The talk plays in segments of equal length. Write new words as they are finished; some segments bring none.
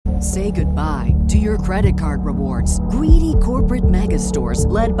Say goodbye to your credit card rewards. Greedy corporate mega stores,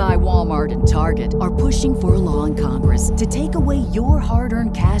 led by Walmart and Target, are pushing for a law in Congress to take away your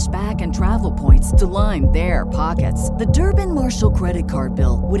hard-earned cash back and travel points to line their pockets. The Durbin-Marshall credit card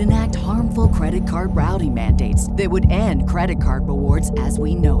bill would enact harmful credit card routing mandates that would end credit card rewards as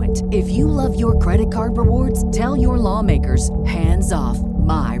we know it. If you love your credit card rewards, tell your lawmakers, hands off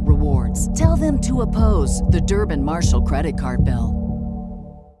my rewards. Tell them to oppose the Durbin-Marshall credit card bill.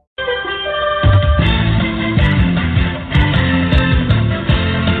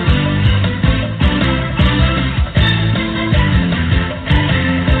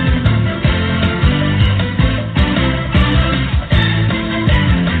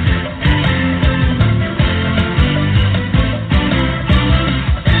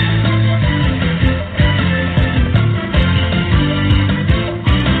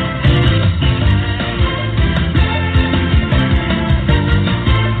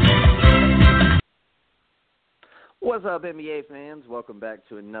 What's up, NBA fans? Welcome back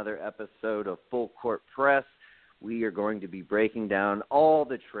to another episode of Full Court Press. We are going to be breaking down all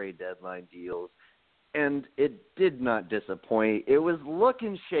the trade deadline deals, and it did not disappoint. It was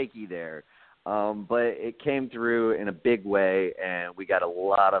looking shaky there, but it came through in a big way, and we got a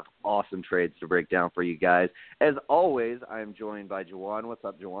lot of awesome trades to break down for you guys. As always, I am joined by Juwan. What's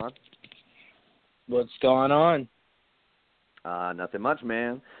up, Juwan? What's going on? Nothing much,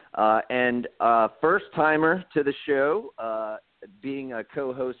 man. And first-timer to the show, being a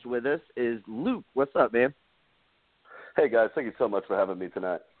co-host with us, is Luke. What's up, man? Hey, guys. Thank you so much for having me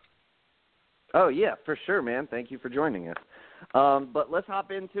tonight. Oh, yeah, for sure, man. Thank you for joining us. But let's hop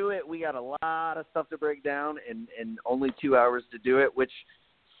into it. We got a lot of stuff to break down and only 2 hours to do it, which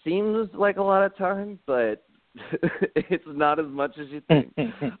seems like a lot of time, but it's not as much as you think.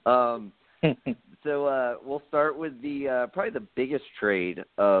 So we'll start with the probably the biggest trade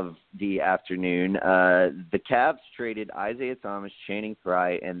of the afternoon. The Cavs traded Isaiah Thomas, Channing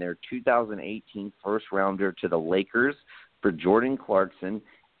Frye, and their 2018 first-rounder to the Lakers for Jordan Clarkson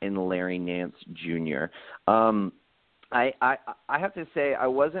and Larry Nance Jr. I have to say I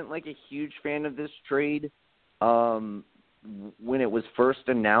wasn't like a huge fan of this trade when it was first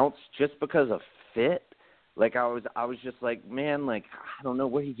announced, just because of fit. Like I was just like, man, like I don't know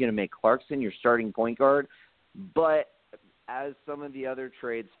where you're gonna make Clarkson your starting point guard, but as some of the other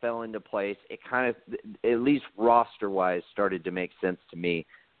trades fell into place, it kind of, at least roster wise, started to make sense to me.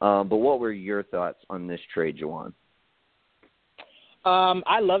 But what were your thoughts on this trade, Juwan?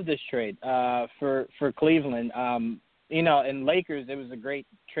 I love this trade for Cleveland. And Lakers, it was a great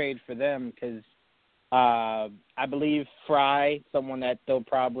trade for them because I believe Frye, someone that they'll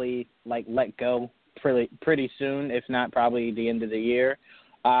probably let go pretty soon, if not probably the end of the year.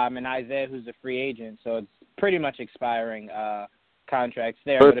 And Isaiah, who's a free agent, so it's pretty much expiring contracts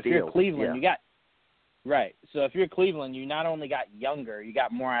there. Both but if deals, you're Cleveland, yeah. you got – right. So if you're Cleveland, you not only got younger, you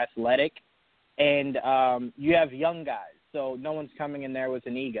got more athletic, and you have young guys. So no one's coming in there with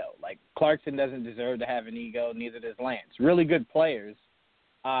an ego. Like Clarkson doesn't deserve to have an ego, neither does Lance. Really good players,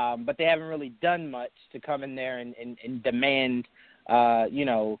 but they haven't really done much to come in there and demand,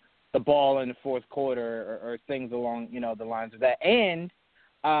 the ball in the fourth quarter or things along, the lines of that. And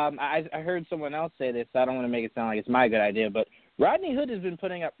I heard someone else say this, so I don't want to make it sound like it's my good idea, but Rodney Hood has been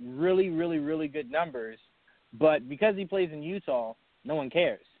putting up really, really, really good numbers, but because he plays in Utah, no one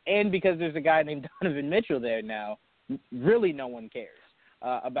cares. And because there's a guy named Donovan Mitchell there now, really no one cares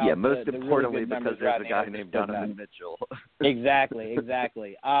about most the importantly really good because there's a guy named Donovan Mitchell. Exactly.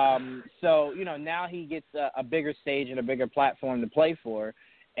 So, now he gets a bigger stage and a bigger platform to play for,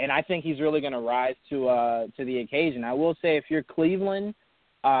 and I think he's really going to rise to the occasion. I will say if you're Cleveland,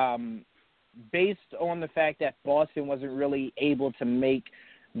 based on the fact that Boston wasn't really able to make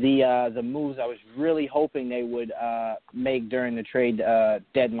the moves I was really hoping they would make during the trade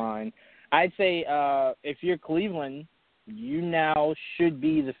deadline, I'd say if you're Cleveland, you now should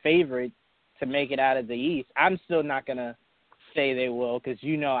be the favorite to make it out of the East. I'm still not going to say they will because,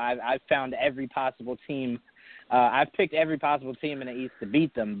 I've found every possible team. I've picked every possible team in the East to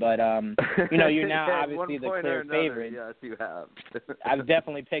beat them. But, you're now obviously the clear favorite. Yes, you have. I've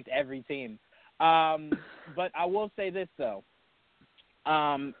definitely picked every team. But I will say this, though.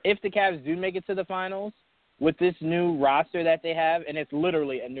 If the Cavs do make it to the finals, with this new roster that they have, and it's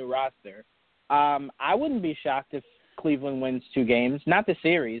literally a new roster, I wouldn't be shocked if Cleveland wins 2 games. Not the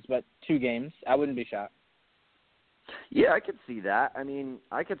series, but 2 games. I wouldn't be shocked. Yeah, I could see that. I mean,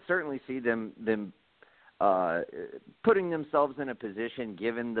 I could certainly see them putting themselves in a position,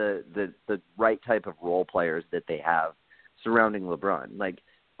 given the right type of role players that they have surrounding LeBron. Like,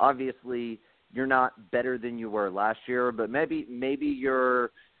 obviously, you're not better than you were last year, but maybe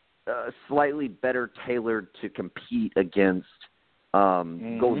you're slightly better tailored to compete against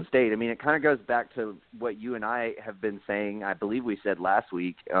Golden State. I mean, it kind of goes back to what you and I have been saying. I believe we said last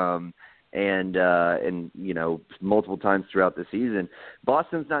week, and you know, multiple times throughout the season.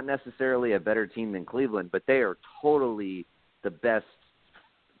 Boston's not necessarily a better team than Cleveland, but they are totally the best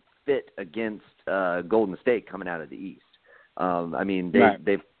fit against Golden State coming out of the East. I mean,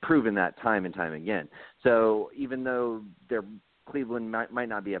 they've proven that time and time again. So even though Cleveland might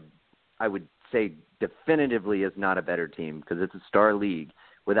not be I would say definitively is not a better team because it's a star league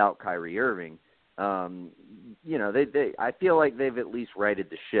without Kyrie Irving. You know, I feel like they've at least righted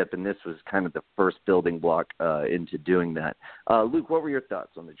the ship, and this was kind of the first building block into doing that. Luke, what were your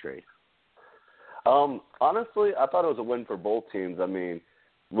thoughts on the trade? Honestly, I thought it was a win for both teams. I mean,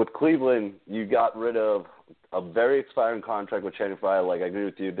 with Cleveland, you got rid of a very expiring contract with Channing Frye. Like, I agree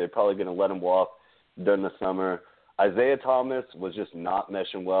with you. They're probably going to let him walk during the summer. Isaiah Thomas was just not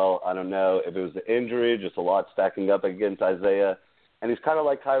meshing well. I don't know if it was the injury, just a lot stacking up against Isaiah. And he's kind of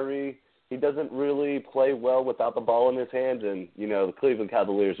like Kyrie. He doesn't really play well without the ball in his hands. And, you know, the Cleveland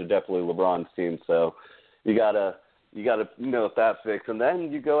Cavaliers are definitely LeBron's team. So you gotta know if that fixed. And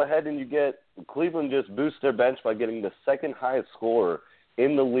then you go ahead and you get Cleveland just boost their bench by getting the second highest scorer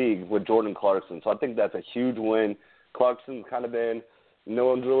in the league with Jordan Clarkson. So I think that's a huge win. Clarkson's kind of been – no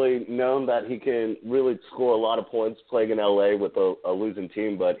one's really known that he can really score a lot of points playing in L.A. with a losing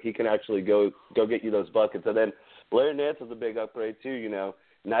team, but he can actually go get you those buckets. And then Larry Nance is a big upgrade too, you know.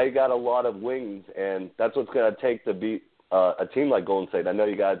 Now you got a lot of wings, and that's what's going to take to beat a team like Golden State. I know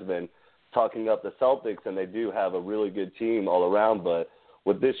you guys have been talking up the Celtics, and they do have a really good team all around, but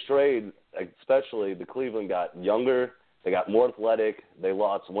with this trade, especially the Cleveland got younger, they got more athletic, they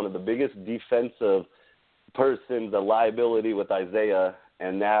lost one of the biggest defensive person's a liability with Isaiah,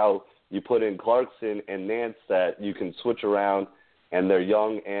 and now you put in Clarkson and Nance that you can switch around, and they're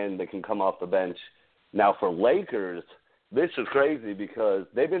young and they can come off the bench. Now for Lakers, this is crazy because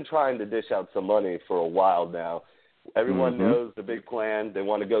they've been trying to dish out some money for a while now. Everyone knows the big plan. They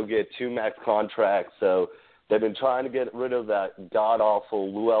want to go get 2 max contracts, so they've been trying to get rid of that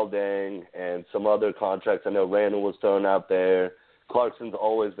god-awful Luol Deng and some other contracts. I know Randall was thrown out there. Clarkson's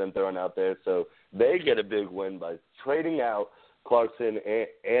always been thrown out there, so they get a big win by trading out Clarkson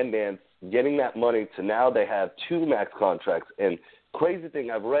and Nance, getting that money to now they have 2 max contracts. And crazy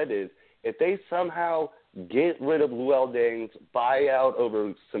thing I've read is if they somehow get rid of Luol Deng's buyout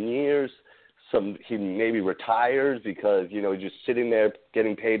over some years, he maybe retires because, you know, he's just sitting there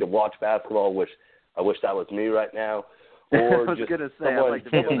getting paid to watch basketball, which I wish that was me right now. Or I was just gonna say, someone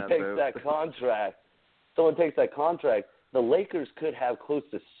takes that contract. Someone takes that contract. The Lakers could have close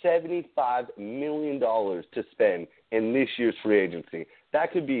to $75 million to spend in this year's free agency.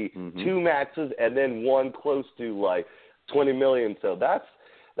 That could be 2 maxes and then one close to like $20 million. So that's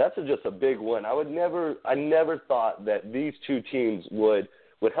just a big win. I never thought that these two teams would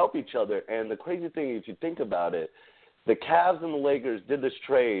help each other. And the crazy thing, if you think about it, the Cavs and the Lakers did this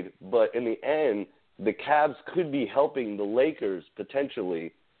trade, but in the end, the Cavs could be helping the Lakers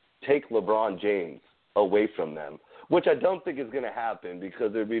potentially take LeBron James away from them, which I don't think is going to happen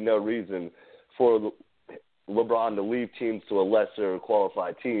because there'd be no reason for LeBron to leave teams to a lesser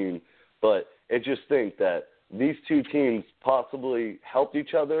qualified team. But I just think that these two teams possibly helped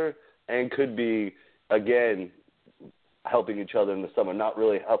each other and could be, again, helping each other in the summer. Not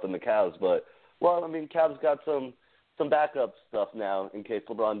really helping the Cavs, but, well, I mean, Cavs got some backup stuff now in case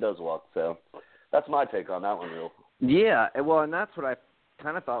LeBron does walk. So that's my take on that one, Real. Yeah, well, and that's what I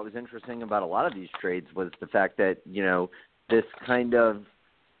kind of thought was interesting about a lot of these trades was the fact that, you know, this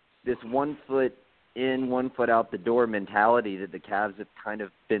 1 foot in, 1 foot out the door mentality that the Cavs have kind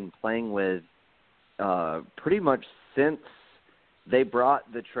of been playing with pretty much since they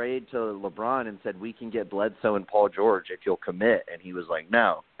brought the trade to LeBron and said, we can get Bledsoe and Paul George if you'll commit. And he was like,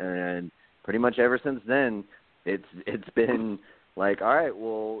 no. And pretty much ever since then, it's been like, all right,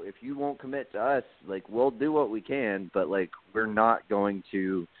 well, if you won't commit to us, like, we'll do what we can, but, like, we're not going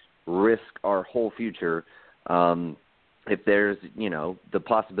to risk our whole future if there's, you know, the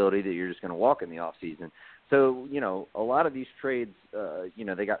possibility that you're just going to walk in the off season. So, you know, a lot of these trades, you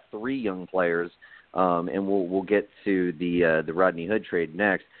know, they got 3 young players, and we'll get to the Rodney Hood trade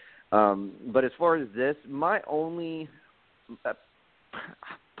next. But as far as this,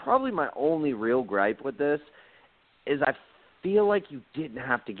 probably my only real gripe with this is I feel like you didn't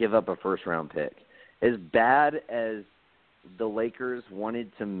have to give up a first-round pick. As bad as the Lakers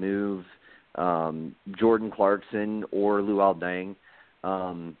wanted to move Jordan Clarkson or Luol Deng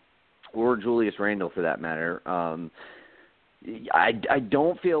or Julius Randle for that matter, I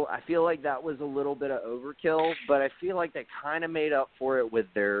don't feel – I feel like that was a little bit of overkill, but I feel like they kind of made up for it with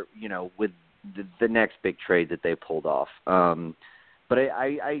their – with the next big trade that they pulled off. But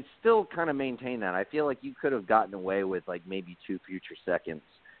I still kind of maintain that. I feel like you could have gotten away with like maybe 2 future seconds.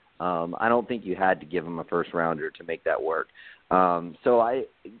 I don't think you had to give them a first rounder to make that work. But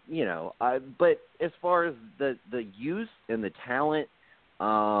as far as the youth and the talent,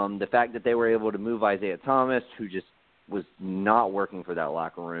 the fact that they were able to move Isaiah Thomas, who just was not working for that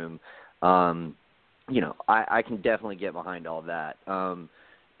locker room, I can definitely get behind all that.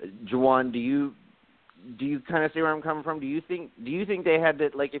 Juwan, do you kind of see where I'm coming from? Do you think they had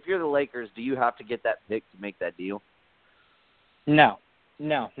to, like, if you're the Lakers, do you have to get that pick to make that deal? No,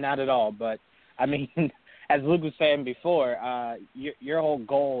 not at all. But I mean, as Luke was saying before, your whole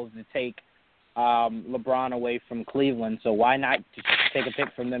goal is to take LeBron away from Cleveland. So why not just take a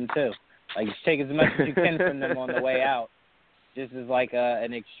pick from them too? Like, just take as much as you can from them on the way out. Just as like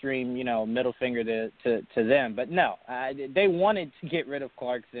an extreme, middle finger to them. But no, they wanted to get rid of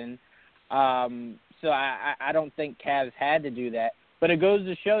Clarkson. So I don't think Cavs had to do that. But it goes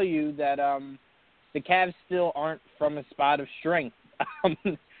to show you that the Cavs still aren't from a spot of strength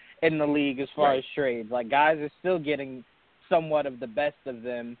in the league as far as trades. Like, guys are still getting somewhat of the best of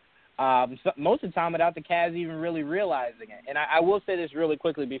them most of the time without the Cavs even really realizing it. And I will say this really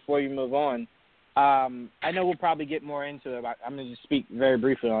quickly before you move on. I know we'll probably get more into it. I'm going to just speak very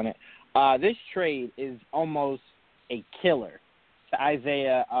briefly on it. This trade is almost a killer to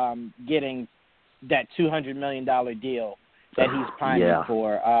Isaiah getting that $200 million deal that he's pining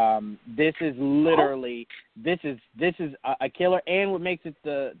for. This is literally this is a killer. And what makes it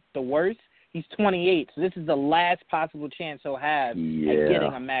the worst, he's 28, so this is the last possible chance he'll have at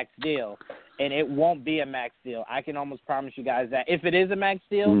getting a max deal. And it won't be a max deal. I can almost promise you guys that. If it is a max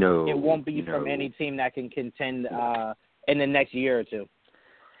deal, it won't be from any team that can contend in the next year or two.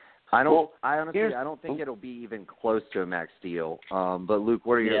 I honestly don't think it'll be even close to a max deal. But Luke,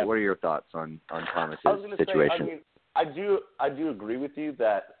 what are your thoughts on Thomas's situation? I do agree with you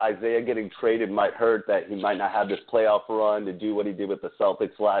that Isaiah getting traded might hurt, that he might not have this playoff run to do what he did with the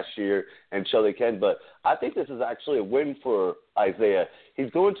Celtics last year and show they can. But I think this is actually a win for Isaiah. He's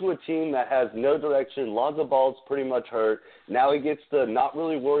going to a team that has no direction. Lonzo Ball's pretty much hurt. Now he gets to not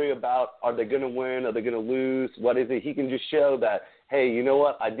really worry about, are they going to win? Are they going to lose? What is it? He can just show that, hey, you know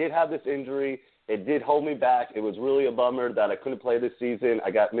what? I did have this injury. It did hold me back. It was really a bummer that I couldn't play this season.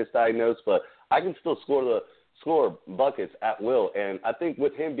 I got misdiagnosed, but I can still score buckets at will. And I think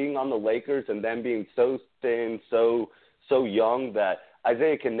with him being on the Lakers and them being so thin, so young, that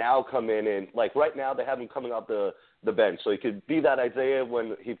Isaiah can now come in and, like, right now they have him coming off the bench. So he could be that Isaiah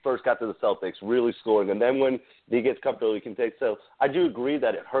when he first got to the Celtics, really scoring. And then when he gets comfortable, he can take. So I do agree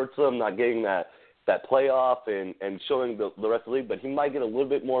that it hurts him not getting that playoff and showing the rest of the league, but he might get a little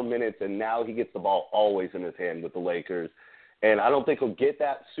bit more minutes, and now he gets the ball always in his hand with the Lakers. And I don't think he'll get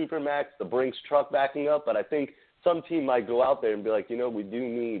that supermax, the Brinks truck backing up, but I think some team might go out there and be like, we do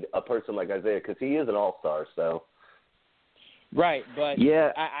need a person like Isaiah because he is an all-star. So, right, but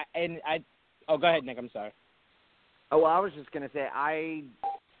yeah, go ahead, Nick. I'm sorry. Oh, I was just gonna say I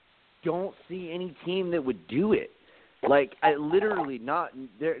don't see any team that would do it. Like, I literally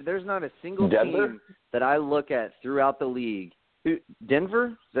there's not a single team that I look at throughout the league. Denver?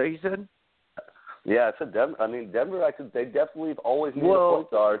 Is that what you said? Yeah, I said Denver. I mean, Denver, they definitely have always needed a point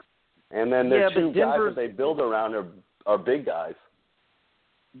guard. And then their two guys that they build around are big guys.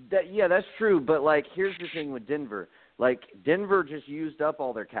 That's true. But, like, here's the thing with Denver. Like, Denver just used up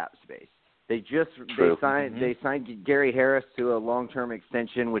all their cap space. They signed Gary Harris to a long-term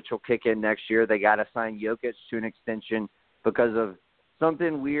extension, which will kick in next year. They got to sign Jokic to an extension because of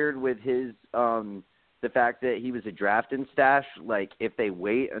something weird with his the fact that he was a draft-in stash. Like, if they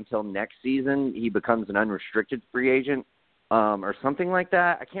wait until next season, he becomes an unrestricted free agent or something like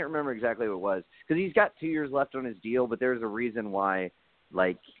that. I can't remember exactly what it was because he's got 2 years left on his deal, but there's a reason why,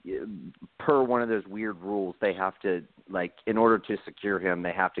 like, per one of those weird rules, they have to, like, in order to secure him,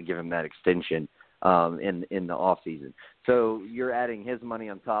 they have to give him that extension in the off season. So you're adding his money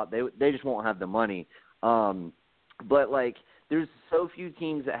on top. They just won't have the money. But, like, there's so few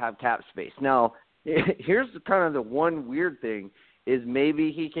teams that have cap space. Now, here's kind of the one weird thing is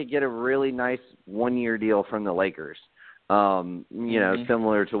maybe he could get a really nice 1-year deal from the Lakers,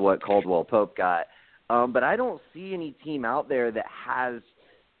 similar to what Caldwell Pope got. But I don't see any team out there that has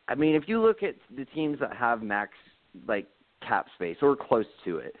 – I mean, if you look at the teams that have max, like, cap space or close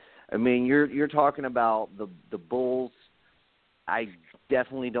to it, I mean, you're talking about the Bulls. I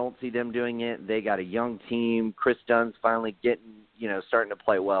definitely don't see them doing it. They got a young team. Chris Dunn's finally getting, starting to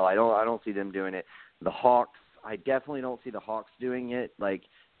play well. I don't see them doing it. The Hawks, I definitely don't see the Hawks doing it. Like,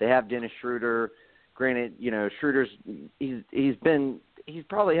 they have Dennis Schroeder. Granted, Schroeder's he's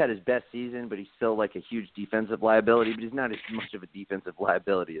probably had his best season, but he's still like a huge defensive liability. But he's not as much of a defensive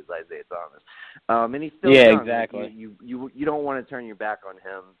liability as Isaiah Thomas. And he's still young. Exactly. Like, you don't want to turn your back on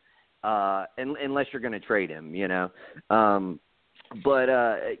him unless you're going to trade him. But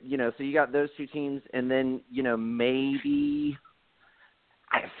so you got those two teams, and then maybe.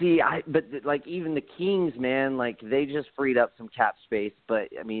 But like even the Kings, man, like they just freed up some cap space, but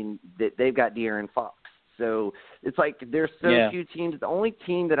I mean they've got De'Aaron Fox, so it's like there's so few teams. The only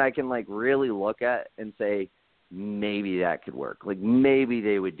team that I can like really look at and say maybe that could work, like maybe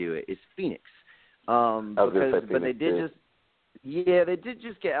they would do it, is Phoenix. But they did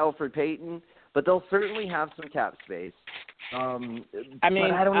just get Elfrid Payton, but they'll certainly have some cap space. But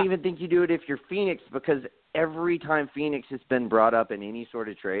I don't even think you do it if you're Phoenix, because every time Phoenix has been brought up in any sort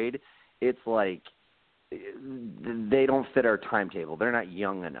of trade, it's like they don't fit our timetable. They're not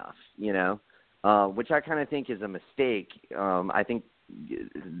young enough, which I kind of think is a mistake. I think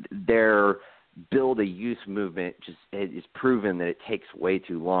their build a youth movement just is proven that it takes way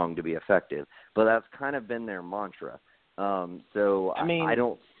too long to be effective. But that's kind of been their mantra. I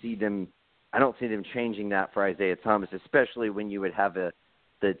don't see them. I don't see them changing that for Isaiah Thomas, especially when you would have the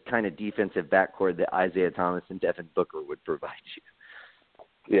kind of defensive backcourt that Isaiah Thomas and Devin Booker would provide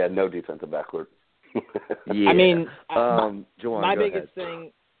you. Yeah, no defensive backcourt. Yeah. Jawan, my biggest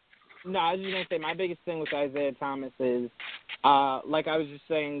thing. No, I was just gonna say my biggest thing with Isaiah Thomas is, like I was just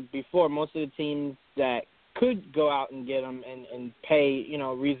saying before, most of the teams that could go out and get him and pay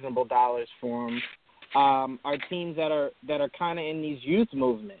reasonable dollars for him are teams that are kind of in these youth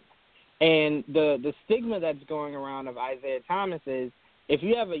movements. And the stigma that's going around of Isaiah Thomas is, if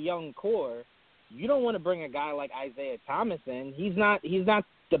you have a young core, you don't want to bring a guy like Isaiah Thomas in. He's not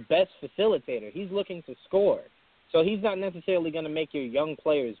the best facilitator. He's looking to score. So he's not necessarily going to make your young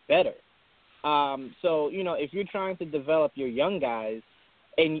players better. If you're trying to develop your young guys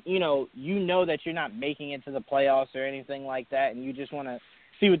and, you know that you're not making it to the playoffs or anything like that, and you just want to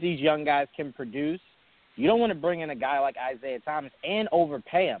see what these young guys can produce, you don't want to bring in a guy like Isaiah Thomas and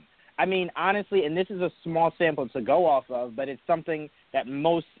overpay him. I mean, honestly, and this is a small sample to go off of, but it's something that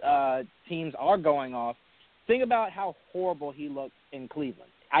most teams are going off. Think about how horrible he looked in Cleveland.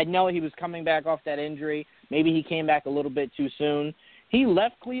 I know he was coming back off that injury. Maybe he came back a little bit too soon. He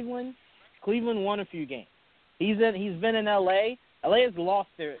left Cleveland. Cleveland won a few games. He's been in L.A. L.A. has lost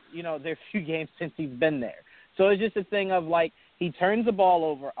their few games since he's been there. So it's just a thing of, like, he turns the ball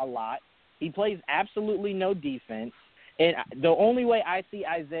over a lot. He plays absolutely no defense. And the only way I see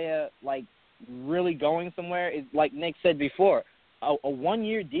Isaiah, like, really going somewhere is, like Nick said before, a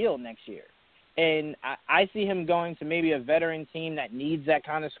one-year deal next year. And I see him going to maybe a veteran team that needs that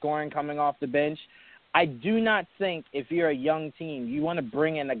kind of scoring coming off the bench. I do not think if you're a young team, you want to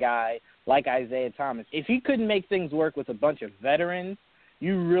bring in a guy like Isaiah Thomas. If he couldn't make things work with a bunch of veterans,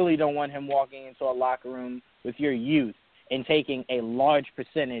 you really don't want him walking into a locker room with your youth and taking a large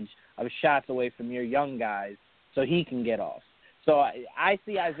percentage of shots away from your young guys so he can get off. So I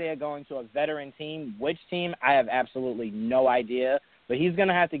see Isaiah going to a veteran team. Which team, I have absolutely no idea, but he's going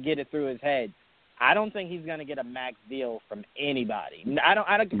to have to get it through his head. I don't think he's going to get a max deal from anybody. I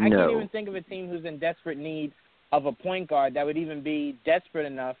can't even think of a team who's in desperate need of a point guard that would even be desperate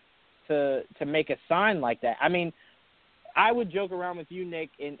enough to make a sign like that. I mean, I would joke around with you, Nick,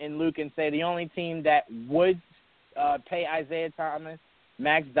 and Luke, and say the only team that would pay Isaiah Thomas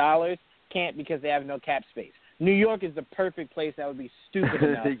max dollars can't because they have no cap space. New York is the perfect place that would be stupid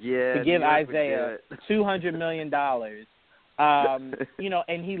enough to give Isaiah $200 million,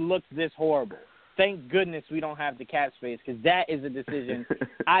 and he looks this horrible. Thank goodness we don't have the cap space, because that is a decision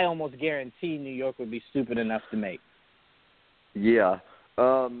I almost guarantee New York would be stupid enough to make. Yeah.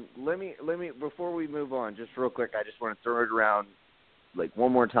 Let me before we move on, just real quick, I just want to throw it around like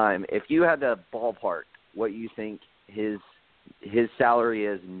one more time. If you had to ballpark what you think his salary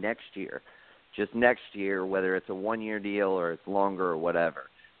is next year, just next year, whether it's a one-year deal or it's longer or whatever,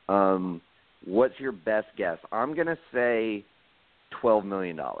 what's your best guess? I'm going to say $12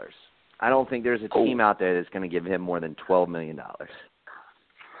 million. I don't think there's a team out there that's going to give him more than $12 million.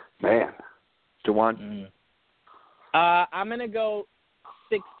 Man. Jawan? I'm going to go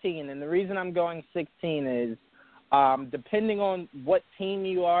 16, and the reason I'm going 16 is depending on what team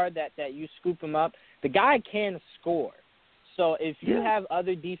you are that you scoop him up, the guy can score. So if you have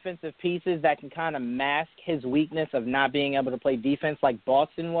other defensive pieces that can kind of mask his weakness of not being able to play defense like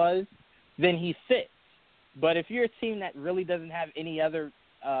Boston was, then he fits. But if you're a team that really doesn't have any other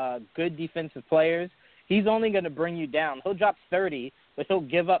good defensive players, he's only going to bring you down. He'll drop 30, but he'll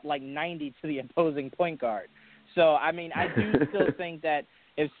give up like 90 to the opposing point guard. So, I mean, I do still think that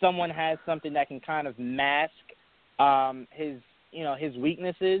if someone has something that can kind of mask his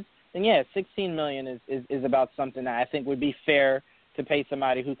weaknesses, then yeah, $16 million is about something that I think would be fair to pay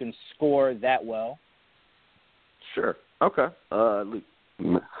somebody who can score that well. Sure. Okay. Luke.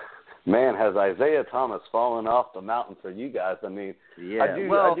 Man, has Isaiah Thomas fallen off the mountain for you guys? I mean, yeah. I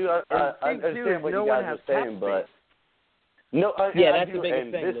understand what no you guys one has are saying, but that's the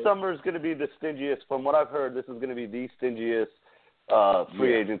biggest thing. This summer is going to be the stingiest. From what I've heard, this is going to be the stingiest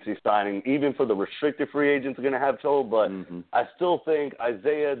free agency signing. Even for the restricted free agents, are going to have trouble. But I still think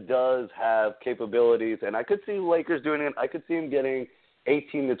Isaiah does have capabilities, and I could see Lakers doing it. I could see him getting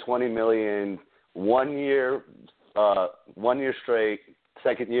 18 to 20 million 1 year, 1 year straight.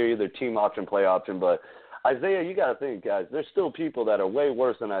 Second year, either team option, play option. But Isaiah, you got to think, guys, there's still people that are way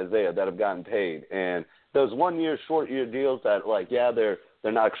worse than Isaiah that have gotten paid. And those 1 year, short year deals that, like, yeah, they're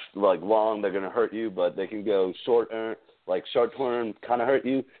not, like, long, they're going to hurt you, but they can go short term, kind of hurt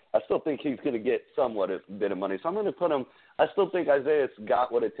you. I still think he's going to get somewhat a bit of money. So I'm going to put him – I still think Isaiah's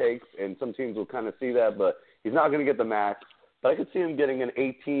got what it takes, and some teams will kind of see that, but he's not going to get the max. But I could see him getting an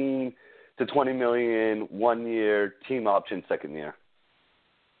 18 to 20 million 1 year team option second year.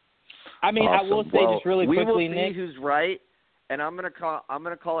 I mean, awesome. I will say just really quickly, we will see Nick, who's right, and I'm gonna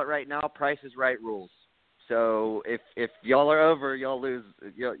call it right now. Price is Right rules. So if y'all are over, y'all lose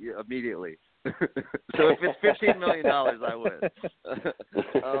immediately. So if it's $15 million, I win. But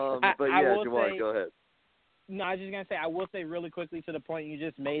yeah, Jawad, go ahead. No, I was just gonna say I will say really quickly to the point you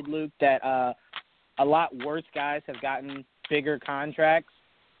just made, Luke, that a lot worse guys have gotten bigger contracts.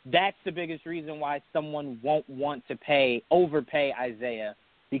 That's the biggest reason why someone won't want to overpay Isaiah.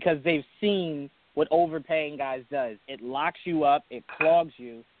 Because they've seen what overpaying guys does. It locks you up, it clogs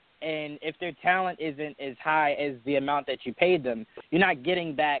you, and if their talent isn't as high as the amount that you paid them, you're not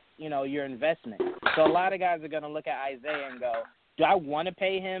getting back, your investment. So a lot of guys are going to look at Isaiah and go, do I want to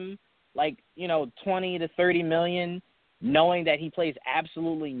pay him 20 to 30 million, knowing that he plays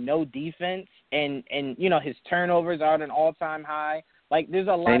absolutely no defense and his turnovers are at an all-time high? Like, there's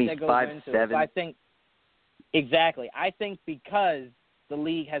a lot that goes into it. So I think because the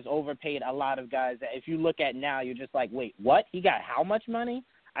league has overpaid a lot of guys that if you look at now, you're just like, wait, what? He got how much money?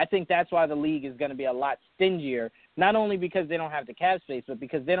 I think that's why the league is going to be a lot stingier, not only because they don't have the cap space, but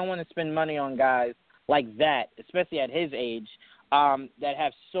because they don't want to spend money on guys like that, especially at his age, that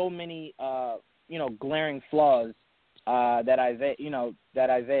have so many, glaring flaws that Isaiah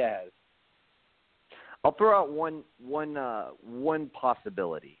has. I'll throw out one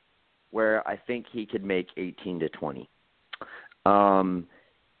possibility where I think he could make 18 to 20.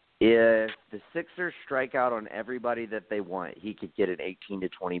 If the Sixers strike out on everybody that they want, he could get an $18 to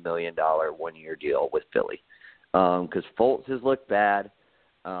 $20 million 1 year deal with Philly. Because Fultz has looked bad.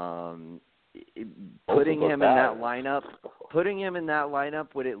 Putting him in that lineup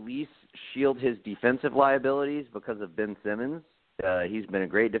would at least shield his defensive liabilities because of Ben Simmons. He's been a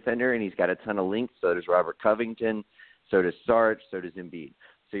great defender, and he's got a ton of length. So does Robert Covington. So does Sarge. So does Embiid.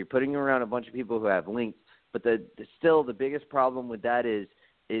 So you're putting him around a bunch of people who have length. But the biggest problem with that is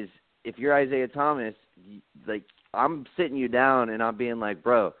if you're Isaiah Thomas, like, I'm sitting you down and I'm being like,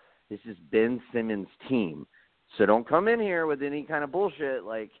 bro, this is Ben Simmons' team. So don't come in here with any kind of bullshit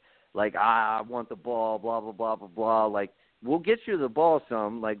like I want the ball, blah, blah, blah, blah, blah. Like, we'll get you the ball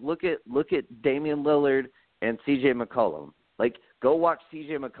some. Like, look at Damian Lillard and C.J. McCollum. Like, go watch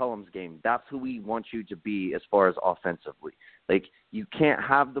C.J. McCollum's game. That's who we want you to be as far as offensively. Like, you can't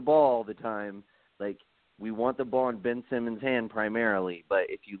have the ball all the time. Like, we want the ball in Ben Simmons' hand primarily, but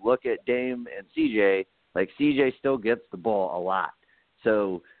if you look at Dame and CJ, like, CJ still gets the ball a lot.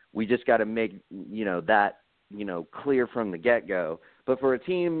 So we just got to make, that, clear from the get-go. But for a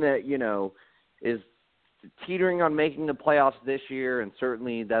team that, is teetering on making the playoffs this year, and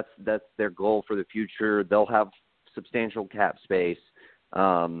certainly that's their goal for the future, they'll have substantial cap space.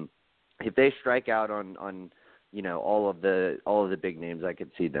 If they strike out on all of the big names, I could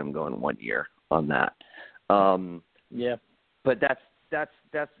see them going 1 year on that. Yeah, but that's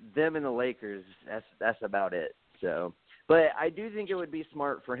them and the Lakers. That's about it. So, but I do think it would be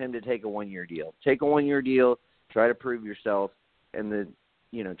smart for him to take a 1 year deal. Take a 1 year deal, try to prove yourself, and then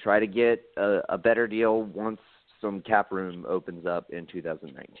try to get a better deal once some cap room opens up in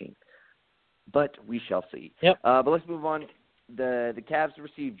 2019. But we shall see. Yep. But let's move on. The Cavs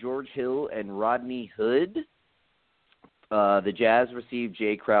received George Hill and Rodney Hood. The Jazz received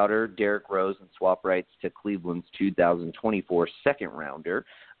Jay Crowder, Derrick Rose, and swap rights to Cleveland's 2024 second-rounder.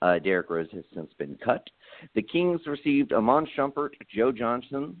 Derrick Rose has since been cut. The Kings received Iman Shumpert, Joe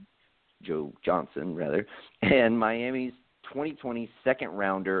Johnson, and Miami's 2020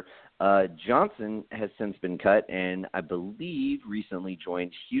 second-rounder, Johnson has since been cut and I believe recently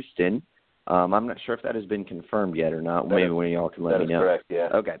joined Houston. I'm not sure if that has been confirmed yet or not. Maybe one of y'all can let me know. That is correct, yeah.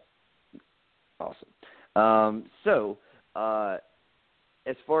 Okay. Awesome. So,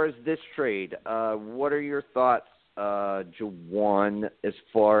 as far as this trade, what are your thoughts, Jawan, as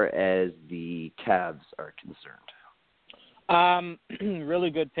far as the Cavs are concerned? Really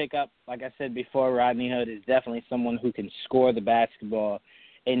good pickup. Like I said before, Rodney Hood is definitely someone who can score the basketball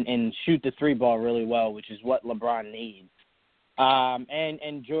and shoot the three ball really well, which is what LeBron needs.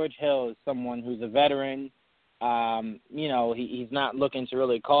 And George Hill is someone who's a veteran. He's not looking to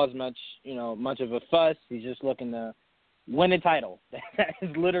really cause much of a fuss. He's just looking to win a title. That is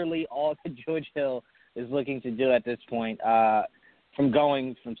literally all that George Hill is looking to do at this point. From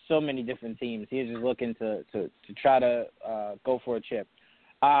going from so many different teams, he's just looking to try to go for a chip.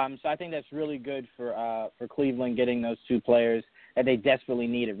 So I think that's really good for Cleveland getting those two players that they desperately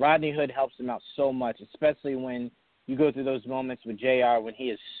needed. Rodney Hood helps them out so much, especially when you go through those moments with JR when he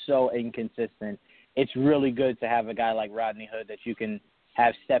is so inconsistent. It's really good to have a guy like Rodney Hood that you can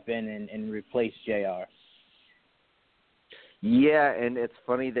have step in and replace JR. Yeah, and it's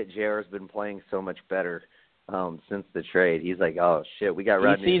funny that JR has been playing so much better since the trade. He's like, oh, shit, we got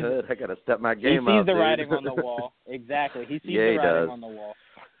Rodney Hood. I got to step my game up, He sees the dude. writing on the wall. Exactly. He sees the writing on the wall.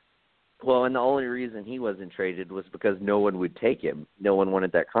 Well, and the only reason he wasn't traded was because no one would take him. No one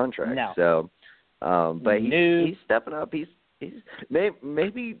wanted that contract. No. So, but he's stepping up. He's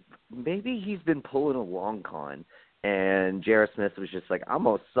maybe he's been pulling a long con, and J.R. Smith was just like, I'm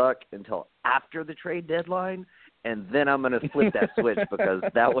gonna suck until after the trade deadline, and then I'm gonna flip that switch because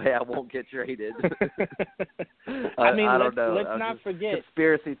that way I won't get traded. I mean, don't know. Let's not forget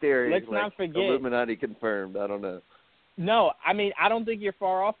conspiracy theories. Let's not forget Illuminati confirmed. I don't know. No, I mean, I don't think you're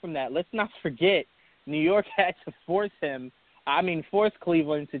far off from that. Let's not forget New York had to force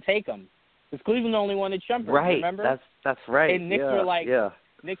Cleveland to take him. Because Cleveland only wanted Shumpert, right. Remember? That's right. And Knicks were like, no.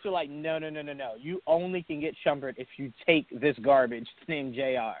 You only can get Shumpert if you take this garbage named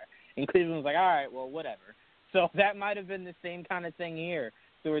JR. And Cleveland was like, all right, well, whatever. So that might have been the same kind of thing here.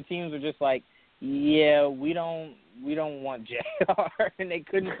 So where teams were just like, yeah, we don't want JR, and they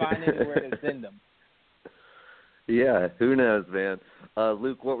couldn't find anywhere to send him. Yeah, who knows, man.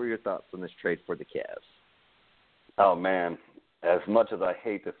 Luke, what were your thoughts on this trade for the Cavs? Oh man, as much as I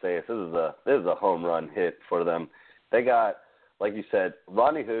hate to say it, this is a home run hit for them. They got, like you said,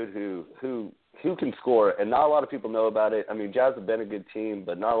 Rodney Hood, who can score, and not a lot of people know about it. I mean, Jazz have been a good team,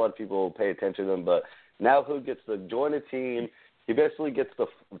 but not a lot of people pay attention to them. But now Hood gets to join a team. He basically gets to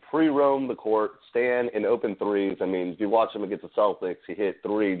free roam the court, stand in open threes. I mean, if you watch him against the Celtics, he hit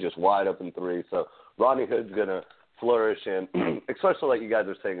three, just wide open three. So Rodney Hood's gonna flourish, and especially like you guys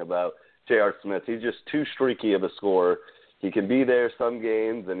are saying about J.R. Smith, he's just too streaky of a scorer. He can be there some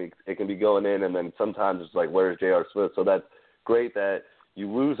games, and it can be going in, and then sometimes it's like, where's J.R. Smith? So that's great that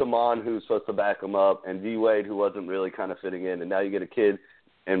you lose Amon, who's supposed to back him up, and D-Wade, who wasn't really kind of fitting in, and now you get a kid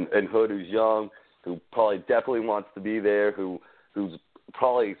and Hood who's young, who probably definitely wants to be there, who's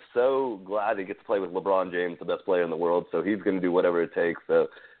probably so glad he gets to play with LeBron James, the best player in the world, so he's going to do whatever it takes. So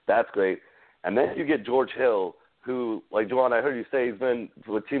that's great. And then you get George Hill, who, like, Juwan, I heard you say he's been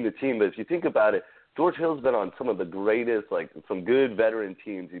with team to team, but if you think about it, George Hill's been on some of the greatest, like, some good veteran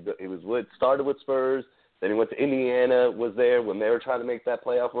teams. He was started with Spurs, then he went to Indiana, was there when they were trying to make that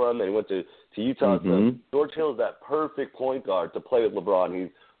playoff run, then he went to Utah. Mm-hmm. So George Hill is that perfect point guard to play with LeBron.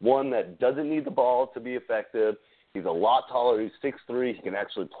 He's one that doesn't need the ball to be effective. He's a lot taller. He's 6'3". He can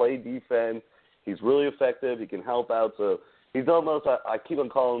actually play defense. He's really effective. He can help out. So he's almost, I keep on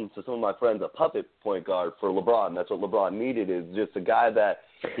calling to some of my friends, a puppet point guard for LeBron. That's what LeBron needed, is just a guy that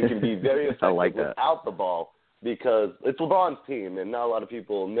he can be very effective without the ball, because it's LeBron's team, and not a lot of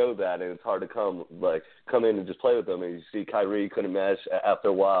people know that, and it's hard to come in and just play with them. And you see Kyrie couldn't mesh after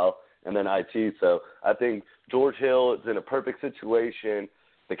a while, and then IT. So I think George Hill is in a perfect situation.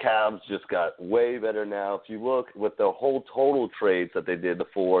 The Cavs just got way better now. If you look with the whole total trades that they did, the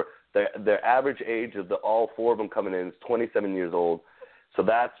four, their average age of all four of them coming in is 27 years old. So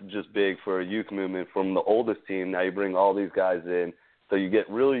that's just big for a youth movement from the oldest team. Now you bring all these guys in. So you get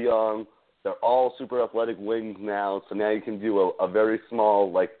really young. They're all super athletic wings now. So now you can do a very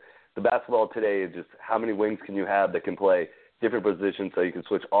small, like the basketball today is just how many wings can you have that can play different positions, so you can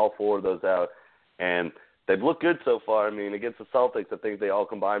switch all four of those out. And they've looked good so far. I mean, against the Celtics, I think they all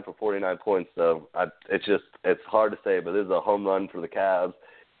combined for 49 points. So it's hard to say, but this is a home run for the Cavs.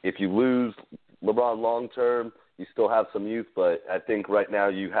 If you lose LeBron long term, you still have some youth, but I think right now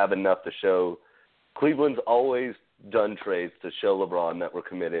you have enough to show. Cleveland's always done trades to show LeBron that we're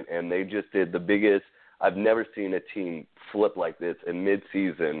committed, and they just did the biggest. I've never seen a team flip like this in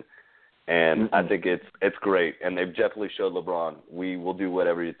mid-season And I think it's great. And they've definitely showed LeBron, we will do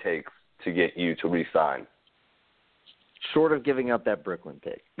whatever it takes to get you to re-sign. Short of giving up that Brooklyn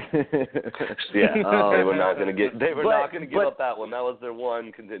pick. Yeah, they were not going to give up that one. That was their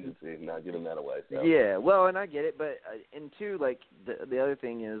one contingency, not giving that away. So. Yeah, well, and I get it, but and two, like the other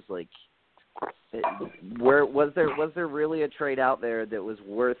thing is like, where was there really a trade out there that was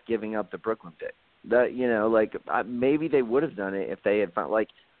worth giving up the Brooklyn pick? That like maybe they would have done it if they had found, like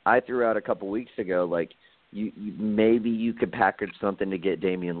I threw out a couple weeks ago, like. Maybe you could package something to get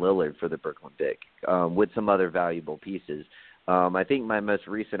Damian Lillard for the Brooklyn pick with some other valuable pieces. I think my most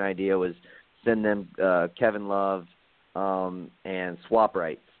recent idea was send them Kevin Love and swap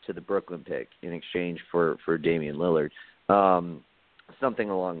rights to the Brooklyn pick in exchange for Damian Lillard, something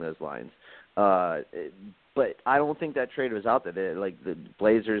along those lines. But I don't think that trade was out there. Like the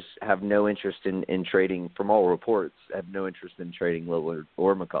Blazers have no interest in trading, from all reports, have no interest in trading Lillard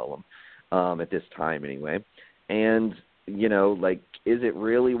or McCollum. At this time anyway. And, like, is it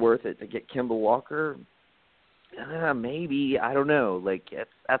really worth it to get Kemba Walker? Maybe. I don't know. Like,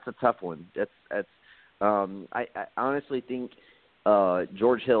 that's a tough one. I honestly think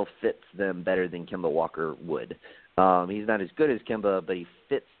George Hill fits them better than Kemba Walker would. He's not as good as Kemba, but he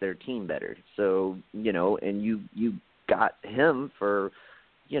fits their team better. So, and you got him for,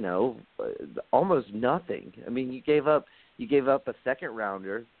 almost nothing. I mean, you gave up a second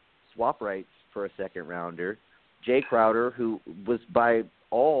rounder, swap rights for a second rounder, Jay Crowder, who was by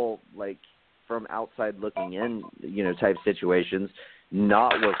all, like, from outside looking in, type situations,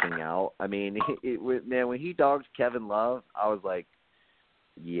 not working out. I mean, when he dogged Kevin Love, I was like,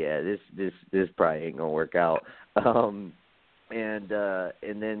 yeah, this probably ain't gonna work out. And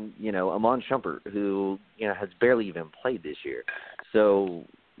then Amon Shumpert, who has barely even played this year. So,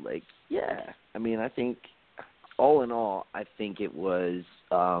 like, yeah, I mean, I think. All in all, I think it was,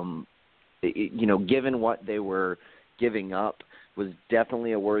 given what they were giving up, was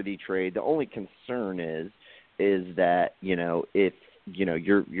definitely a worthy trade. The only concern is that if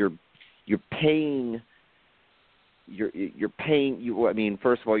you're paying. I mean,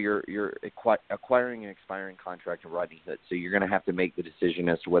 first of all, you're acquiring an expiring contract of Rodney Hood, so you're going to have to make the decision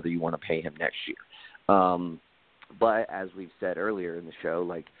as to whether you want to pay him next year. But as we've said earlier in the show,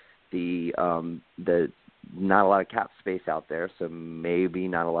 like the not a lot of cap space out there, so maybe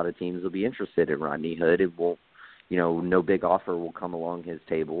not a lot of teams will be interested in Rodney Hood. It won't, no big offer will come along his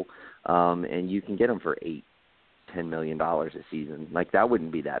table, and you can get him for $8-10 million a season. Like, that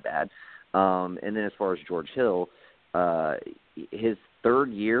wouldn't be that bad. And then as far as George Hill, his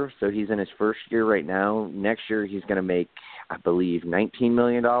third year, so he's in his first year right now. Next year he's going to make, I believe, $19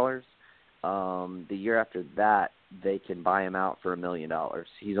 million. The year after that, they can buy him out for $1 million.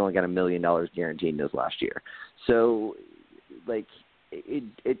 He's only got $1 million guaranteed in his last year. So, like,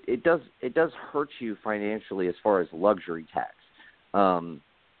 it does hurt you financially as far as luxury tax.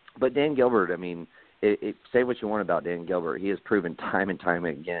 But Dan Gilbert, I mean, say what you want about Dan Gilbert, he has proven time and time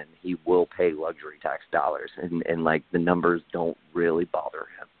again he will pay luxury tax dollars, and like the numbers don't really bother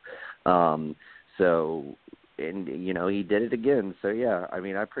him. So. And, he did it again. So, yeah, I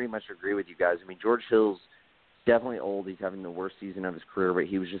mean, I pretty much agree with you guys. I mean, George Hill's definitely old. He's having the worst season of his career, but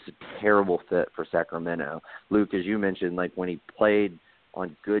he was just a terrible fit for Sacramento. Luke, as you mentioned, like when he played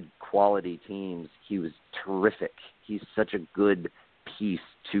on good quality teams, he was terrific. He's such a good piece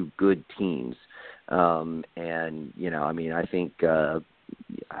to good teams. And, I mean, I think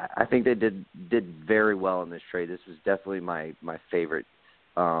they did very well in this trade. This was definitely my favorite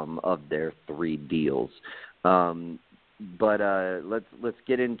of their three deals. But let's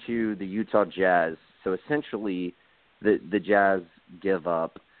get into the Utah Jazz. So essentially, the Jazz give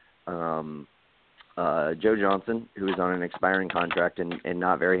up Joe Johnson, who is on an expiring contract and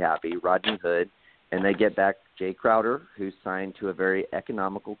not very happy, Rodney Hood, and they get back Jay Crowder, who's signed to a very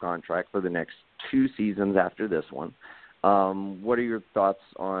economical contract for the next 2 seasons after this one. What are your thoughts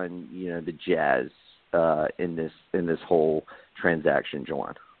on the Jazz in this whole transaction,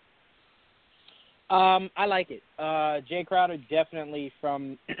 Juwan? I like it. Jay Crowder definitely,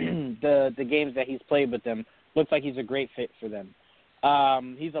 from the games that he's played with them, looks like he's a great fit for them.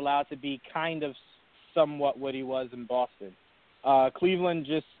 He's allowed to be kind of somewhat what he was in Boston. Cleveland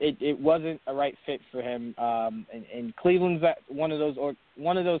it wasn't a right fit for him. And Cleveland's one of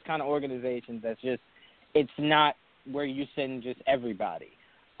those kind of organizations that's just, it's not where you send just everybody.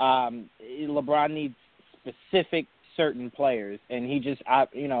 LeBron needs specific certain players, and he just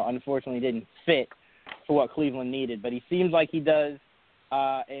unfortunately didn't fit for what Cleveland needed, but he seems like he does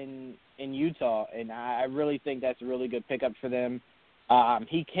in Utah, and I really think that's a really good pickup for them.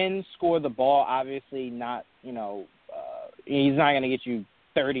 He can score the ball, obviously not, he's not going to get you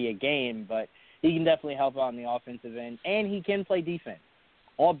 30 a game, but he can definitely help out on the offensive end, and he can play defense.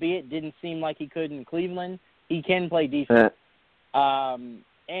 Albeit didn't seem like he could in Cleveland, he can play defense.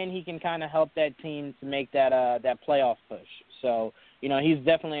 And he can kind of help that team to make that playoff push. So, he's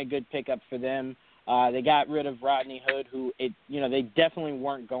definitely a good pickup for them. They got rid of Rodney Hood, who they definitely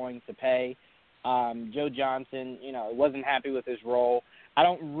weren't going to pay. Joe Johnson, wasn't happy with his role. I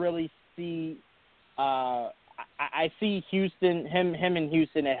don't really see I see Houston, him in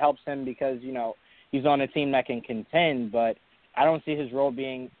Houston, it helps him because, he's on a team that can contend, but I don't see his role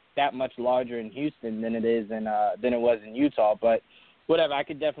being that much larger in Houston than it was in Utah. But whatever, I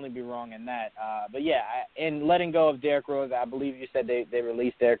could definitely be wrong in that. But yeah, and letting go of Derrick Rose, I believe you said they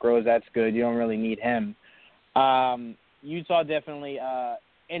released Derrick Rose. That's good. You don't really need him. Utah definitely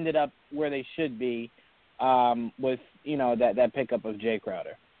ended up where they should be with that pickup of Jay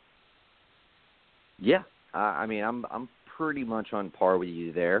Crowder. Yeah, I'm pretty much on par with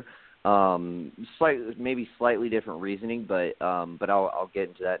you there. Maybe slightly different reasoning, but I'll get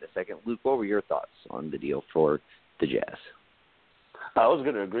into that in a second. Luke, what were your thoughts on the deal for the Jazz? I was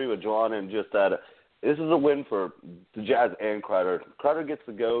going to agree with Juan and just that this is a win for the Jazz and Crowder. Crowder gets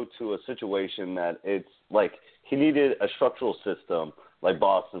to go to a situation that it's like he needed a structural system like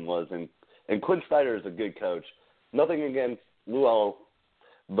Boston was, and Quinn Snyder is a good coach. Nothing against Luol,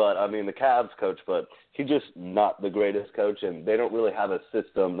 but the Cavs coach, but he's just not the greatest coach, and they don't really have a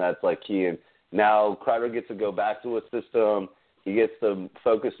system that's like he. And now Crowder gets to go back to a system. He gets to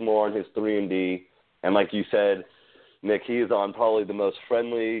focus more on his 3-and-D, and like you said, Nick, he is on probably the most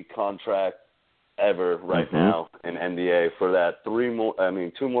friendly contract ever right now in NBA for that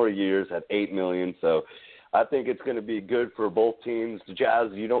 2 more years at $8 million. So I think it's going to be good for both teams. The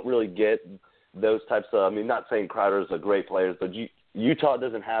Jazz, you don't really get those types of. Not saying Crowder's a great player, but Utah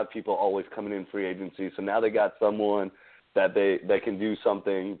doesn't have people always coming in free agency. So now they got someone that they can do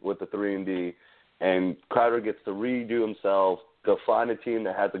something with the 3-and-D, and Crowder gets to redo himself, go find a team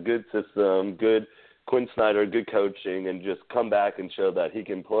that has a good system, good Quinn Snyder, good coaching, and just come back and show that he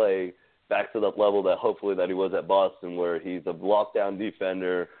can play back to that level that hopefully that he was at Boston, where he's a lockdown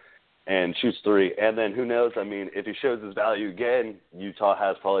defender and shoots 3. And then who knows, if he shows his value again, Utah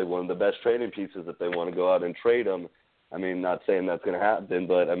has probably one of the best trading pieces if they want to go out and trade him. Not saying that's going to happen,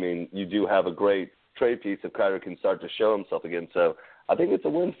 but, you do have a great trade piece if Crowder can start to show himself again. So I think it's a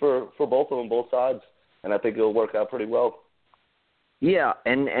win for both of them, both sides, and I think it'll work out pretty well. Yeah,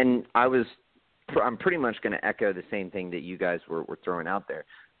 and I'm pretty much going to echo the same thing that you guys were throwing out there.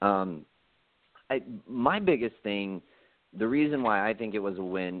 My biggest thing, the reason why I think it was a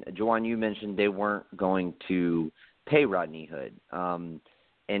win, Juwan, you mentioned they weren't going to pay Rodney Hood.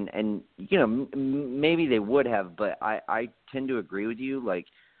 And maybe they would have, but I tend to agree with you.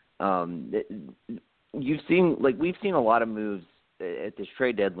 We've seen a lot of moves at this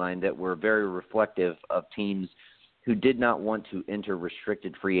trade deadline that were very reflective of teams who did not want to enter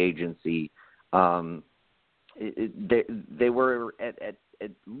restricted free agency. They were at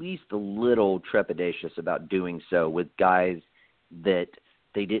least a little trepidatious about doing so with guys that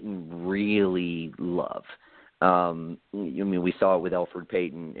they didn't really love. We saw it with Elfrid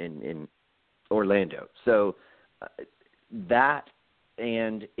Payton in Orlando. So that,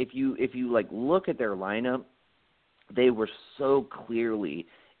 and if you look at their lineup, they were so clearly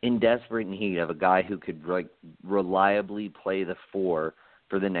in desperate need of a guy who could reliably play the 4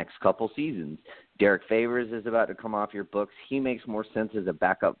 for the next couple seasons. Derek Favors is about to come off your books. He makes more sense as a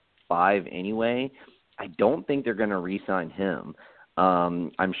backup 5 anyway. I don't think they're going to re-sign him.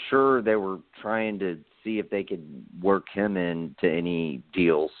 I'm sure they were trying to see if they could work him into any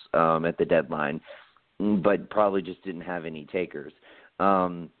deals at the deadline, but probably just didn't have any takers.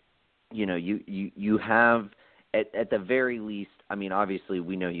 You have at the very least. Obviously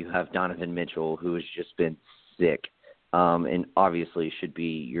we know you have Donovan Mitchell, who has just been sick, and obviously should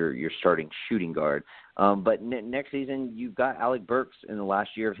be your starting shooting guard. But next season you've got Alec Burks in the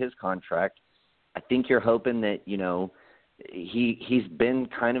last year of his contract. I think you're hoping that he's been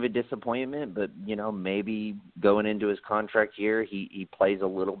kind of a disappointment, but maybe going into his contract year, he plays a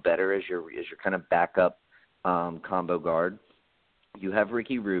little better as your kind of backup combo guard. You have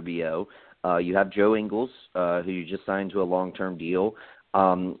Ricky Rubio, you have Joe Ingles, who you just signed to a long-term deal,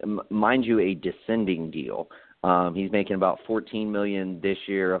 mind you, a descending deal. He's making about $14 million this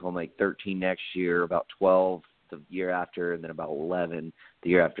year, up on like $13 next year, about $12 the year after, and then about $11 the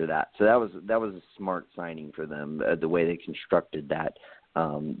year after that. So that was a smart signing for them, the way they constructed that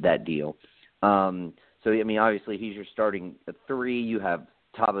deal. Obviously he's your starting 3. You have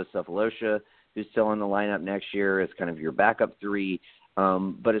Thabo Sefolosha, who's still in the lineup next year as kind of your backup 3.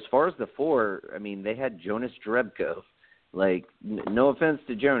 But as far as the 4, they had Jonas Jerebko, Like, no offense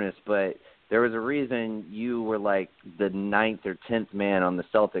to Jonas, but there was a reason you were like the 9th or 10th man on the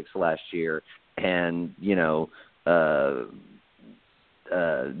Celtics last year, and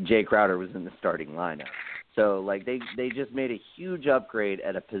Jay Crowder was in the starting lineup. So, like, they just made a huge upgrade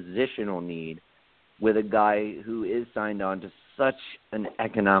at a positional need with a guy who is signed on to such an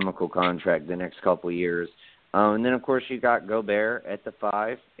economical contract the next couple of years. And then, of course, you got Gobert at the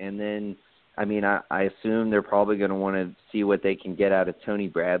 5. And then, I mean, I assume they're probably going to want to see what they can get out of Tony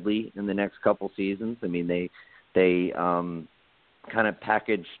Bradley in the next couple seasons. I mean, they kind of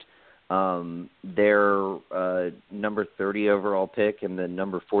packaged their number 30 overall pick and the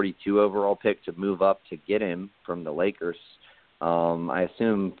number 42 overall pick to move up to get him from the Lakers. I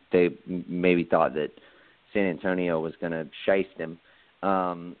assume they maybe thought that San Antonio was going to shiest him.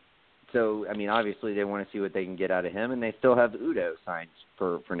 So, I mean, obviously they want to see what they can get out of him, and they still have Udo signed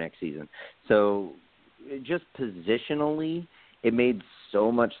for next season. So just positionally, it made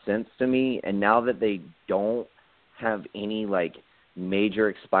so much sense to me, and now that they don't have any, like, major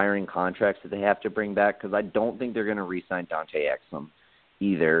expiring contracts that they have to bring back, because I don't think they're going to re-sign Dante Exum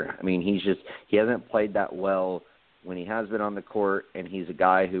either. I mean, he hasn't played that well when he has been on the court, and he's a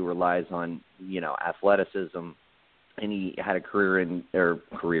guy who relies on, athleticism, and he had a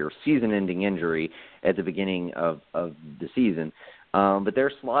season-ending injury at the beginning of the season. But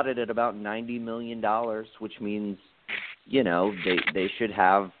they're slotted at about $90 million, which means, they should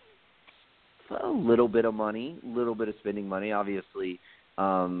have a little bit of money, a little bit of spending money. Obviously,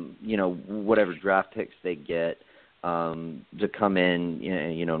 whatever draft picks they get to come in,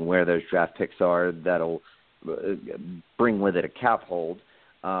 and where those draft picks are, that'll bring with it a cap hold.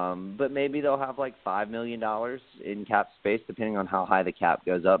 But maybe they'll have like $5 million in cap space, depending on how high the cap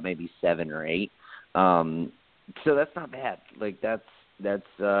goes up, maybe 7 or 8. So that's not bad. Like that's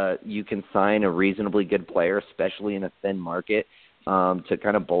you can sign a reasonably good player, especially in a thin market, to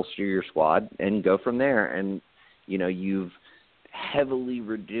kind of bolster your squad and go from there. And, you've heavily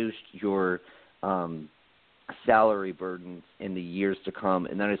reduced your salary burdens in the years to come.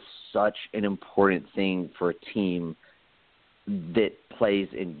 And that is such an important thing for a team that plays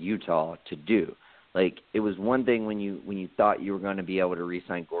in Utah to do. Like, it was one thing when you thought you were going to be able to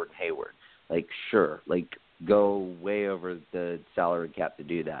re-sign Gordon Hayward. Like, sure, like, go way over the salary cap to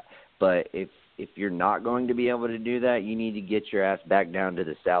do that. But if you're not going to be able to do that, you need to get your ass back down to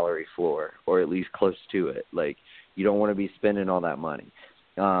the salary floor, or at least close to it. Like, you don't want to be spending all that money.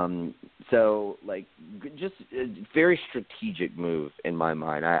 So, like, just a very strategic move in my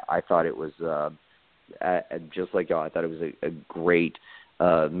mind. I thought it was, just like y'all, I thought it was a great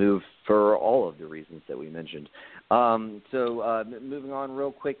move for all of the reasons that we mentioned. So moving on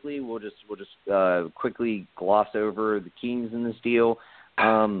real quickly, we'll just quickly gloss over the Kings in this deal.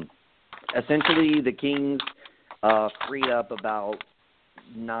 Essentially, the Kings freed up about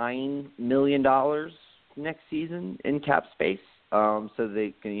 $9 million next season in cap space. So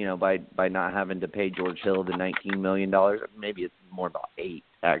they can, by not having to pay George Hill the $19 million, maybe it's more about 8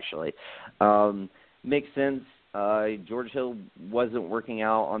 actually. Makes sense. George Hill wasn't working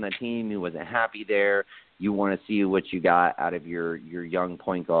out on that team. He wasn't happy there. You want to see what you got out of your young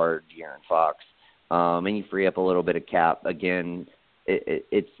point guard, De'Aaron Fox. And you free up a little bit of cap. Again,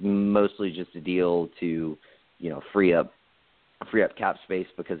 it's mostly just a deal to, free up cap space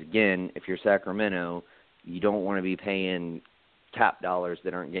because, again, if you're Sacramento, you don't want to be paying cap dollars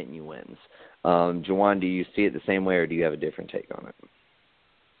that aren't getting you wins. Jawan, do you see it the same way, or do you have a different take on it?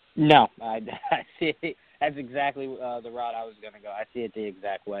 No, I see it. That's exactly the route I was going to go. I see it the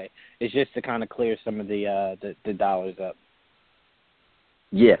exact way. It's just to kind of clear some of the dollars up.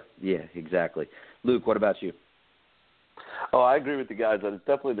 Yeah, exactly. Luke, what about you? Oh, I agree with the guys that it's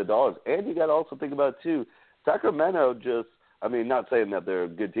definitely the dollars. And you got to also think about, too, Sacramento not saying that they're a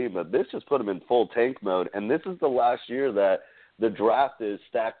good team, but this just put them in full tank mode. And this is the last year that the draft is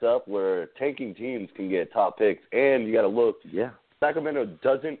stacked up where tanking teams can get top picks. And you got to look. Yeah. Sacramento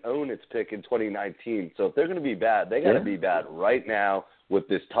doesn't own its pick in 2019. So if they're going to be bad, they got to be bad right now with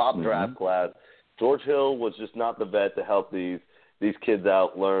this top draft class. George Hill was just not the vet to help these kids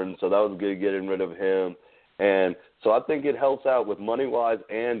out learn. So that was good getting rid of him. And so I think it helps out with money-wise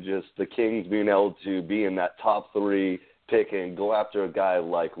and just the Kings being able to be in that top 3 pick and go after a guy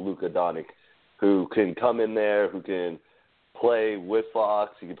like Luka Doncic who can come in there, who can play with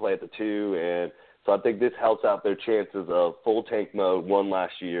Fox, he can play at the 2, and so I think this helps out their chances of full tank mode one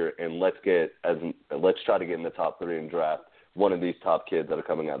last year, and let's try to get in the top 3 and draft one of these top kids that are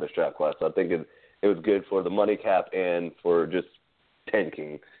coming out of this draft class. So I think it was good for the money cap and for just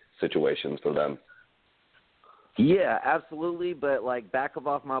tanking situations for them. Yeah, absolutely, but like back him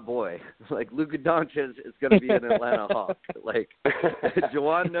off my boy. Like Luka Doncic is going to be an Atlanta Hawk. Like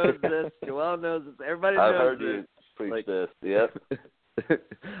Juwan knows this. Joel knows this. Everybody knows I've heard this. you preach Like, this. Yep. He's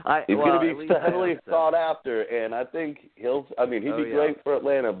well, going to be heavily sought after, and I think he'd be great for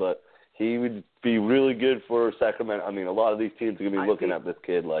Atlanta, but he would be really good for Sacramento. I mean, a lot of these teams are going to be looking at this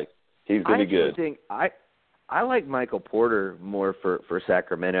kid like he's going to be good. I like Michael Porter more for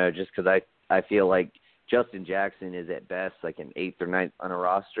Sacramento just because I feel like Justin Jackson is at best like an 8th or 9th on a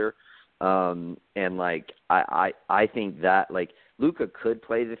roster. And like I think that like Luka could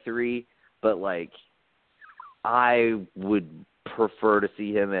play the 3, but like I would prefer to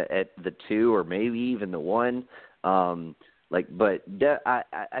see him at the 2 or maybe even the 1. But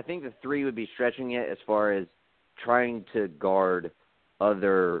I think the 3 would be stretching it as far as trying to guard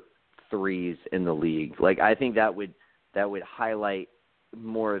other 3s in the league. Like I think that would highlight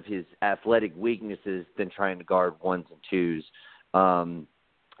more of his athletic weaknesses than trying to guard 1s and 2s,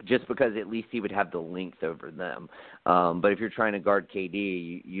 just because at least he would have the length over them. But if you're trying to guard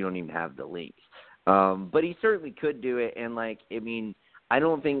KD, you don't even have the length. But he certainly could do it, and like I mean, I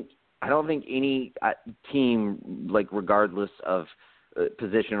don't think any team, like regardless of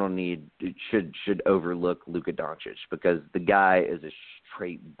positional need, should overlook Luka Doncic because the guy is a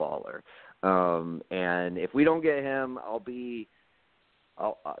straight baller. And if we don't get him,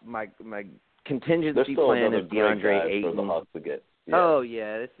 my contingency plan is DeAndre Ayton. For the Hawks to get. Yeah. Oh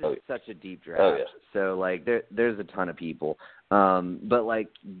yeah, this is such a deep draft. Oh, yeah. So like there's a ton of people. But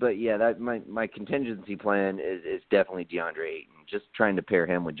yeah, that my contingency plan is definitely DeAndre Ayton. Just trying to pair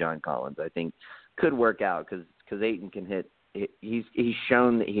him with John Collins, I think, could work out because Ayton can hit. He's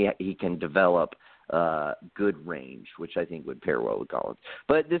shown that he can develop good range, which I think would pair well with Collins.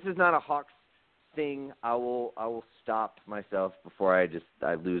 But this is not a Hawks thing. I will stop myself before I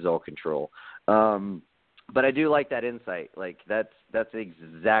lose all control. But I do like that insight. Like that's the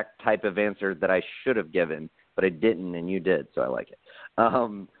exact type of answer that I should have given, but I didn't, and you did, so I like it.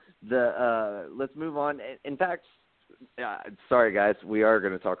 Let's move on. In fact, sorry guys, we are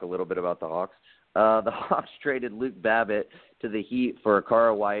going to talk a little bit about the Hawks. The Hawks traded Luke Babbitt to the Heat for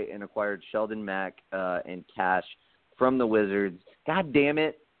Akara White and acquired Sheldon Mack and cash from the Wizards. God damn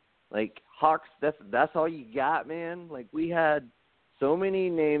it! Like Hawks, that's all you got, man. Like we had so many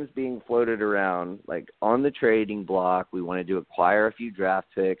names being floated around, like on the trading block. We wanted to acquire a few draft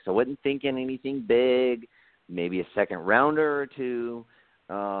picks. I wasn't thinking anything big, maybe a second rounder or 2.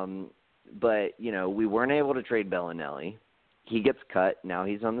 But, we weren't able to trade Bellinelli. He gets cut. Now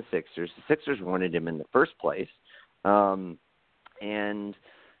he's on the Sixers. The Sixers wanted him in the first place. And, I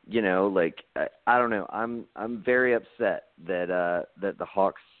don't know. I'm very upset that the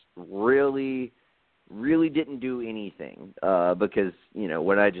Hawks really didn't do anything because,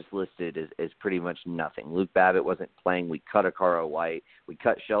 what I just listed is pretty much nothing. Luke Babbitt wasn't playing. We cut Akara White. We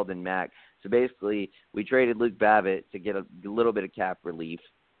cut Sheldon Mack. So basically, we traded Luke Babbitt to get a little bit of cap relief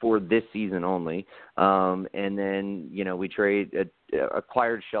for this season only. And then, we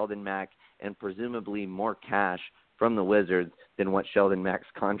acquired Sheldon Mack and presumably more cash from the Wizards than what Sheldon Mack's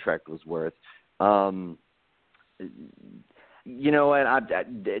contract was worth. You know what?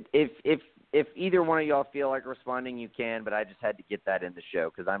 If either one of y'all feel like responding, you can, but I just had to get that in the show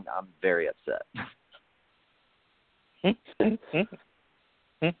because I'm very upset. I kind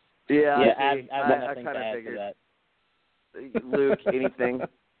of figured. That. Luke, anything?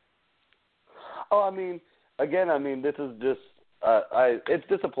 This is just it's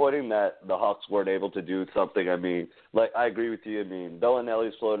disappointing that the Hawks weren't able to do something. I agree with you.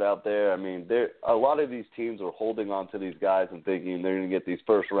 Bellinelli's floated out there. A lot of these teams are holding on to these guys and thinking they're going to get these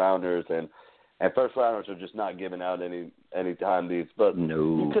first rounders, and first rounders are just not giving out any time these. But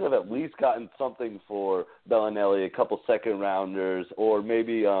you could have at least gotten something for Bellinelli, a couple second rounders, or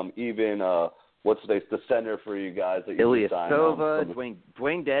maybe even the center for you guys that you signed. Ilyasova,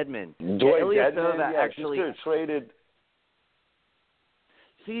 Dwayne Dedmon. Ilyasova actually traded.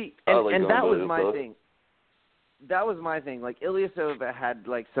 See, and that was my thing. That was my thing. Like, Ilyasova had,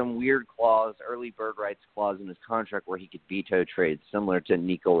 some weird clause, early bird rights clause in his contract where he could veto trades, similar to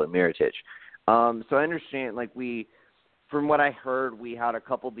Nikola Mirotic. So I understand, from what I heard, we had a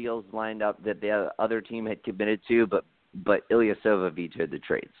couple deals lined up that the other team had committed to, but Ilyasova vetoed the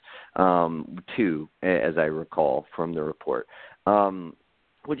trades, 2, as I recall from the report.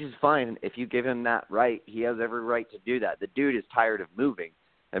 Which is fine. If you give him that right, he has every right to do that. The dude is tired of moving.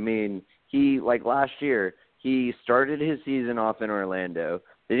 He last year, he started his season off in Orlando.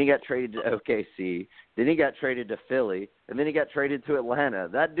 Then he got traded to OKC. Then he got traded to Philly, and then he got traded to Atlanta.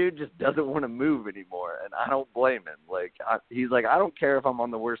 That dude just doesn't want to move anymore, and I don't blame him. Like he's like, I don't care if I'm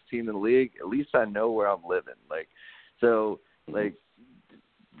on the worst team in the league. At least I know where I'm living. Like, so like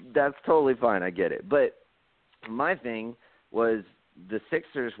that's totally fine. I get it. But my thing was the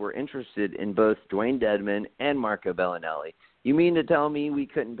Sixers were interested in both Dwayne Dedmon and Marco Bellinelli. You mean to tell me we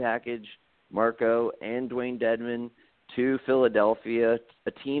couldn't package Marco and Dwayne Dedmon to Philadelphia,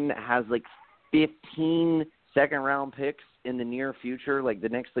 a team that has like 15 second-round picks in the near future, like the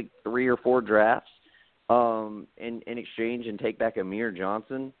next like 3 or 4 drafts, in exchange and take back Amir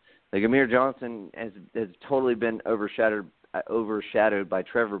Johnson? Like Amir Johnson has totally been overshadowed by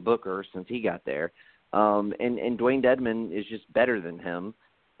Trevor Booker since he got there. And Dwayne Dedmon is just better than him.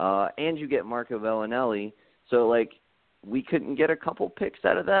 And you get Marco Bellinelli. So, like, we couldn't get a couple picks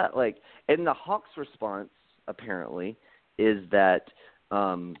out of that. Like, and the Hawks' response, apparently, is that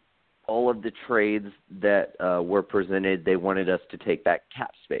all of the trades that were presented, they wanted us to take back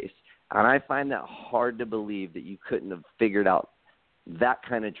cap space. And I find that hard to believe that you couldn't have figured out that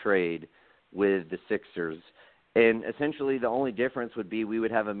kind of trade with the Sixers. And essentially the only difference would be we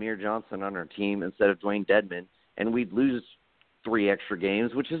would have Amir Johnson on our team instead of Dwayne Dedmon, and we'd lose 3 extra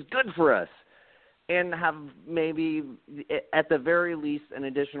games, which is good for us, and have maybe at the very least an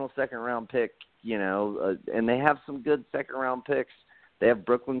additional second-round pick, you know, and they have some good second-round picks. They have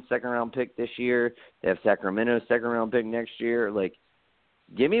Brooklyn's second-round pick this year. They have Sacramento's second-round pick next year. Like,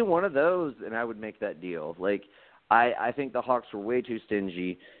 give me one of those, and I would make that deal. Like, I think the Hawks were way too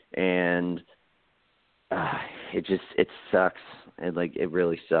stingy, and it sucks. And like, it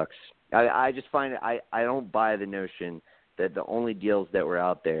really sucks. I just find I don't buy the notion that the only deals that were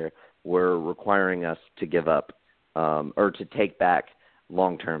out there were requiring us to give up or to take back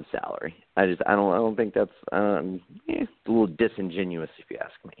long-term salary. I don't think that's it's a little disingenuous if you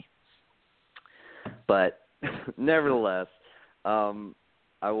ask me. But nevertheless, I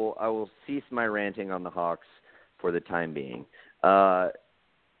will cease my ranting on the Hawks for the time being.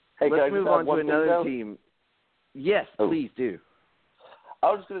 Hey, let's move on to another team. Yes, please do.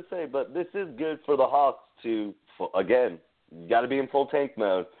 I was just going to say, but this is good for the Hawks to, again, you got to be in full tank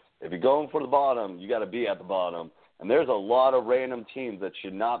mode. If you're going for the bottom, you got to be at the bottom. And there's a lot of random teams that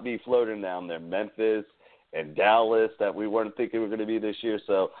should not be floating down there. Memphis and Dallas that we weren't thinking were going to be this year.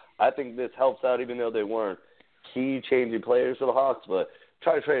 So I think this helps out, even though they weren't key changing players for the Hawks. But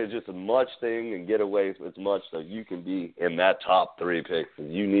try to trade just as much thing and get away as much so you can be in that top 3 picks.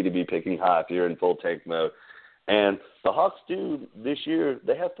 You need to be picking high if you're in full tank mode. And the Hawks do this year,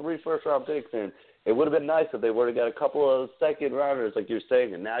 they have 3 first-round picks, and it would have been nice if they would have got a couple of second-rounders, like you're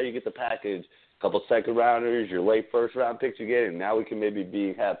saying, and now you get the package, a couple second-rounders, your late first-round picks you get, and now we can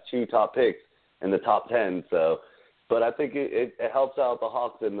maybe have 2 top picks in the top 10. So, but I think it helps out the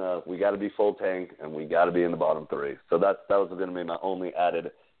Hawks in we got to be full tank, and we got to be in the bottom 3. So that was going to be my only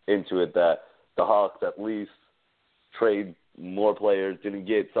added into it, that the Hawks at least trade more players, didn't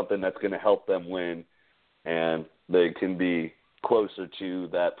get something that's going to help them win, and they can be closer to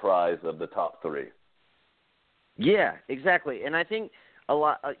that prize of the top 3. Yeah, exactly. And I think a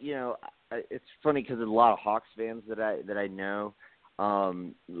lot, it's funny because a lot of Hawks fans that I know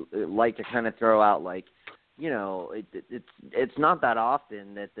like to kind of throw out, like, it's not that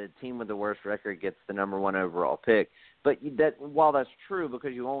often that the team with the worst record gets the number 1 overall pick. But that, while that's true,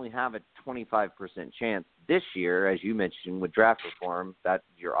 because you only have a 25% chance this year, as you mentioned, with draft reform, that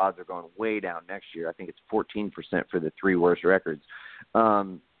your odds are going way down next year. I think it's 14% for the 3 worst records.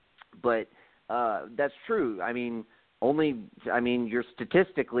 But that's true. You're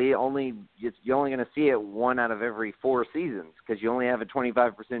statistically you're only going to see it 1 out of every 4 seasons because you only have a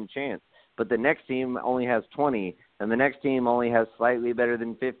 25% chance. But the next team only has 20, and the next team only has slightly better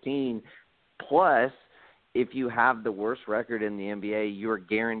than 15. Plus, if you have the worst record in the NBA, you're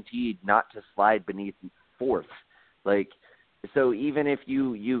guaranteed not to slide beneath 4th. Like, so even if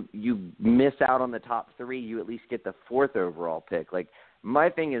you miss out on the top 3, you at least get the 4th overall pick. Like, my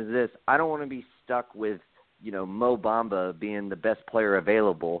thing is this: I don't want to be stuck with Mo Bamba being the best player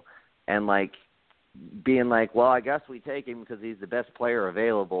available, and like being like, well, I guess we take him because he's the best player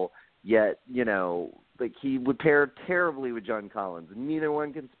available. Yet, like he would pair terribly with John Collins, and neither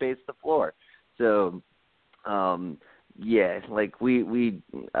one can space the floor. So, yeah, like we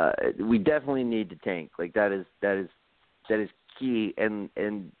definitely need to tank. Like that is key. And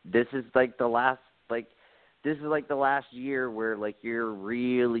this is like the last year where like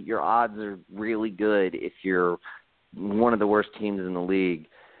your odds are really good if you're one of the worst teams in the league.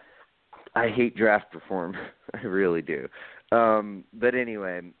 I hate draft reform. I really do. But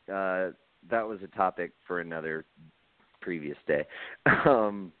anyway, that was a topic for another previous day.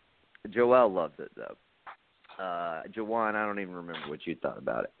 Joel loves it, though. Jawan, I don't even remember what you thought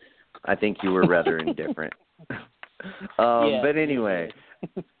about it. I think you were rather indifferent. But anyway.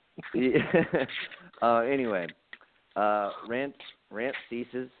 Anyway, rant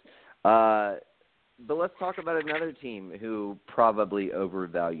ceases. But let's talk about another team who probably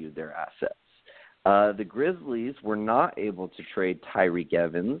overvalued their assets. The Grizzlies were not able to trade Tyreke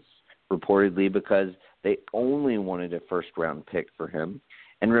Evans, reportedly because they only wanted a first-round pick for him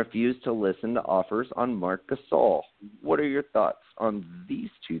and refused to listen to offers on Marc Gasol. What are your thoughts on these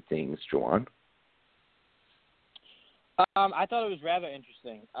two things, Juwan? I thought it was rather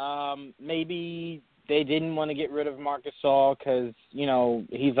interesting. Maybe they didn't want to get rid of Marc Gasol because,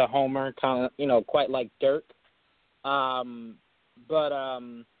 he's a homer, kind of, quite like Dirk. But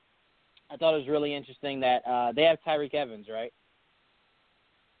I thought it was really interesting that they have Tyreke Evans, right?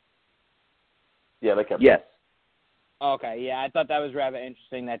 Yeah, they kept. Yes. Okay, yeah, I thought that was rather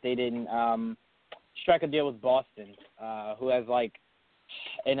interesting that they didn't strike a deal with Boston, who has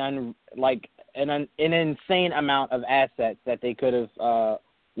an insane amount of assets that they could have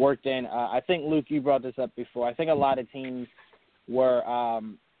worked in. I think, Luke, you brought this up before. I think a lot of teams were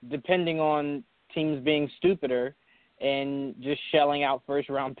depending on teams being stupider and just shelling out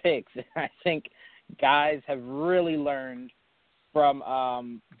first-round picks. I think guys have really learned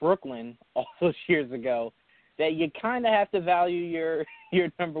from Brooklyn all those years ago that you kind of have to value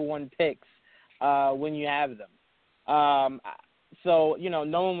your number one picks when you have them. So,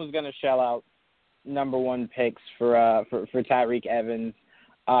 no one was going to shell out number one picks for Tyreke Evans.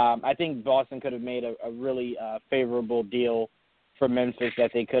 I think Boston could have made a really favorable deal for Memphis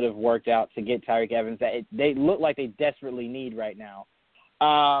that they could have worked out to get Tyreke Evans that they look like they desperately need right now.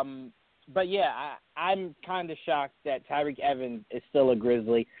 But, yeah, I'm kind of shocked that Tyreke Evans is still a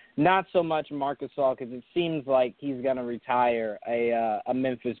Grizzly. Not so much Marc Gasol because it seems like he's going to retire a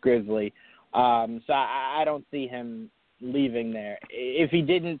Memphis Grizzly. So I don't see him leaving there. If he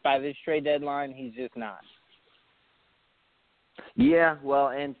didn't by this trade deadline, he's just not. Yeah, well,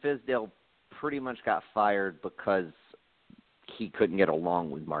 and Fizdale pretty much got fired because he couldn't get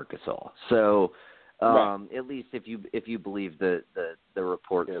along with Marc Gasol. So right. At least if you believe the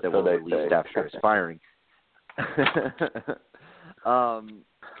reports that were released after his firing.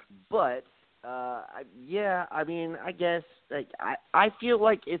 But I mean, I guess I feel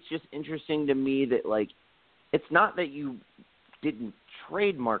like it's just interesting to me that it's not that you didn't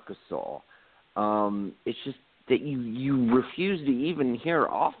trade Marc Gasol. It's just that you refuse to even hear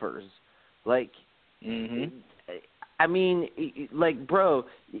offers. I mean, bro,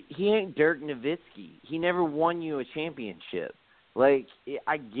 he ain't Dirk Nowitzki. He never won you a championship. I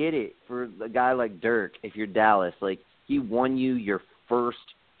get it for a guy like Dirk, if you're Dallas. He won you your first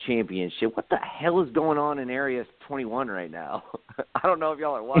championship. What the hell is going on in Area 21 right now? I don't know if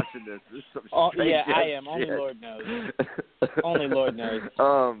y'all are watching this. This is some strange I am. shit. Only Lord knows. Only Lord knows.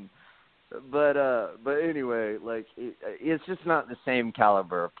 But anyway, it's just not the same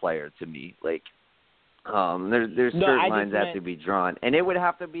caliber of player to me. There's certain lines that have to be drawn, and it would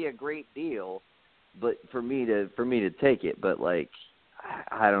have to be a great deal, but for me to take it. But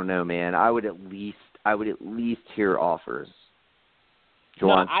I don't know, man. I would at least hear offers. No,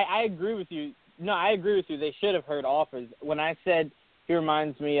 I agree with you. No, I agree with you. They should have heard offers. When I said he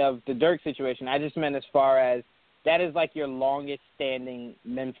reminds me of the Dirk situation, I just meant as far as that is your longest-standing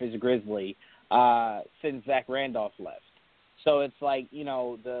Memphis Grizzly since Zach Randolph left. So it's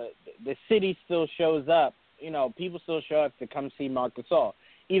the city still shows up. People still show up to come see Marc Gasol,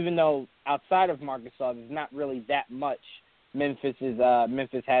 even though outside of Marc Gasol, there's not really that much Memphis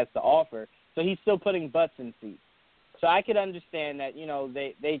has to offer. So he's still putting butts in seats. So I could understand that,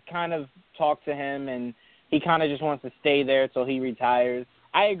 they kind of talk to him and he kind of just wants to stay there till he retires.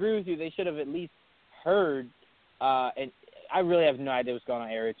 I agree with you. They should have at least heard, and I really have no idea what's going on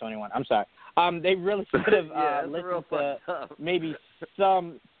in Area 21. I'm sorry. They really should have listened to maybe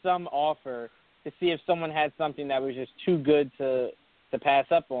some offer to see if someone had something that was just too good to pass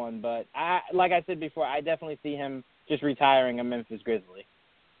up on. But like I said before, I definitely see him just retiring a Memphis Grizzly.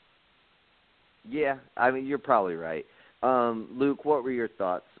 Yeah, I mean, you're probably right. Luke, what were your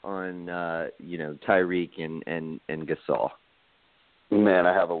thoughts on Tyreke and Gasol? Man,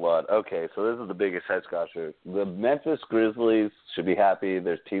 I have a lot. Okay, so this is the biggest head scratcher. The Memphis Grizzlies should be happy.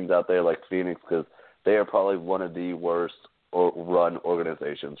 There's teams out there like Phoenix because they are probably one of the worst run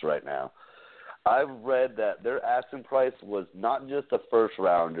organizations right now. I've read that their asking price was not just a first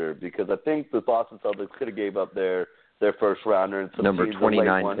rounder because I think the Boston Celtics could have gave up their first rounder and some number teams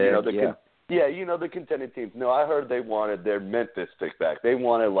 29 pick. the contending teams. No, I heard they wanted their Memphis pick back. They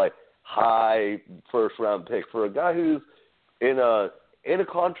wanted high first-round pick for a guy who's in a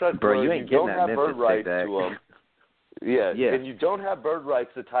contract Bro, where you ain't don't getting have that bird Memphis rights pick to back. him. Yeah, and you don't have bird rights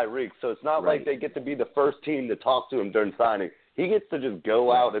to Tyreek, so it's not like they get to be the first team to talk to him during signing. He gets to just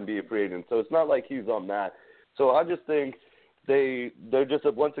go out and be a free agent, so it's not like he's on that. So I just think they're just,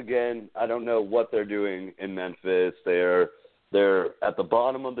 once again, I don't know what they're doing in Memphis. They're at the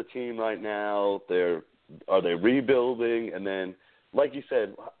bottom of the team right now. Are they rebuilding? And then, like you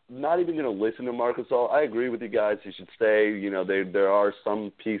said, not even going to listen to Marc Gasol. I agree with you guys. He should stay. You know, there are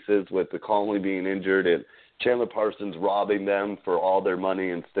some pieces with the Conley being injured and Chandler Parsons robbing them for all their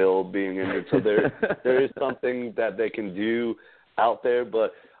money and still being injured. So there is something that they can do out there.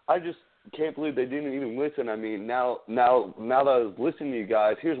 But I just can't believe they didn't even listen. I mean, now that I was listening to you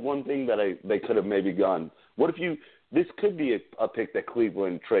guys, here's one thing that they could have maybe done. What if this could be a pick that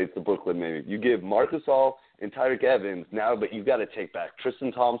Cleveland trades to Brooklyn maybe. You give Marc Gasol and Tyreke Evans now, but you've got to take back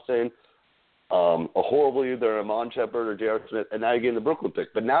Tristan Thompson, a horrible either Amon Shepard or J.R. Smith, and now you're getting the Brooklyn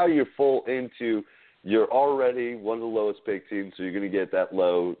pick. But now you're full into you're already one of the lowest pick teams, so you're going to get that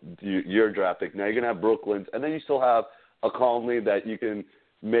low, your draft pick. Now you're going to have Brooklyn's, and then you still have a Conley that you can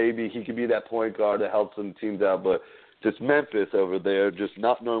maybe he could be that point guard that helps some teams out. But just Memphis over there, just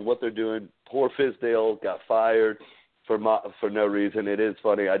not knowing what they're doing. Poor Fizdale got fired for no reason. It is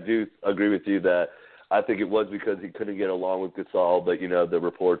funny. I do agree with you that I think it was because he couldn't get along with Gasol, but, you know, the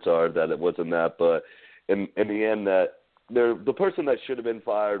reports are that it wasn't that. But in the end, that the person that should have been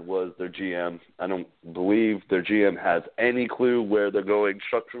fired was their GM. I don't believe their GM has any clue where they're going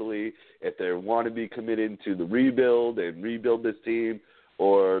structurally, if they want to be committed to the rebuild and rebuild this team,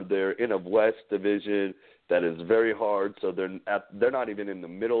 or they're in a West division that is very hard, so they're not even in the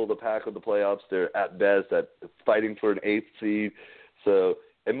middle of the pack of the playoffs. They're at best fighting for an 8th seed. So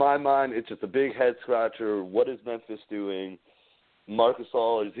in my mind, it's just a big head scratcher. What is Memphis doing? Marc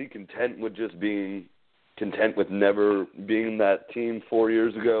Gasol, is he content with just being content with never being that team 4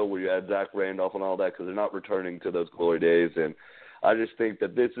 years ago where you had Zach Randolph and all that, because they're not returning to those glory days? And I just think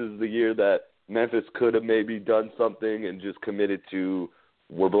that this is the year that Memphis could have maybe done something and just committed to,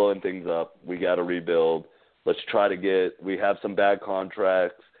 we're blowing things up, we got to rebuild. Let's try to we have some bad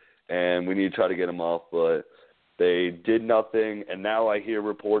contracts, and we need to try to get them off. But they did nothing, and now I hear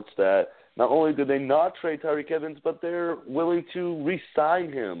reports that not only did they not trade Tyreke Evans, but they're willing to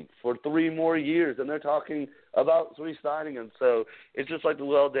re-sign him for 3 more years, and they're talking about re-signing him. So it's just like,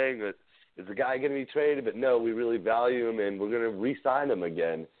 well, dang it, is the guy going to be traded? But no, we really value him, and we're going to re-sign him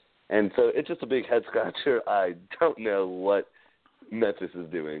again. And so it's just a big head-scratcher. I don't know what Memphis is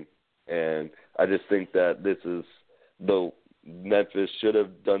doing. And I just think that Memphis should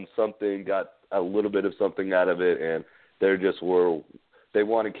have done something, got a little bit of something out of it, and they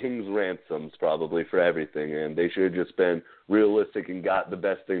wanted king's ransoms probably for everything, and they should have just been realistic and got the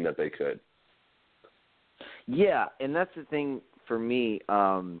best thing that they could. Yeah, and that's the thing for me.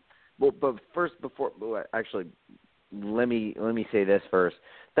 But first, let me say this first.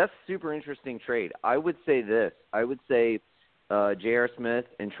 That's a super interesting trade. I would say this. I would say J.R. Smith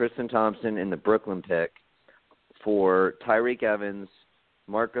and Tristan Thompson in the Brooklyn pick for Tyreke Evans,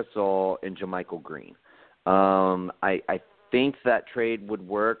 Marc Gasol, and JaMychal Green. I think that trade would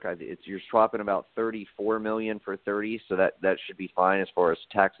work. You're swapping about $34 million for 30, so that should be fine as far as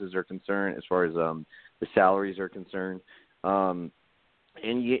taxes are concerned, as far as the salaries are concerned. That's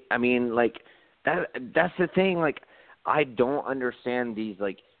the thing. Like, I don't understand these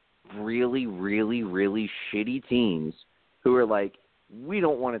like really, really, really shitty teams who are like, we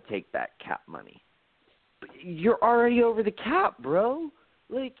don't want to take that cap money. But you're already over the cap, bro.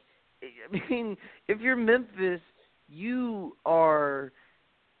 Like, I mean, if you're Memphis, you are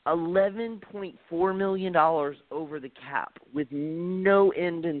 $11.4 million over the cap with no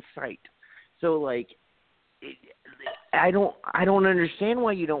end in sight. So, like, I don't understand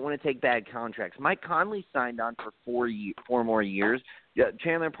why you don't want to take bad contracts. Mike Conley signed on for 4 more years.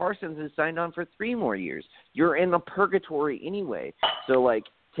 Chandler Parsons has signed on for 3 more years. You're in the purgatory anyway. So, like,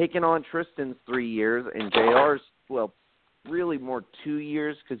 taking on Tristan's 3 years and JR's, well, really more 2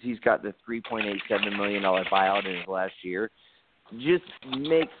 years because he's got the $3.87 million buyout in his last year, just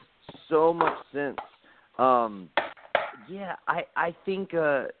makes so much sense. I think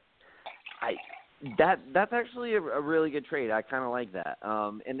that's actually a really good trade. I kind of like that.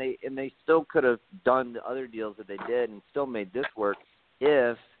 And they still could have done the other deals that they did and still made this work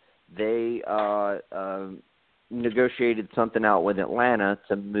if they negotiated something out with Atlanta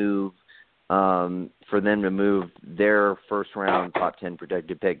to move for them to move their first round top 10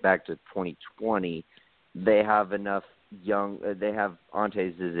 protected pick back to 2020. They have enough they have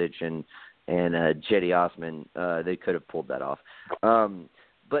Ante Zizic and Cedi Osman. They could have pulled that off.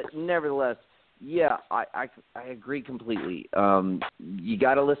 but nevertheless, yeah, I agree completely. You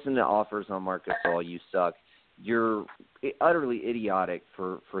got to listen to offers on Marc Gasol. You suck. You're utterly idiotic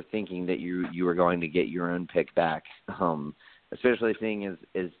for thinking that you are going to get your own pick back. Especially seeing as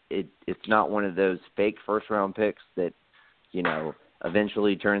it's not one of those fake first round picks that, you know,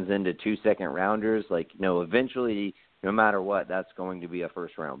 eventually turns into 2 second-rounders. Like, no, eventually, no matter what, that's going to be a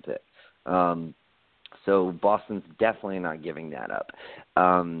first-round pick. So Boston's definitely not giving that up.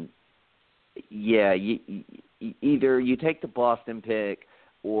 Yeah, either you take the Boston pick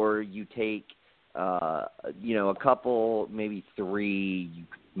or you take, you know, a couple, maybe three,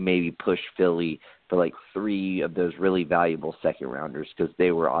 maybe push Philly for like 3 of those really valuable second-rounders because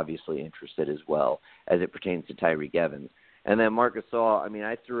they were obviously interested as well as it pertains to Tyreke Evans. And then Marc Gasol, I mean,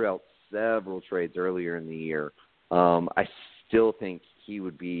 I threw out several trades earlier in the year. I still think he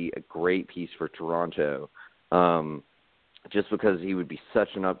would be a great piece for Toronto, just because he would be such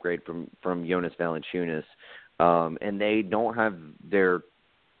an upgrade from Jonas Valanciunas. And they don't have their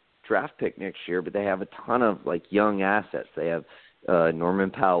draft pick next year, but they have a ton of like young assets. They have Norman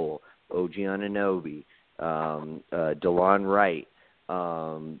Powell, OG Anunoby, DeLon Wright,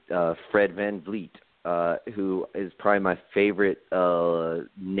 Fred VanVleet, who is probably my favorite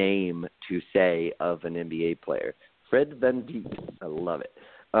name to say of an NBA player. Fred VanVleet. I love it.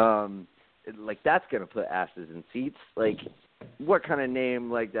 Like, that's going to put asses in seats. Like, what kind of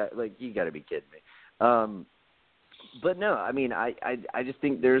name like that? Like, you got to be kidding me. But no, I mean, I just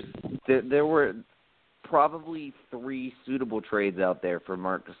think there were probably 3 suitable trades out there for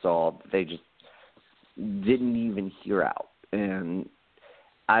Marc Gasol. They just didn't even hear out. And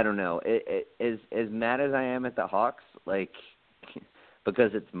I don't know. As mad as I am at the Hawks, like,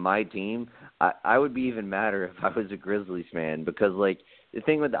 because it's my team, I would be even madder if I was a Grizzlies fan because, like, the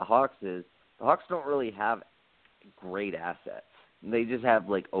thing with the Hawks is the Hawks don't really have great assets. They just have,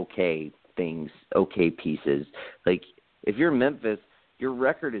 like, okay things, okay pieces. Like, if you're Memphis, your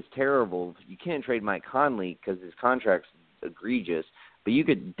record is terrible. You can't trade Mike Conley because his contract's egregious, but you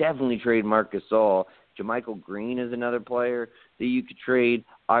could definitely trade Marc Gasol. JaMychal Green is another player that you could trade.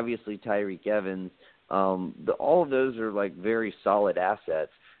 Obviously, Tyreke Evans. All of those are like very solid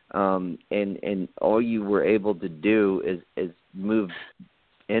assets, and all you were able to do is move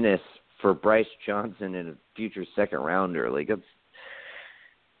Ennis for Bryce Johnson and a future second rounder. Like,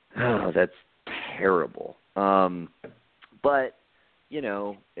 that's terrible. But you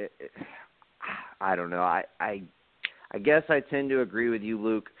know, I don't know. I guess I tend to agree with you,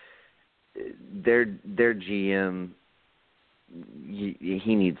 Luke. Their GM,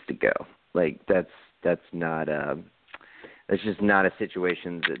 he needs to go. Like, that's not that's just not a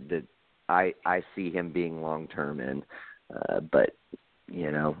situation that I see him being long term in. But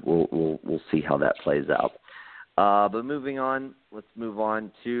you know, we'll see how that plays out. But moving on, let's move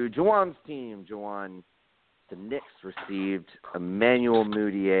on to Jawan's team. Jawan, the Knicks received Emmanuel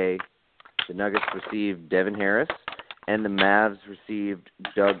Mudiay, the Nuggets received Devin Harris, and the Mavs received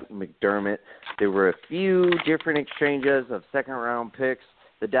Doug McDermott. There were a few different exchanges of second-round picks.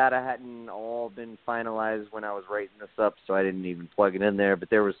 The data hadn't all been finalized when I was writing this up, so I didn't even plug it in there. But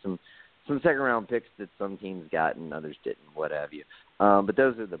there was some second-round picks that some teams got and others didn't, what have you. But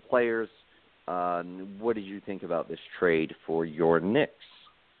those are the players. What did you think about this trade for your Knicks?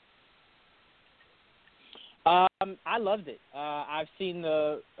 I loved it. I've seen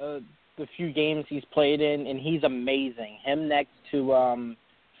the few games he's played in, and he's amazing. Him next to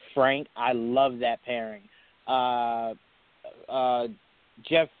Frank, I love that pairing.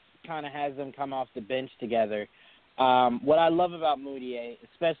 Jeff kind of has them come off the bench together. What I love about Mudiay,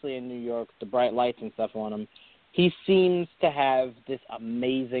 especially in New York, the bright lights and stuff on him, he seems to have this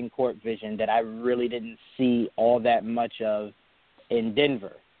amazing court vision that I really didn't see all that much of in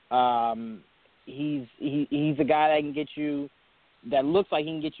Denver. He's a guy that can get you, that looks like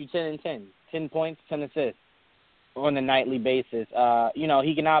he can get you 10 and 10, 10 points, 10 assists on a nightly basis. You know,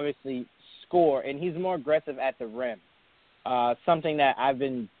 he can obviously score, and he's more aggressive at the rim. Something that I've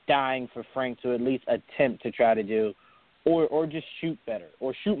been dying for Frank to at least attempt to try to do, or just shoot better,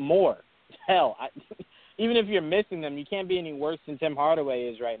 or shoot more. Hell, even if you're missing them, you can't be any worse than Tim Hardaway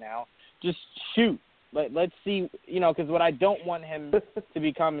is right now. Just shoot. Let's see, you know, because what I don't want him to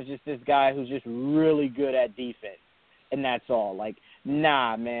become is just this guy who's just really good at defense, and that's all. Like,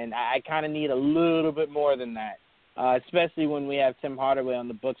 nah, man, I kind of need a little bit more than that, especially when we have Tim Hardaway on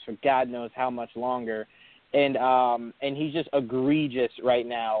the books for God knows how much longer. And he's just egregious right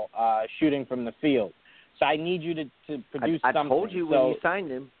now shooting from the field. So I need you to produce something. I told you when you signed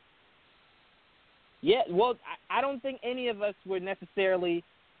him. Yeah, well, I don't think any of us were necessarily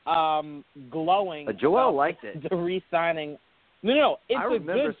glowing. Joel liked it. The re-signing. No, it's I a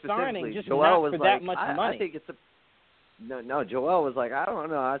remember good signing, specifically, just Joel not was for like, that much I money. think it's a no. Joel was like, I don't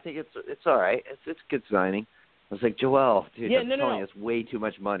know. I think it's all right. It's a good signing. I was like, Joel, dude, I'm telling you, it's way too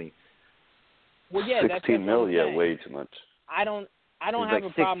much money. Well, yeah, 16 mil, way too much. I don't have like a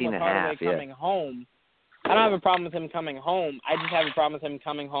problem with Hardaway coming home. I don't have a problem with him coming home. I just have a problem with him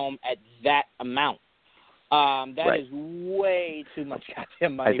coming home at that amount. That is way too much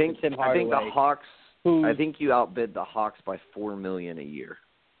goddamn money for Tim Hardaway. I think the Hawks. I think you outbid the Hawks by $4 million a year.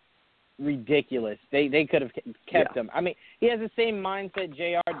 Ridiculous. They could have kept him. I mean, he has the same mindset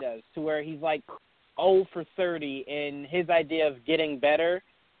JR does, to where he's like 0 for 30, and his idea of getting better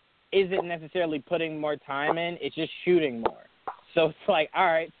isn't necessarily putting more time in. It's just shooting more. So it's like, all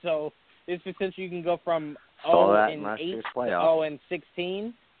right, so this potential you can go from 0 and 8 to 0 and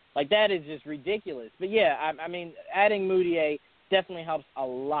 16. Like, that is just ridiculous. But, yeah, I mean, adding Mudiay definitely helps a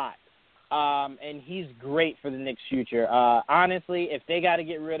lot. And he's great for the Knicks' future. Honestly, if they got to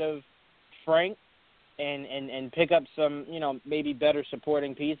get rid of Frank and pick up some, maybe better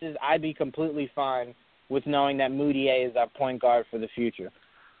supporting pieces, I'd be completely fine with knowing that Mudiay is our point guard for the future.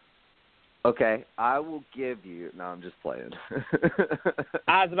 Okay, I will give you – no, I'm just playing.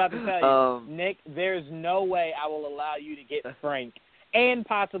 I was about to tell you, Nick, there's no way I will allow you to get Frank and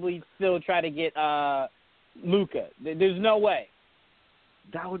possibly still try to get Luka. There's no way.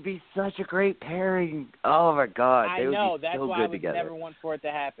 That would be such a great pairing. Oh, my God. I know. That's why I would never want for it to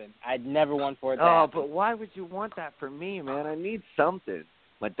happen. I'd never want for it to happen. Oh, but why would you want that for me, man? I need something.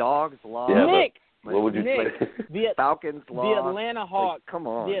 My dog's lost. Yeah, Nick! What would you say? The Falcons lost. The Atlanta Hawks. Come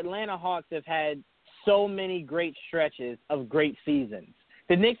on. The Atlanta Hawks have had so many great stretches of great seasons.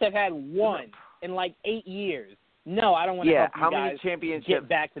 The Knicks have had one in like 8 years. No, I don't want to help you guys get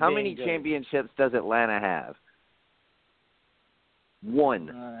back to how being many good. championships does Atlanta have? One.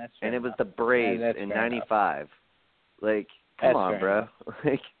 And it was the Braves in '95. Like, come on, bro.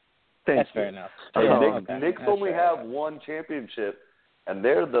 Like, that's fair enough. Knicks only have one championship, and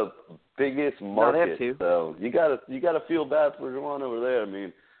they're the biggest market. No, they have two. So you gotta feel bad for the one over there. I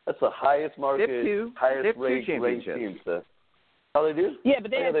mean, that's the highest market, highest ranked team. So. Oh, they do? Yeah,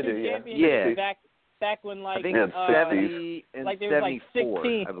 but they had two championships back when, like, I think 70 and like 74,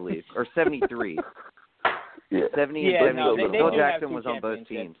 16. I believe, or 73. Yeah. 70 and 74. Phil Jackson was on both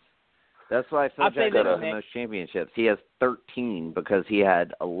teams. That's why Phil Jackson has the most championships. He has 13 because he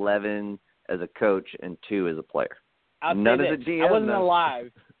had 11 as a coach and 2 as a player. None as a GM. I wasn't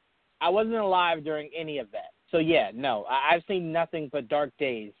alive. I wasn't alive during any of that. So, yeah, no. I've seen nothing but dark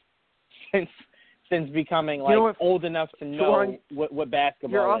days since becoming old enough to know what basketball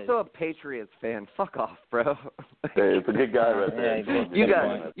is. You're also a Patriots fan. Fuck off, bro. Hey, it's a good guy right there.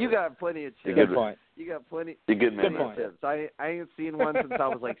 You got plenty of chips. Good point. You got plenty. You good man. Good point. Chips. I ain't seen one since I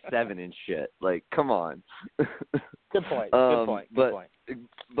was like 7 and shit. Like, come on. Good point. Good point.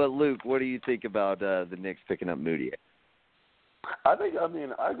 But Luke, what do you think about the Knicks picking up Mudiay? I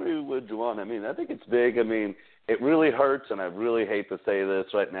agree with Juwan. I think it's big. It really hurts, and I really hate to say this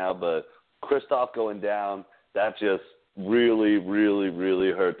right now, but Kristaps going down, that just really, really,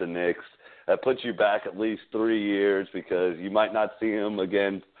 really hurt the Knicks. That puts you back at least 3 years because you might not see him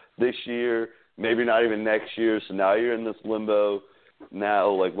again this year, maybe not even next year. So now you're in this limbo.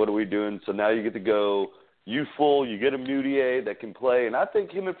 Now, like, what are we doing? So now you get to go youthful. You get a Mudiay that can play. And I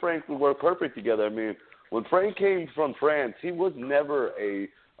think him and Frank would work perfect together. When Frank came from France, he was never a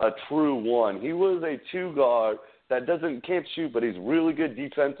true one. He was a 2 guard that can't shoot, but he's really good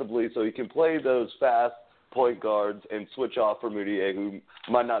defensively, so he can play those fast point guards and switch off for Mudiay, who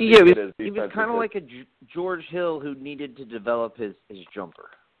might not be good as defensively. He was kind of like a George Hill who needed to develop his jumper.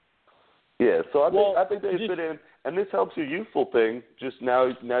 Yeah, so I think they fit in, and this helps your youthful thing. Just now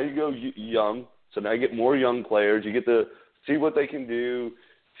you go young, so now you get more young players. You get to see what they can do,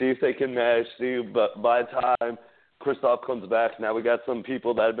 see if they can mesh. But by the time Kristaps comes back, now we got some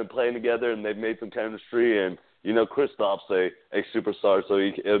people that have been playing together and they've made some chemistry, and Kristaps a superstar, so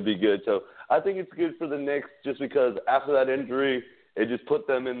it would be good. So I think it's good for the Knicks just because after that injury, it just put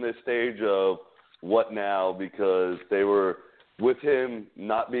them in this stage of what now, because they were with him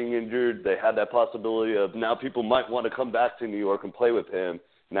not being injured. They had that possibility of now people might want to come back to New York and play with him.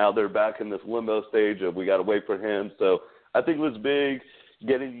 Now they're back in this limbo stage of we got to wait for him. So I think it was big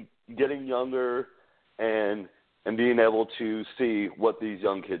getting younger and being able to see what these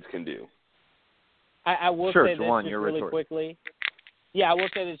young kids can do. I will say this just really quickly. Yeah, I will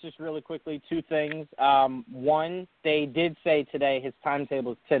say this just really quickly. 2 things. One, they did say today his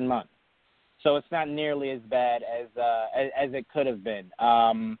timetable is 10 months, so it's not nearly as bad as it could have been.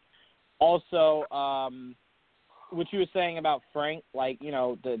 Also, what you were saying about Frank, like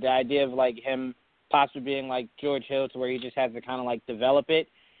the idea of like him possibly being like George Hill to where he just has to kind of like develop it.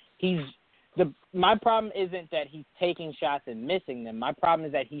 My problem isn't that he's taking shots and missing them. My problem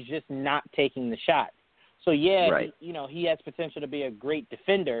is that he's just not taking the shots. So, yeah, right. he has potential to be a great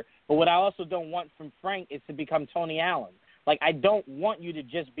defender, but what I also don't want from Frank is to become Tony Allen. Like, I don't want you to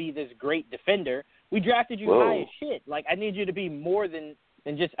just be this great defender. We drafted you high as shit. Like, I need you to be more than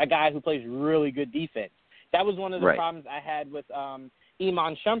just a guy who plays really good defense. That was one of the problems I had with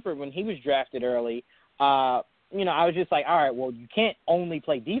Iman Shumpert when he was drafted early. I was just like, all right, well, you can't only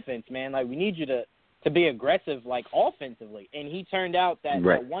play defense, man. Like, we need you to be aggressive, like, offensively. And he turned out that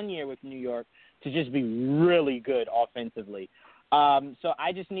 1 year with New York to just be really good offensively. So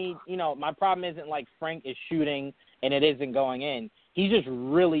I just need, my problem isn't like Frank is shooting and it isn't going in. He's just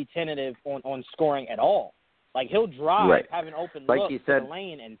really tentative on scoring at all. Like, he'll drive, have an open look to the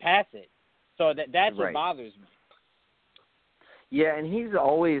lane and pass it. So that's what bothers me. Yeah, and he's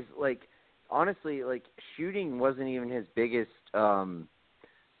always, like, honestly, like, shooting wasn't even his biggest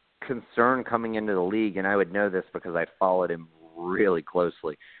concern coming into the league, and I would know this because I followed him really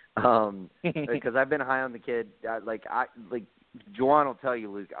closely. Because I've been high on the kid. Juwan will tell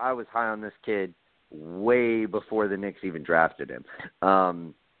you, Luke, I was high on this kid way before the Knicks even drafted him.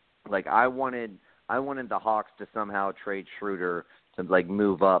 I wanted the Hawks to somehow trade Schroeder to, like,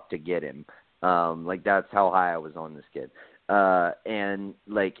 move up to get him. That's how high I was on this kid. And,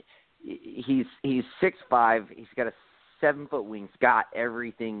 like, he's 6'5", he's got a 7-foot wing, he's got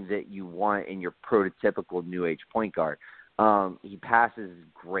everything that you want in your prototypical new age point guard. He passes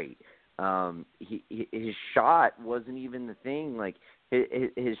great. His shot wasn't even the thing. Like,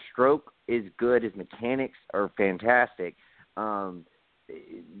 his stroke is good. His mechanics are fantastic. The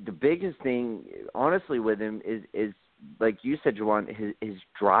biggest thing, honestly, with him is like you said, Juwan, his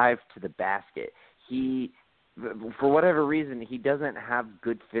drive to the basket. He, for whatever reason, he doesn't have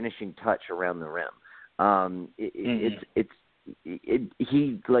good finishing touch around the rim.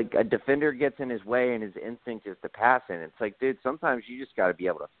 He, like, a defender gets in his way and his instinct is to pass in. It's like, dude, sometimes you just got to be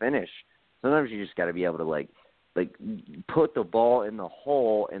able to finish. Sometimes you just got to be able to like put the ball in the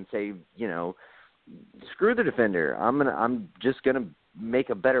hole and say, screw the defender. I'm just gonna make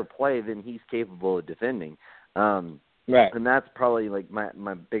a better play than he's capable of defending. And that's probably, like,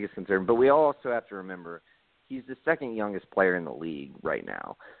 my biggest concern. But we also have to remember he's the second youngest player in the league right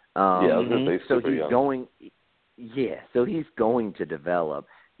now. I was gonna say so super he's young. going. Yeah, so he's going to develop.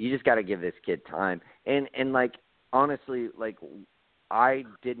 You just got to give this kid time. And like, honestly, like, I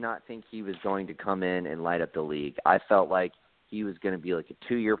did not think he was going to come in and light up the league. I felt like he was going to be like a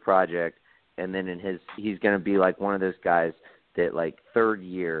 2-year project, and then he's going to be like one of those guys that, like, third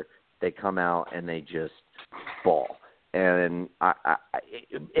year they come out and they just ball. And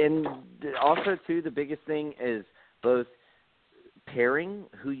and also too, the biggest thing is both pairing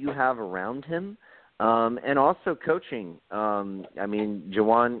who you have around him. And also coaching. I mean,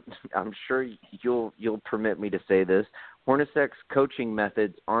 Juwan, I'm sure you'll permit me to say this. Hornacek's coaching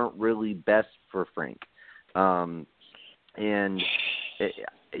methods aren't really best for Frank. I know,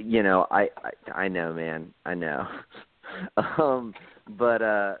 man. I know.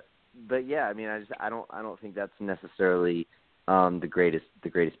 But yeah, I mean, I don't think that's necessarily the greatest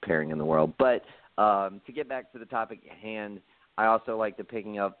pairing in the world. But to get back to the topic at hand, I also like the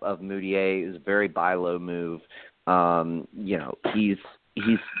picking up of Mudiay. It was a very buy low move. He's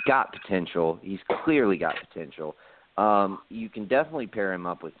got potential. He's clearly got potential. You can definitely pair him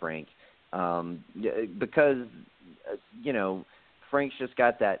up with Frank because Frank's just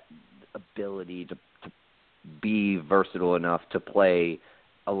got that ability to be versatile enough to play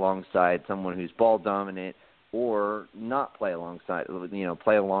alongside someone who's ball dominant, or not play alongside.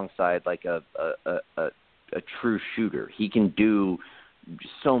 Play alongside like a true shooter. He can do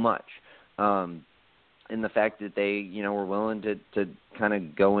so much. And the fact that they, were willing to kind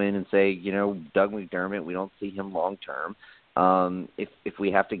of go in and say, Doug McDermott, we don't see him long term. If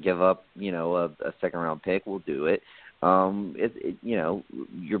we have to give up, a second round pick, we'll do it.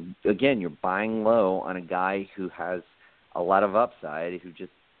 You're buying low on a guy who has a lot of upside, who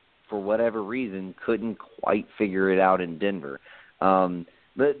just, for whatever reason, couldn't quite figure it out in Denver.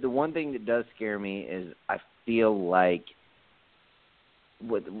 But the one thing that does scare me is I feel like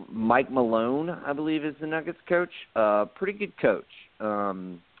Mike Malone, I believe, is the Nuggets coach. Pretty good coach.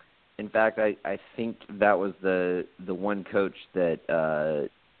 In fact, I think that was the one coach that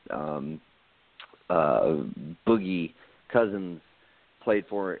Boogie Cousins played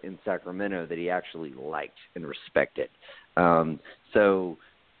for in Sacramento that he actually liked and respected. So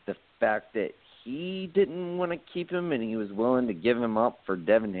the fact that he didn't want to keep him and he was willing to give him up for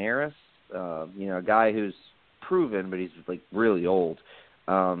Devin Harris, a guy who's proven, but he's, like, really old.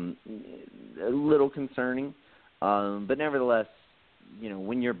 A little concerning, but nevertheless,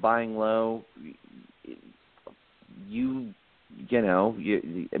 when you're buying low, it's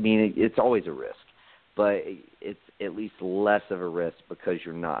always a risk, but it's at least less of a risk because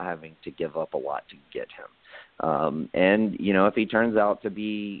you're not having to give up a lot to get him. And if he turns out to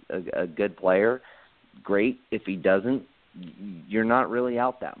be a good player, great. If he doesn't, you're not really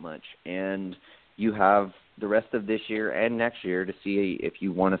out that much, and you have the rest of this year and next year to see if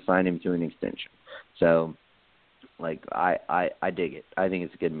you want to sign him to an extension. So, I dig it. I think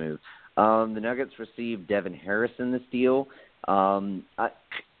it's a good move. The Nuggets received Devin Harris in this deal. I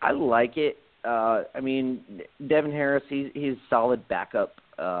like it. Devin Harris, he's a solid backup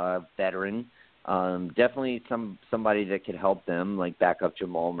veteran. Definitely somebody that could help them, like backup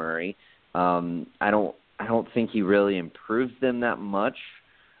Jamal Murray. I don't think he really improves them that much.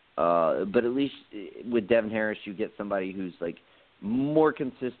 But at least with Devin Harris, you get somebody who's more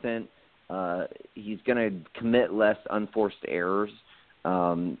consistent. He's going to commit less unforced errors.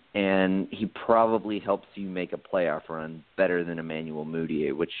 And he probably helps you make a playoff run better than Emmanuel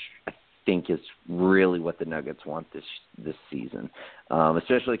Mudiay, which I think is really what the Nuggets want this season,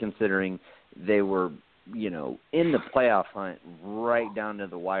 especially considering they were, in the playoff hunt right down to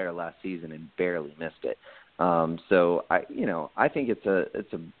the wire last season and barely missed it. So I think it's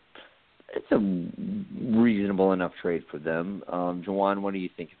a reasonable enough trade for them. Juwan, what do you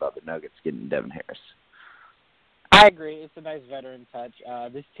think about the Nuggets getting Devin Harris? I agree. It's a nice veteran touch.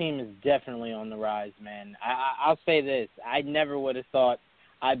 This team is definitely on the rise, man. I'll say this. I never would have thought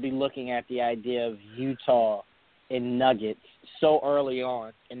I'd be looking at the idea of Utah and Nuggets so early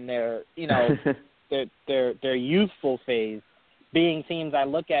on in their, their youthful phase, being teams I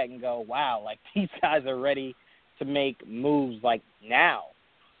look at and go, wow, these guys are ready to make moves now.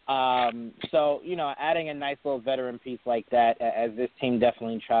 So, adding a nice little veteran piece like that, as this team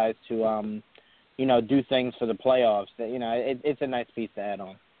definitely tries to, do things for the playoffs, it's a nice piece to add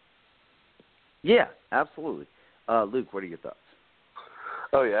on. Yeah, absolutely. Luke, what are your thoughts?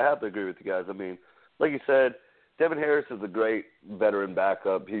 Oh, yeah, I have to agree with you guys. Like you said, Devin Harris is a great veteran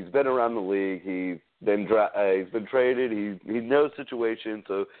backup. He's been around the league. He's been traded. He knows situations.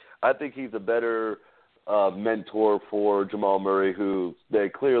 So I think he's a better mentor for Jamal Murray, who they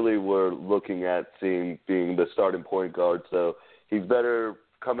clearly were looking at seeing being the starting point guard. So he's better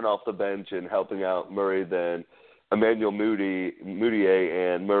coming off the bench and helping out Murray than Emmanuel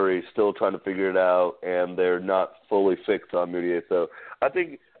Mudiay, and Murray still trying to figure it out, and they're not fully fixed on Mudiay. So I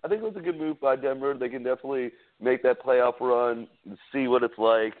think it was a good move by Denver. They can definitely make that playoff run, see what it's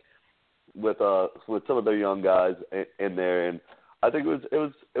like with some of their young guys in there, and I think it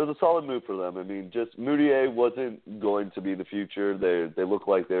was a solid move for them. Just Mudiay wasn't going to be the future. They look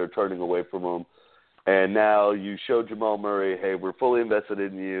like they're turning away from him. And now you show Jamal Murray, hey, we're fully invested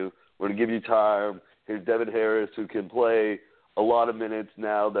in you. We're going to give you time. Here's Devin Harris, who can play a lot of minutes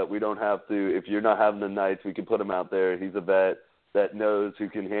now that we don't have to. If you're not having the nights, we can put him out there. He's a vet that knows who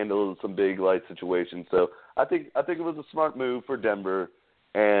can handle some big light situations. So I think it was a smart move for Denver,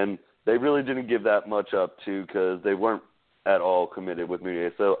 and they really didn't give that much up to because they weren't at all committed with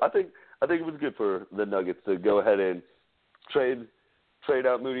Mudiay. So I think it was good for the Nuggets to go ahead and trade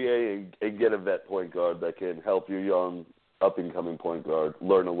out Mudiay and get a vet point guard that can help your young up-and-coming point guard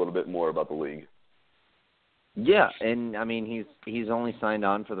learn a little bit more about the league. Yeah, and he's only signed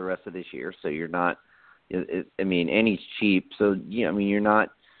on for the rest of this year, so you're not. And he's cheap, so you're not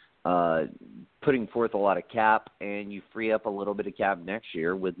putting forth a lot of cap, and you free up a little bit of cap next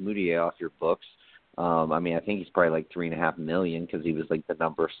year with Mudiay off your books. I think he's probably $3.5 million because he was the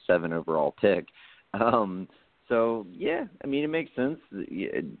number 7 overall pick. So yeah, it makes sense.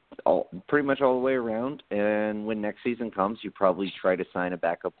 Pretty much all the way around. And when next season comes, you probably try to sign a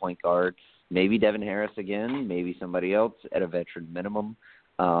backup point guard, maybe Devin Harris again, maybe somebody else at a veteran minimum,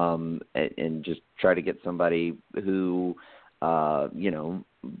 and just try to get somebody who,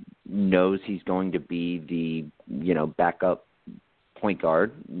 knows he's going to be the, backup point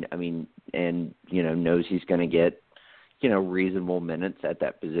guard. And knows he's going to get, reasonable minutes at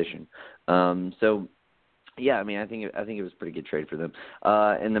that position. So. Yeah, I think it was a pretty good trade for them.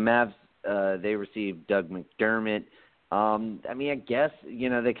 And the Mavs, they received Doug McDermott. I guess,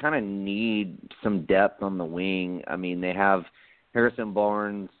 they kind of need some depth on the wing. They have Harrison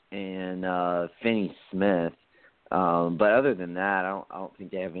Barnes and Finney Smith. But other than that, I don't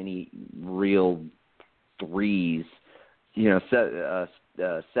think they have any real threes.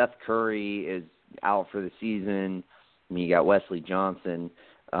 Seth Curry is out for the season. You got Wesley Johnson.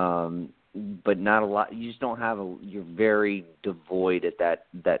 But not a lot. You just don't have you're very devoid at that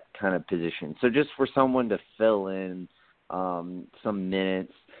kind of position. So just for someone to fill in some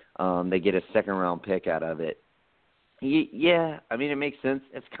minutes. They get a second-round pick out of it. Yeah, I mean, it makes sense.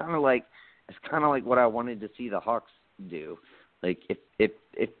 It's kind of like what I wanted to see the Hawks do. Like if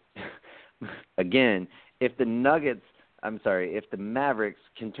again, if the Mavericks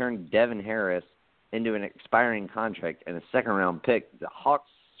can turn Devin Harris into an expiring contract and a second-round pick, the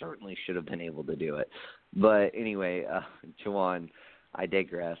Hawks certainly should have been able to do it. But anyway, Juwan, I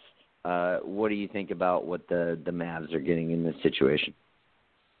digress. What do you think about what the Mavs are getting in this situation?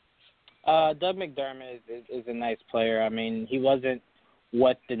 Doug McDermott is a nice player. I mean, he wasn't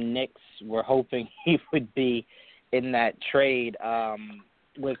what the Knicks were hoping he would be in that trade for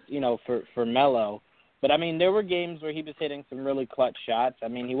Melo. But, I mean, there were games where he was hitting some really clutch shots. I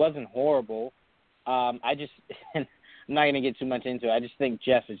mean, he wasn't horrible. I'm not going to get too much into it. I just think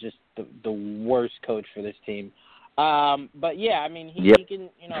Jeff is just the worst coach for this team. But, yeah, I mean, he can,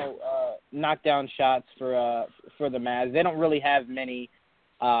 knock down shots for the Mavs. They don't really have many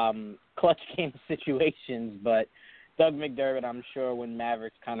clutch game situations, but Doug McDermott, I'm sure when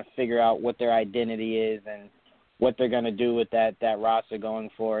Mavericks kind of figure out what their identity is and what they're going to do with that roster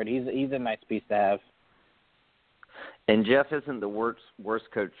going forward, he's a nice piece to have. And Jeff isn't the worst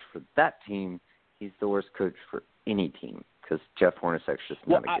coach for that team. He's the worst coach for any team because Jeff Hornacek's just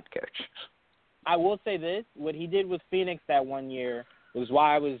not a good coach. I will say this: what he did with Phoenix that one year was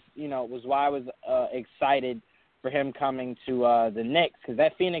why I was excited for him coming to the Knicks, because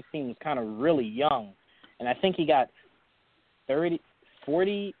that Phoenix team was kind of really young, and I think he got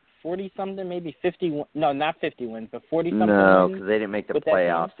 40 something, maybe 50. No, not 50 wins, but 40 something. No, because they didn't make the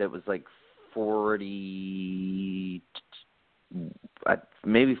playoffs. It was like 40,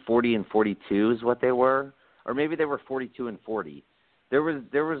 maybe 40 and 42 is what they were, or maybe they were 42 and 40. There was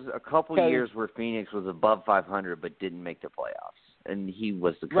a couple years where Phoenix was above 500 but didn't make the playoffs, and he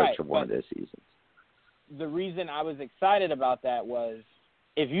was the coach of one of those seasons. The reason I was excited about that was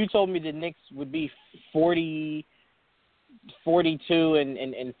if you told me the Knicks would be 40, 42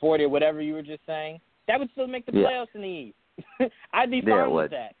 and 40 or whatever you were just saying, that would still make the playoffs in the East. I'd be fine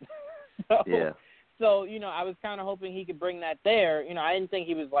with that. So, I was kind of hoping he could bring that there. I didn't think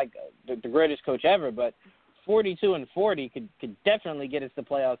he was like the greatest coach ever, but 42 and 40 could definitely get us the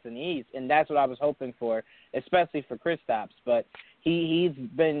playoffs in the East, and that's what I was hoping for, especially for Kristaps. But he's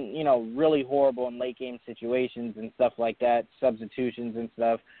been, really horrible in late game situations and stuff like that, substitutions and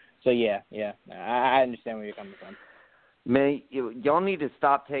stuff. So I understand where you're coming from. Man, y'all need to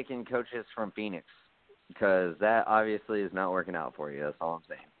stop taking coaches from Phoenix because that obviously is not working out for you. That's all I'm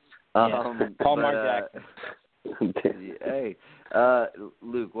saying. Call Mark Jackson. Hey,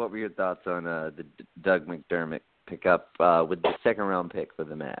 Luke, what were your thoughts on the Doug McDermott pickup with the second round pick for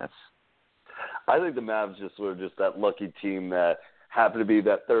the Mavs? I think the Mavs were just that lucky team that happened to be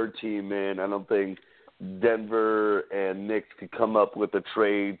that third team in. I don't think Denver and Knicks could come up with a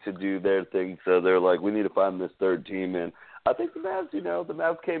trade to do their thing, so they're like, we need to find this third team. And I think the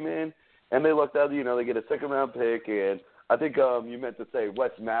Mavs came in and they looked out, they get a second round pick, and I think you meant to say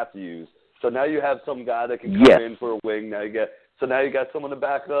Wes Matthews. So now you have some guy that can come in for a wing. Now you got someone to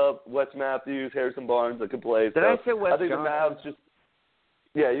back up, Wes Matthews, Harrison Barnes that can play. Did I say Wes Johnson? The Mavs just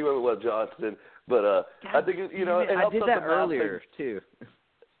you went with Wes Johnson, but I think it I did that earlier too.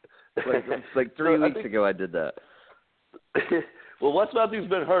 like 3 weeks ago, I did that. Well, Wes Matthews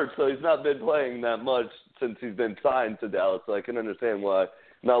been hurt, so he's not been playing that much since he's been signed to Dallas. So I can understand why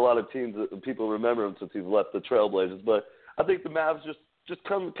not a lot of people remember him since he's left the Trailblazers. But I think the Mavs just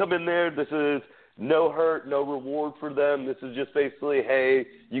come in there. This is no hurt, no reward for them. This is just basically, hey,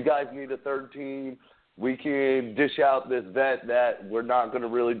 you guys need a third team. We can dish out this vet that we're not going to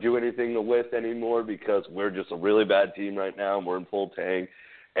really do anything with anymore because we're just a really bad team right now and we're in full tank.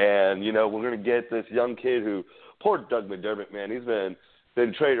 And, we're going to get this young kid who, poor Doug McDermott, man, he's been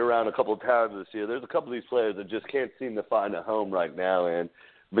traded around a couple of times this year. There's a couple of these players that just can't seem to find a home right now, and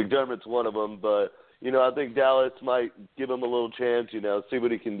McDermott's one of them. But, I think Dallas might give him a little chance, see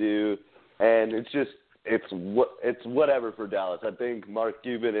what he can do. And it's whatever for Dallas. I think Mark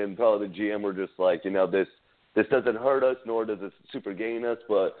Cuban and probably the GM were just like, this doesn't hurt us, nor does it super gain us,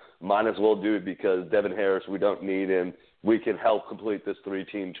 but might as well do it because Devin Harris, we don't need him. We can help complete this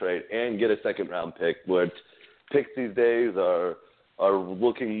 3-team trade and get a second-round pick, which picks these days are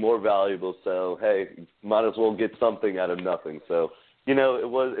looking more valuable. So, hey, might as well get something out of nothing. So, it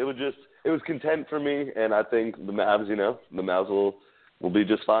was content for me, and I think the Mavs will be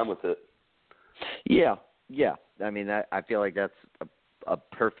just fine with it. Yeah. I mean, I feel like that's a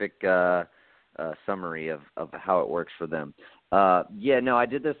perfect summary of how it works for them. I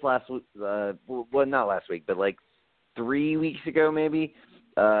did this last week. Well, not last week, but like 3 weeks ago maybe.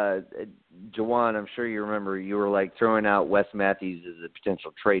 Jawan, I'm sure you remember you were like throwing out Wes Matthews as a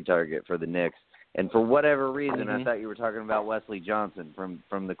potential trade target for the Knicks, and for whatever reason, I thought you were talking about Wesley Johnson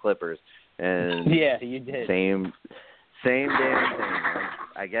from the Clippers. And yeah, you did. Same damn thing.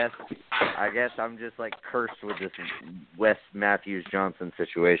 I guess I'm just like cursed with this Wes Matthews Johnson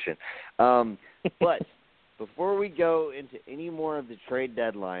situation. But before we go into any more of the trade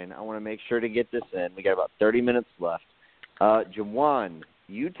deadline, I want to make sure to get this in. We got about 30 minutes left. Jawan,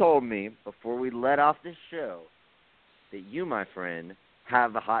 you told me before we let off this show that you, my friend,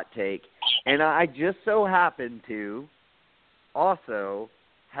 have a hot take, and I just so happen to also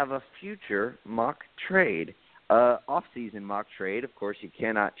have a future mock trade. Off-season mock trade. Of course, you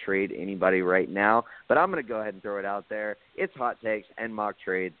cannot trade anybody right now, but I'm going to go ahead and throw it out there. It's hot takes and mock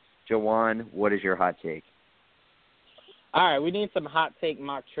trades. Jawan, what is your hot take? All right, we need some hot take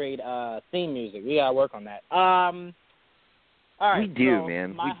mock trade theme music. We got to work on that. All right, we do, so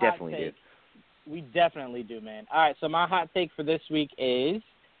man. We definitely do. We definitely do, man. All right, so my hot take for this week is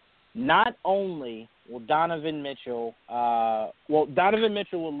not only will Donovan Mitchell will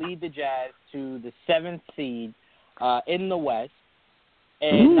lead the Jazz to the 7th seed in the West,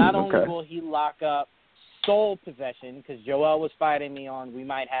 and not only will he lock up sole possession, because Joel was fighting me on we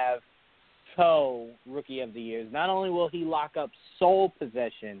might have Rookie of the Year. Not only will he lock up sole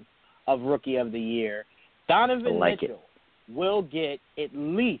possession of Rookie of the Year, Donovan Mitchell will get at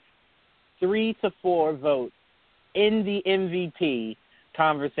least 3 to 4 votes in the MVP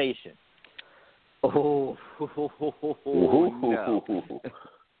conversation. Oh, no.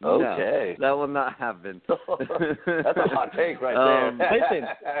 Okay. No, that will not happen. That's a hot take right there.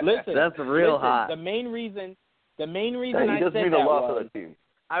 Listen. That's real hot. The main reason he I doesn't said mean that a lot was, for the team.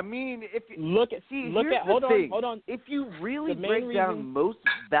 I mean, if hold on. If you really break down most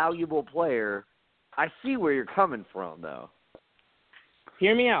valuable player, I see where you're coming from, though.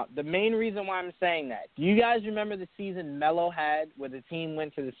 Hear me out. The main reason why I'm saying that, do you guys remember the season Melo had where the team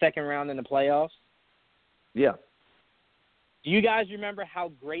went to the second round in the playoffs? Yeah. Do you guys remember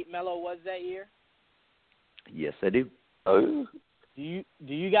how great Melo was that year? Yes, I do. Oh. Do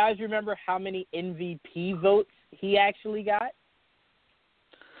you guys remember how many MVP votes he actually got?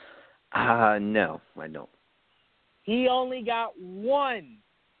 No, I don't. He only got 1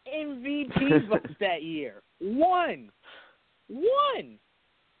 MVP vote that year. One.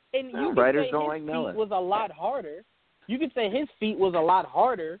 And you could say his feat was a lot harder. You could say his feat was a lot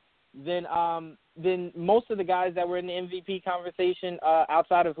harder than most of the guys that were in the MVP conversation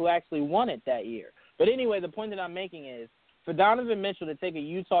outside of who actually won it that year. But anyway, the point that I'm making is for Donovan Mitchell to take a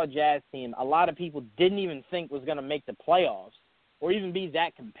Utah Jazz team, a lot of people didn't even think was going to make the playoffs or even be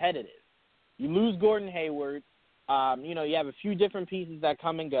that competitive. You lose Gordon Hayward. You have a few different pieces that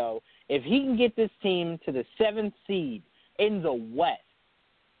come and go. If he can get this team to the 7th seed in the West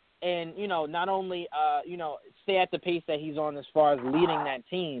and, not only, stay at the pace that he's on as far as leading that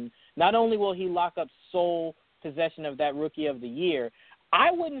team, not only will he lock up sole possession of that Rookie of the Year,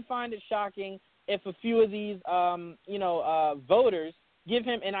 I wouldn't find it shocking if a few of these, voters give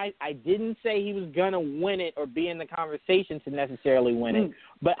him, and I didn't say he was going to win it or be in the conversation to necessarily win it,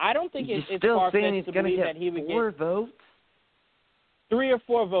 but I don't think it's far-fetched to believe that he would get 4 votes? 3 or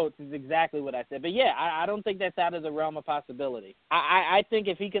 4 votes is exactly what I said. But, yeah, I don't think that's out of the realm of possibility. I think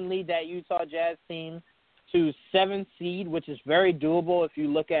if he can lead that Utah Jazz team to 7th seed, which is very doable if you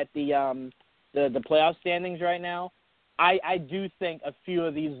look at the playoff standings right now, I do think a few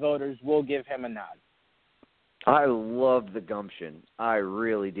of these voters will give him a nod. I love the gumption. I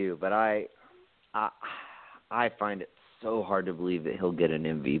really do. But I find it so hard to believe that he'll get an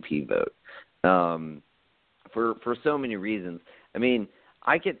MVP vote for so many reasons. I mean,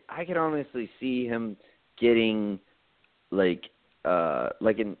 I could honestly see him getting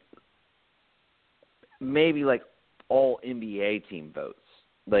maybe all NBA team votes.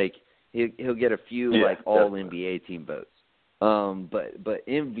 Like he'll get a few all NBA team votes. But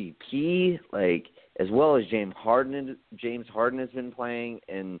MVP, as well as James Harden has been playing,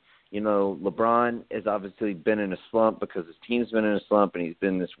 and LeBron has obviously been in a slump because his team's been in a slump, and he's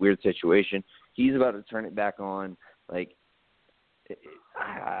been in this weird situation. He's about to turn it back on.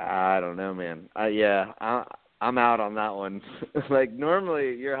 I don't know, man. I'm out on that one.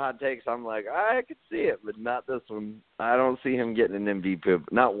 Normally your hot takes, I'm like, I could see it, but not this one. I don't see him getting an MVP.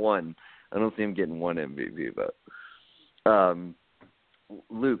 Not one. I don't see him getting 1 MVP vote.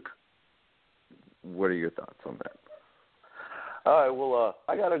 Luke, what are your thoughts on that? All right, well,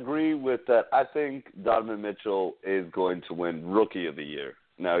 I got to agree with that. I think Donovan Mitchell is going to win Rookie of the Year.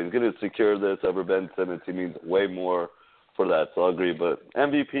 Now, he's going to secure this over Ben Simmons. He means way more for that, so I agree. But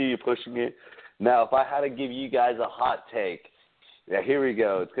MVP, you're pushing it. Now, if I had to give you guys a hot take, Yeah, here we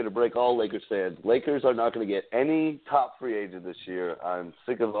go. It's going to break all Lakers fans. Lakers are not going to get any top free agent this year. I'm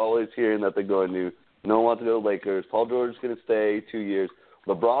sick of always hearing that they're going to. No one wants to go to Lakers. Paul George is going to stay 2 years.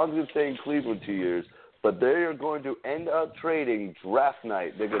 LeBron's going to stay in Cleveland 2 years. But they are going to end up trading draft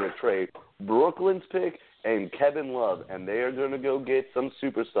night. They're going to trade Brooklyn's pick and Kevin Love, and they are going to go get some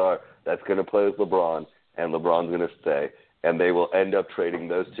superstar that's going to play with LeBron, and LeBron's going to stay. And they will end up trading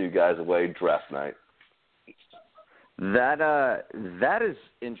those two guys away draft night. That is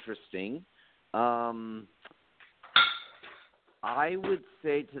interesting. I would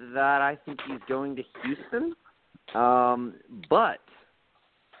say to that, I think he's going to Houston. But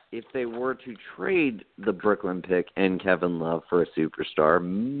if they were to trade the Brooklyn pick and Kevin Love for a superstar,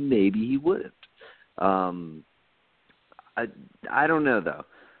 maybe he wouldn't. I don't know, though.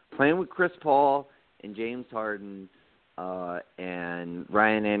 Playing with Chris Paul and James Harden and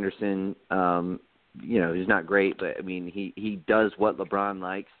Ryan Anderson, he's not great, but, I mean, he does what LeBron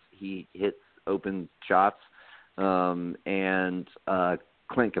likes. He hits open shots. And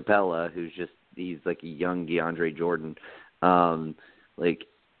Clint Capella, he's like a young DeAndre Jordan.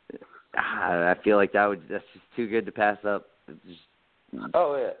 I feel like that's just too good to pass up.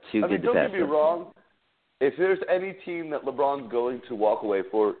 Oh, yeah. Don't get me wrong. If there's any team that LeBron's going to walk away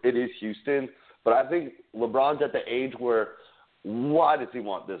for, it is Houston. But I think LeBron's at the age where, why does he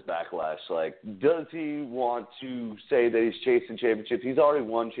want this backlash? Like, does he want to say that he's chasing championships? He's already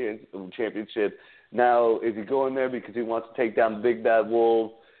won championship. Now, is he going there because he wants to take down the big bad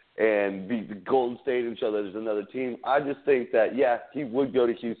Wolves and beat the Golden State and show that there's another team? I just think that, yeah, he would go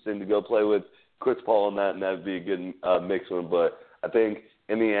to Houston to go play with Chris Paul and that would be a good mix for him. But I think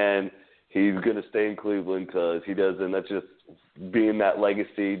in the end, he's going to stay in Cleveland because he doesn't. That's just being that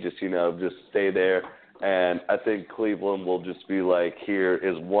legacy, just stay there. And I think Cleveland will just be like, here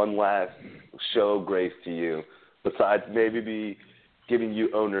is one last show of grace to you, besides maybe be giving you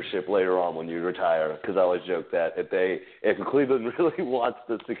ownership later on when you retire. Because I always joke that if Cleveland really wants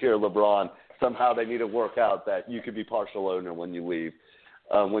to secure LeBron, somehow they need to work out that you could be partial owner when you leave,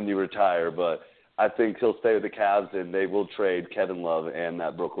 when you retire. But I think he'll stay with the Cavs, and they will trade Kevin Love and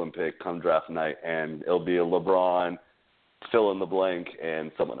that Brooklyn pick come draft night, and it'll be a LeBron, fill in the blank,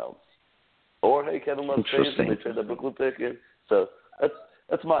 and someone else. Or, hey, Kevin Love stays and they trade that Brooklyn pick in. So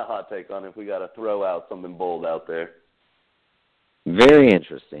that's my hot take on it if we got to throw out something bold out there. Very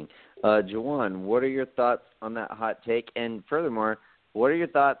interesting. Juwan, what are your thoughts on that hot take? And furthermore, what are your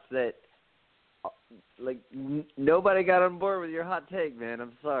thoughts that, nobody got on board with your hot take, man?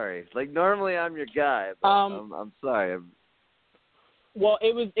 I'm sorry. Normally I'm your guy, but I'm sorry. Well,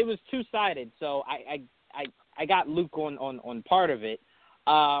 it was two-sided, so I got Luke on part of it.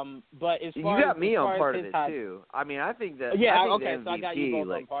 But as far you got me on part of it too. I mean, I think that. Yeah, I think okay. So I got you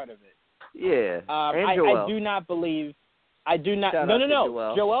both on part of it. Yeah, and Joel. I do not believe. I do not. Shout no.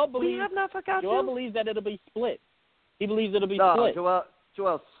 Joel believes. Joel believes that it'll be split. He believes it'll be split.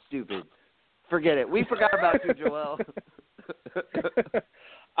 Joel's stupid. Forget it. We forgot about you, Joel.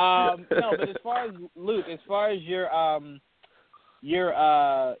 No, but as far as Luke, as far as your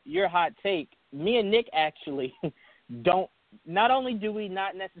hot take, me and Nick actually don't. Not only do we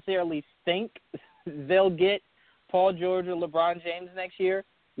not necessarily think they'll get Paul George or LeBron James next year,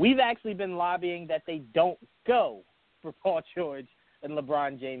 we've actually been lobbying that they don't go for Paul George and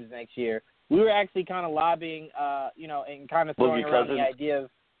LeBron James next year. We were actually kind of lobbying, and kind of throwing around the idea of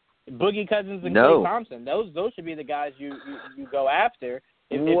Boogie Cousins and Klay Thompson. Those should be the guys you go after.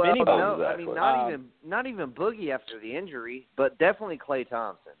 If anybody. No, exactly. I mean, not even Boogie after the injury, but definitely Klay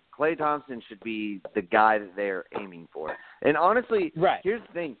Thompson. Klay Thompson should be the guy that they're aiming for. And honestly, Here's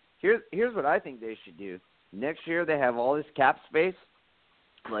the thing. Here's what I think they should do. Next year they have all this cap space.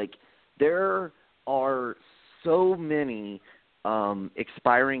 There are so many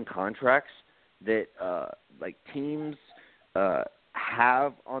expiring contracts that teams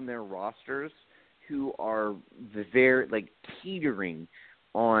have on their rosters who are very teetering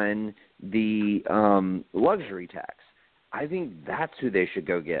on the luxury tax. I think that's who they should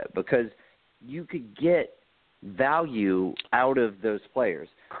go get, because you could get value out of those players.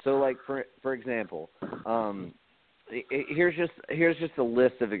 So, for example, here's just a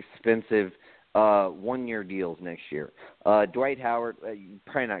list of expensive 1-year deals next year. Dwight Howard, you're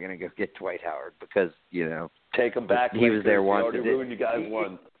probably not going to go get Dwight Howard because take him back. He was there once. You guys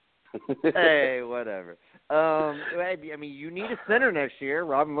won. Hey, whatever. I mean, you need a center next year.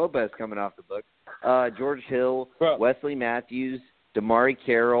 Robin Lopez coming off the books. George Hill, Wesley Matthews, Damari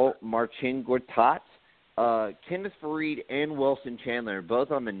Carroll, Marcin Gortat, Kenneth Faried, and Wilson Chandler,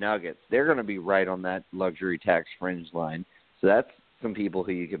 both on the Nuggets. They're going to be right on that luxury tax fringe line. So that's some people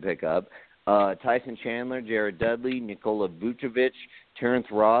who you could pick up. Tyson Chandler, Jared Dudley, Nikola Vucevic, Terrence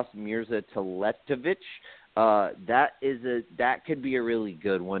Ross, Mirza Teletovic. That could be a really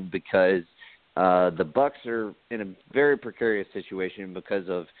good one because the Bucks are in a very precarious situation because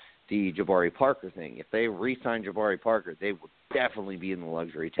of the Jabari Parker thing. If they re-sign Jabari Parker, they will definitely be in the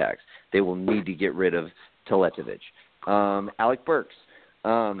luxury tax. They will need to get rid of Teletovic. Alec Burks.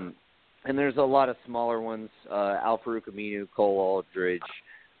 And there's a lot of smaller ones, Al-Farouq Aminu, Cole Aldridge,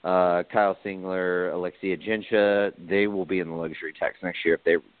 Kyle Singler, Alexia Gensha. They will be in the luxury tax next year if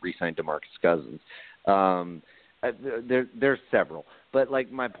they re-sign DeMarcus Cousins. There's several. But,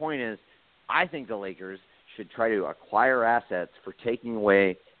 my point is, I think the Lakers should try to acquire assets for taking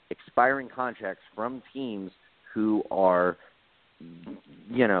away expiring contracts from teams who are,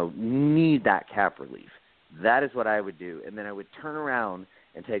 need that cap relief. That is what I would do. And then I would turn around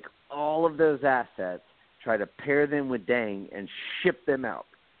and take all of those assets, try to pair them with Deng, and ship them out.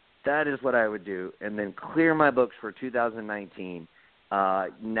 That is what I would do. And then clear my books for 2019.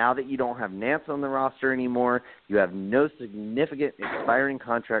 Now that you don't have Nance on the roster anymore, you have no significant expiring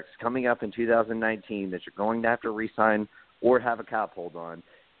contracts coming up in 2019 that you're going to have to re-sign or have a cap hold on.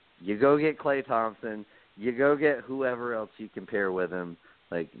 You go get Klay Thompson. You go get whoever else you can pair with him.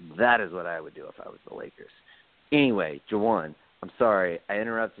 That is what I would do if I was the Lakers. Anyway, Jawan, I'm sorry. I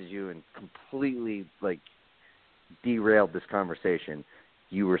interrupted you and completely, derailed this conversation.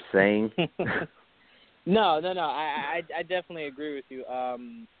 You were saying? No. I definitely agree with you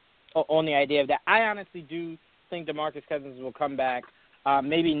on the idea of that. I honestly do think DeMarcus Cousins will come back,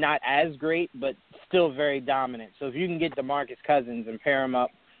 maybe not as great, but still very dominant. So if you can get DeMarcus Cousins and pair him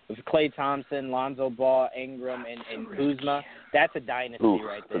up with Klay Thompson, Lonzo Ball, Ingram, and Kuzma, that's a dynasty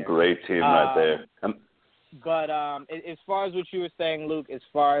right there. A great team right there. But as far as what you were saying, Luke, as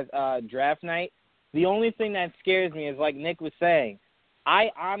far as draft night, the only thing that scares me is, like Nick was saying,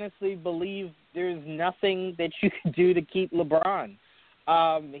 I honestly believe there's nothing that you can do to keep LeBron.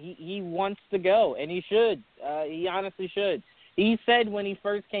 He wants to go, and he should. He honestly should. He said when he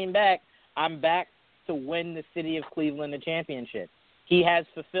first came back, I'm back to win the city of Cleveland a championship. He has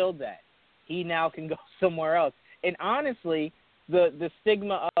fulfilled that. He now can go somewhere else. And honestly, the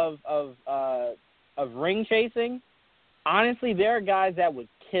stigma of ring chasing, honestly, there are guys that would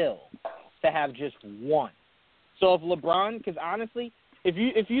kill to have just one. So if LeBron, because honestly,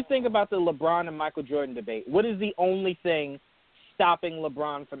 if you think about the LeBron and Michael Jordan debate, what is the only thing stopping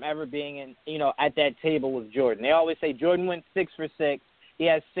LeBron from ever being at that table with Jordan? They always say Jordan went 6 for 6. He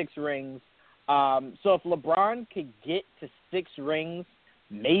has 6 rings. So if LeBron could get to 6 rings,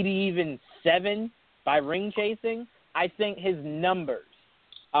 maybe even 7 by ring chasing, I think his numbers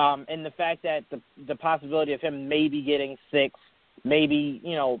and the fact that the possibility of him maybe getting 6, maybe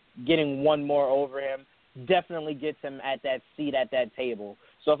getting one more over him, definitely gets him at that seat at that table.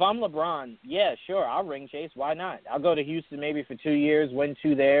 So if I'm LeBron, yeah, sure, I'll ring chase. Why not? I'll go to Houston maybe for 2 years, win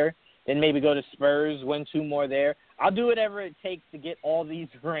 2 there, then maybe go to Spurs, win 2 more there. I'll do whatever it takes to get all these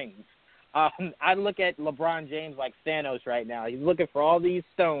rings. I look at LeBron James like Thanos right now. He's looking for all these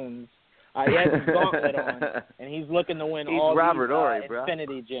stones. He has his gauntlet on, and he's looking to win all these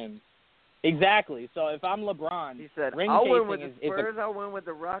Infinity Gems. Exactly. So if I'm LeBron, he said, ring I'll chasing win with the Spurs, I'll win with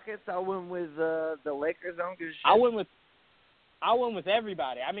the Rockets, I'll win with the Lakers. I don't give a shit. I'll win with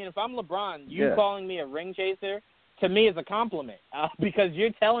everybody. I mean, if I'm LeBron, you calling me a ring chaser, to me is a compliment because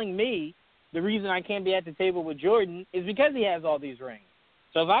you're telling me the reason I can't be at the table with Jordan is because he has all these rings.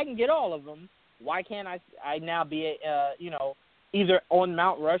 So if I can get all of them, why can't I now be, either on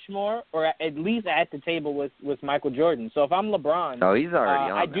Mount Rushmore or at least at the table with Michael Jordan? So if I'm LeBron, he's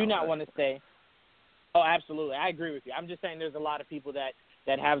already on I do not want to stay. Oh, absolutely. I agree with you. I'm just saying there's a lot of people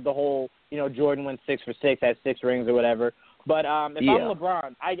that have the whole, Jordan went 6 for 6, has 6 rings or whatever. But if I'm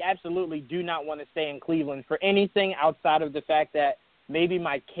LeBron, I absolutely do not want to stay in Cleveland for anything outside of the fact that maybe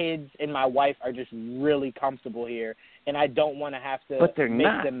my kids and my wife are just really comfortable here, and I don't want to have to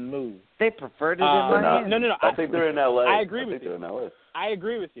make them move. They prefer to live in Miami. No. I think they're in L.A. I agree with you. They're in L.A. I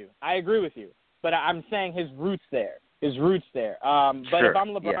agree with you. But I'm saying his roots there. But if I'm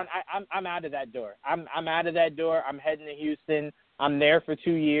LeBron, I'm out of that door. I'm out of that door. I'm heading to Houston. I'm there for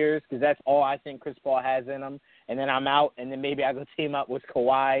 2 years because that's all I think Chris Paul has in him. And then I'm out, and then maybe I go team up with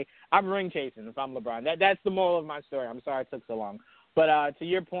Kawhi. I'm ring chasing if I'm LeBron. That's the moral of my story. I'm sorry it took so long. But to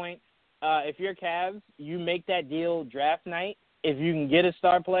your point, if you're Cavs, you make that deal draft night if you can get a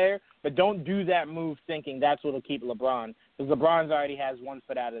star player, but don't do that move thinking that's what will keep LeBron, because LeBron's already has 1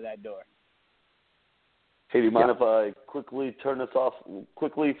 foot out of that door. Hey, do you mind if I quickly turn this off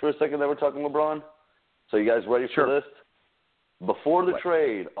quickly for a second that we're talking LeBron? So you guys ready for this? Before the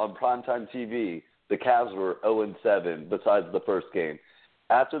trade on primetime TV, the Cavs were 0-7 besides the first game.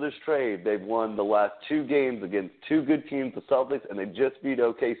 after this trade, they've won the last 2 games against 2 good teams, the Celtics, and they just beat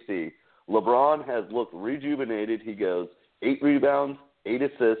OKC. LeBron has looked rejuvenated. He goes 8 rebounds, 8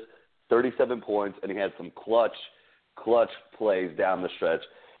 assists, 37 points, and he had some clutch plays down the stretch.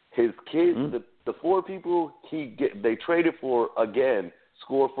 His kids, the 4 people they traded for, again,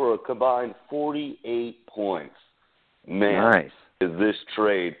 score for a combined 48 points. Man, nice. Is this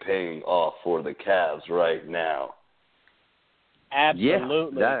trade paying off for the Cavs right now?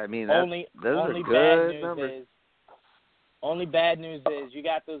 Absolutely. Yeah, those are good numbers. Only bad news is you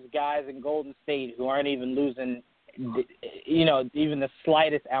got those guys in Golden State who aren't even losing, even the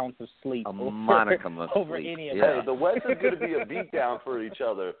slightest ounce of sleep over any of that. Hey, the West is going to be a beatdown for each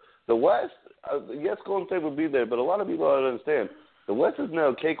other. The West, yes, Golden State would be there, but a lot of people don't understand. The West is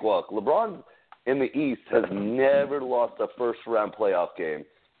no cakewalk. LeBron in the East has never lost a first-round playoff game,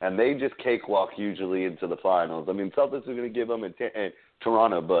 and they just cakewalk usually into the finals. I mean, Celtics are going to give them in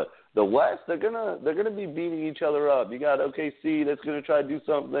Toronto, but the West, they're gonna be beating each other up. You got OKC that's going to try to do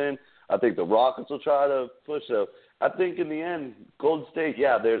something. I think the Rockets will try to push up. I think in the end, Golden State,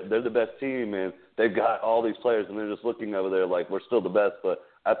 yeah, they're the best team, and they've got all these players, and they're just looking over there like we're still the best. But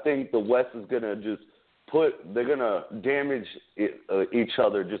I think the West is going to just they're going to damage each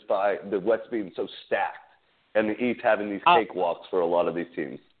other just by the West being so stacked and the East having these cakewalks for a lot of these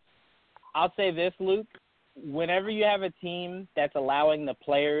teams. I'll say this, Luke. Whenever you have a team that's allowing the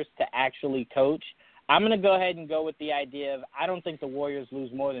players to actually coach, I'm going to go ahead and go with the idea of I don't think the Warriors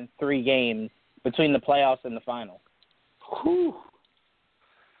lose more than 3 games between the playoffs and the final. Whew.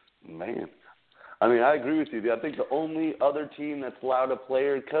 Man. I mean, I agree with you. I think the only other team that's allowed a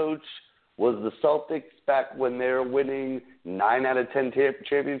player coach was the Celtics back when they were winning 9 out of 10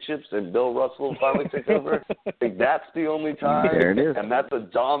 championships and Bill Russell finally took over. I think that's the only time. There it is. And that's a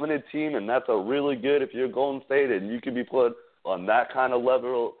dominant team, and that's a really good if you're Golden State and you can be put on that kind of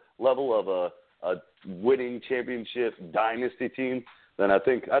level of a winning championship dynasty team. Then I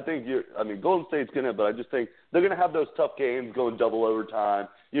think Golden State's gonna, but I just think they're gonna have those tough games, going double overtime,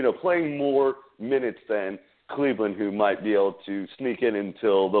 playing more minutes than Cleveland, who might be able to sneak in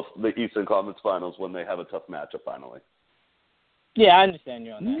until the Eastern Conference Finals when they have a tough matchup finally. Yeah, I understand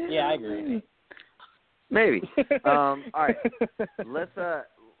you on that. Yeah, I agree. Maybe. All right,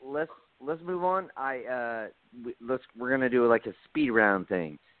 let's move on. We're gonna do like a speed round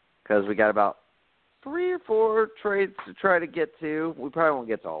thing because we got about 3 or 4 trades to try to get to. We probably won't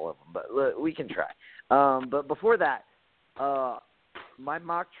get to all of them, but we can try. But before that, my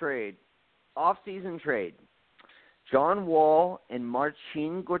mock trade, off-season trade, John Wall and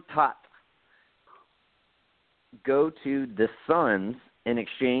Marcin Gortat go to the Suns in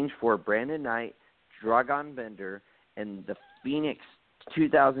exchange for Brandon Knight, Dragan Bender, and the Phoenix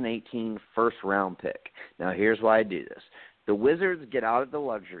 2018 first-round pick. Now, here's why I do this. The Wizards get out of the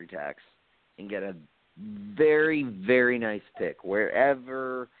luxury tax and get a very, very nice pick.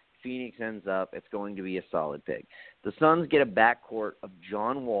 Wherever Phoenix ends up, it's going to be a solid pick. The Suns get a backcourt of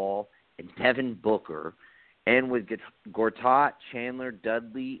John Wall and Devin Booker, and with Gortat, Chandler,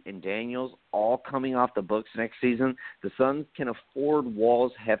 Dudley, and Daniels all coming off the books next season, the Suns can afford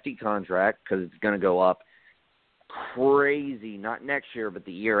Wall's hefty contract because it's going to go up crazy, not next year, but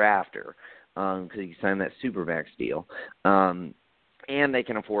the year after, because he signed that Supermax deal. And they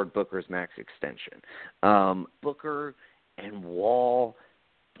can afford Booker's max extension. Booker and Wall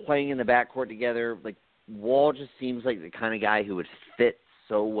playing in the backcourt together, like Wall just seems like the kind of guy who would fit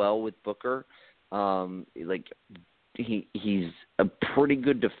so well with Booker. He's a pretty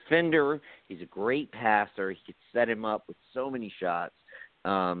good defender. He's a great passer. He could set him up with so many shots.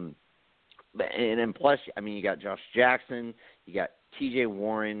 And then plus, you got Josh Jackson, you got T.J.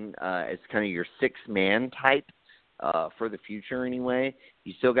 Warren as kind of your 6-man type for the future anyway.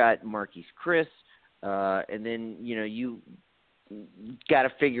 You still got Marquise Chris, and then you got to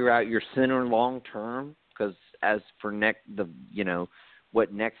figure out your center long term, because as for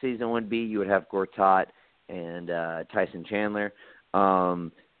what next season would be, you would have Gortat and Tyson Chandler.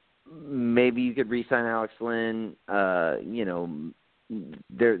 Maybe you could re-sign Alex Len.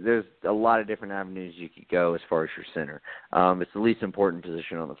 There's a lot of different avenues you could go as far as your center. It's the least important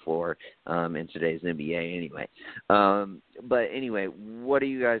position on the floor in today's NBA anyway. But anyway, what do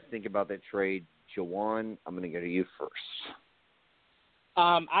you guys think about that trade? Jawan, I'm going to go to you first.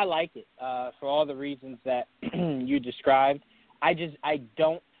 I like it for all the reasons that you described. I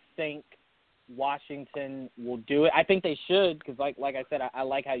don't think Washington will do it. I think they should, because like I said, I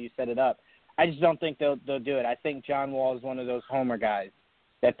like how you set it up. I just don't think they'll do it. I think John Wall is one of those homer guys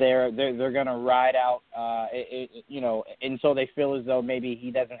that they're going to ride out, until they feel as though maybe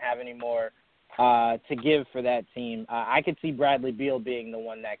he doesn't have any more to give for that team. I could see Bradley Beal being the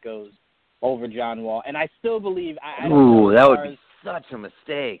one that goes over John Wall, and I still believe. I don't know that would be such a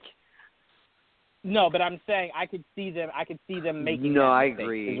mistake. No, but I'm saying I could see them making. No, that I mistake,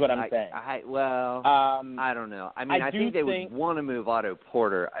 agree. Is what I'm saying. I don't know. I mean, I think they would want to move Otto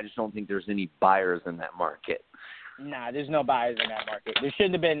Porter. I just don't think there's any buyers in that market. Nah, there's no buyers in that market. There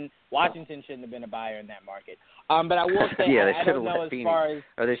shouldn't have been. Washington shouldn't have been a buyer in that market. But I will say, yeah, I don't know as Phoenix, far as.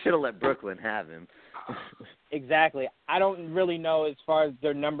 Or they should have let Brooklyn have him. Exactly. I don't really know as far as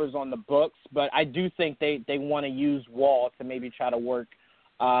their numbers on the books, but I do think they want to use Wall to maybe try to work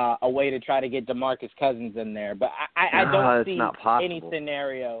a way to try to get DeMarcus Cousins in there. But I don't see any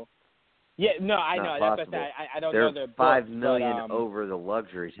scenario. Yeah, no, I know. That's what I don't know their books. $5 million over the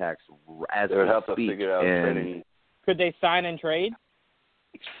luxury tax as they would we have to speak. figure out trading. Could they sign and trade?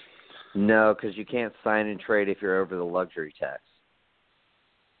 No, because you can't sign and trade if you're over the luxury tax.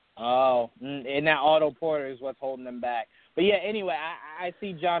 Oh, and that Otto Porter is what's holding them back. But yeah, anyway, I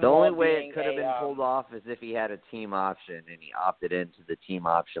see John Wall. The only way it could have been pulled off is if he had a team option and he opted into the team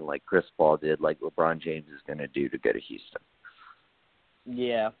option like Chris Paul did, like LeBron James is going to do to go to Houston.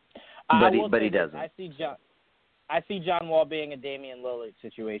 Yeah, but he doesn't. I see John Wall being a Damian Lillard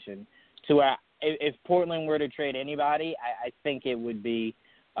situation. To where if Portland were to trade anybody, I think it would be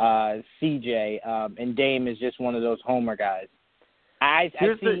CJ, and Dame is just one of those homer guys. I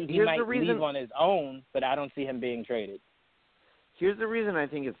see he might leave on his own, but I don't see him being traded. Here's the reason I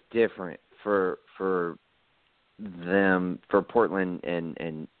think it's different for them, for Portland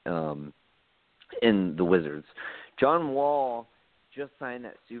and the Wizards. John Wall just signed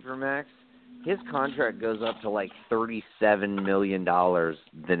that Supermax. His contract goes up to like $37 million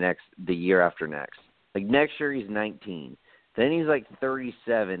the year after next. Like next year he's 19. Then he's like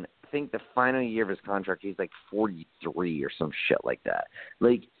 37. I think the final year of his contract he's like 43 or some shit like that.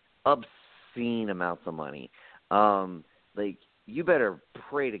 Like obscene amounts of money. Like you better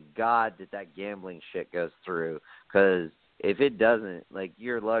pray to God that gambling shit goes through, because if it doesn't, like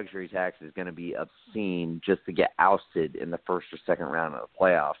your luxury tax is going to be obscene just to get ousted in the first or second round of the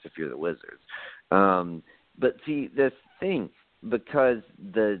playoffs if you're the Wizards. But see, this thing, because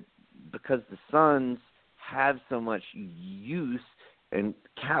the Suns have so much use and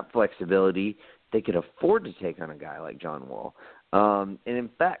cap flexibility, they could afford to take on a guy like John Wall. And in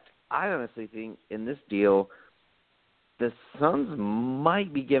fact, I honestly think in this deal, the Suns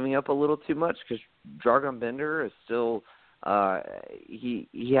might be giving up a little too much, because Dragan Bender is still he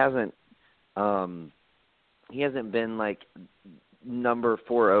hasn't been like number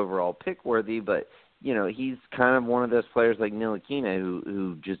 4 overall pick worthy, but you know, he's kind of one of those players like Ntilikina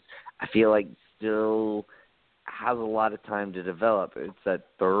who just, I feel like, still has a lot of time to develop. It's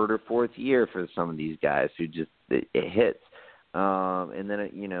that 3rd or 4th year for some of these guys who just it hits. And then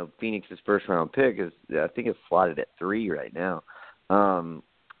you know, Phoenix's first round pick is, I think it's slotted at 3 right now.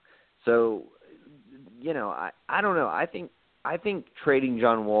 So you know, I don't know. I think trading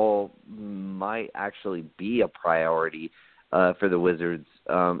John Wall might actually be a priority for the Wizards,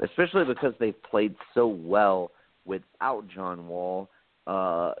 especially because they've played so well without John Wall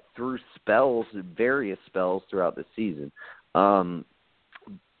through various spells throughout the season.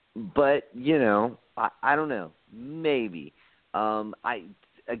 But you know, I don't know. Maybe.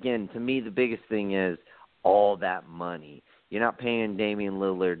 Again, to me, the biggest thing is all that money. You're not paying Damian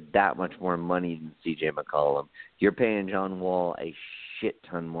Lillard that much more money than C.J. McCollum. You're paying John Wall a shit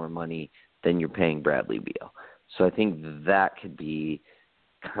ton more money than you're paying Bradley Beal. So I think that could be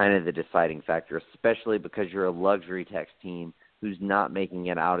kind of the deciding factor, especially because you're a luxury tax team who's not making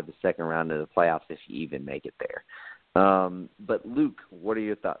it out of the second round of the playoffs if you even make it there. But, Luke, what are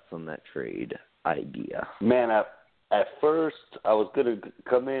your thoughts on that trade idea? Man, at first I was going to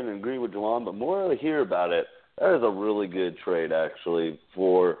come in and agree with Jelon, but more I hear about it, that is a really good trade, actually,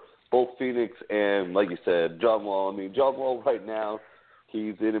 for both Phoenix and, like you said, John Wall. I mean, John Wall right now,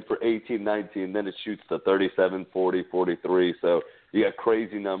 he's in it for 18, 19, then it shoots to 37, 40, 43. So you got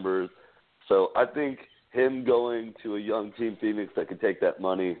crazy numbers. So I think him going to a young team, Phoenix, that can take that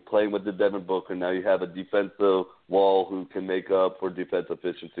money, playing with the Devin Booker, now you have a defensive Wall who can make up for defensive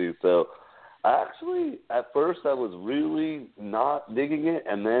efficiency. So actually, at first I was really not digging it,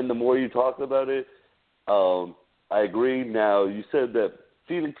 and then the more you talk about it, I agree. Now, you said that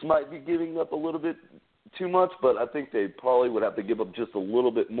Phoenix might be giving up a little bit too much, but I think they probably would have to give up just a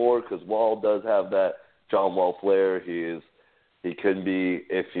little bit more, because Wall does have that John Wall flair. He can be,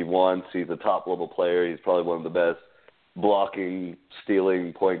 if he wants, he's a top-level player. He's probably one of the best blocking,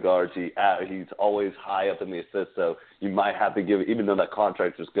 stealing point guards. He's always high up in the assists, so you might have to give, even though that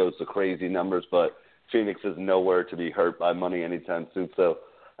contract just goes to crazy numbers, but Phoenix is nowhere to be hurt by money anytime soon. So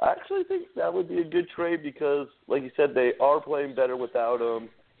I actually think that would be a good trade because, like you said, they are playing better without him,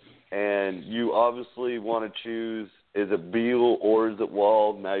 and you obviously want to choose, is it Beal or is it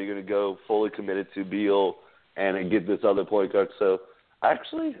Wall? Now you're going to go fully committed to Beal and get this other point guard. So,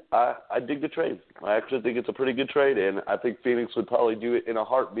 actually, I dig the trade. I actually think it's a pretty good trade, and I think Phoenix would probably do it in a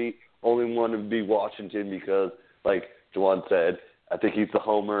heartbeat. Only one would be Washington because, like Juwan said, I think he's the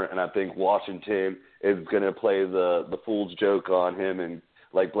homer, and I think Washington is going to play the fool's joke on him and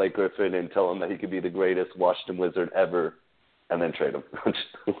like Blake Griffin and tell him that he could be the greatest Washington Wizard ever and then trade him.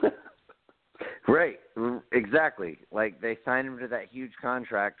 Right, exactly. Like, they signed him to that huge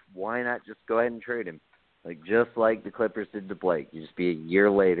contract. Why not just go ahead and trade him? Like, just like the Clippers did to Blake. You just be a year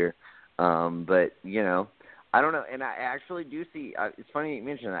later. But, you know, I don't know. And I actually do see it's funny you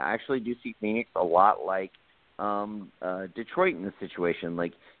mentioned that. I actually do see Phoenix a lot like Detroit in this situation.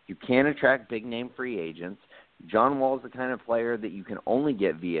 Like, you can attract big-name free agents. John Wall's the kind of player that you can only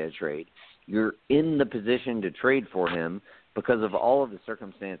get via a trade. You're in the position to trade for him because of all of the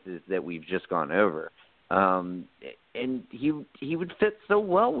circumstances that we've just gone over. And he would fit so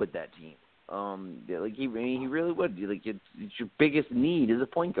well with that team. He really would. Like, it's your biggest need is a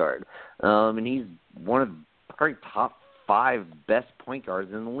point guard. And he's one of probably top 5 best point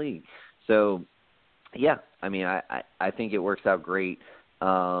guards in the league. So, yeah, I mean, I think it works out great.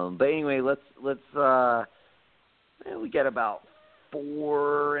 But anyway, let's we got about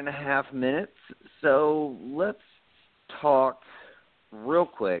 4.5 minutes, so let's talk real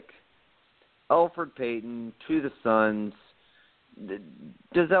quick. Elfrid Payton to the Suns.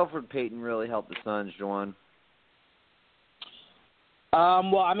 Does Elfrid Payton really help the Suns, Juwan?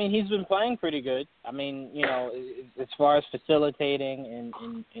 Well, I mean, he's been playing pretty good. I mean, you know, as far as facilitating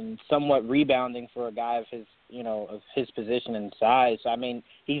and somewhat rebounding for a guy of his position and size. I mean,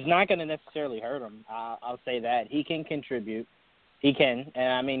 he's not going to necessarily hurt him. I'll say that. He can contribute. He can.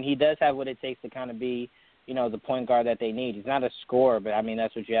 And, I mean, he does have what it takes to kind of be, you know, the point guard that they need. He's not a scorer, but, I mean,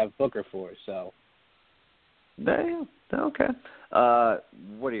 that's what you have Booker for, so. Yeah, okay.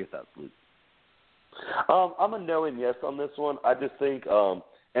 What are your thoughts, Luke? I'm a no and yes on this one. I just think in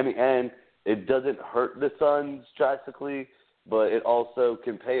the end it doesn't hurt the Suns drastically, but it also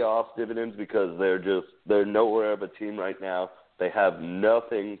can pay off dividends because they're nowhere of a team right now. They have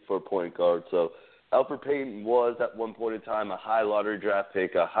nothing for point guard. So Elfrid Payton was at one point in time a high lottery draft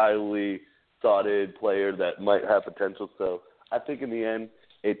pick, a highly thoughted player that might have potential. So I think in the end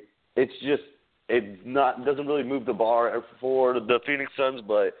it doesn't really move the bar for the Phoenix Suns,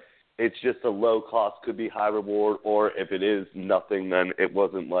 but it's just a low cost, could be high reward, or if it is nothing, then it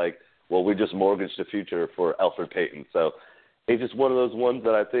wasn't like, well, we just mortgaged the future for Elfrid Payton. So it's just one of those ones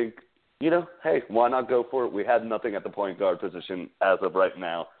that I think, you know, hey, why not go for it? We had nothing at the point guard position as of right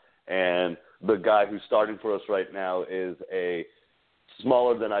now, and the guy who's starting for us right now is a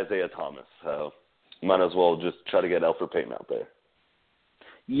smaller than Isaiah Thomas. So might as well just try to get Elfrid Payton out there.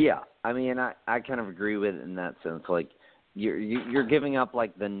 Yeah, I mean, I kind of agree with it in that sense. Like, you're giving up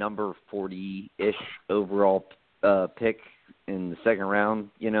like the number 40-ish overall pick in the second round.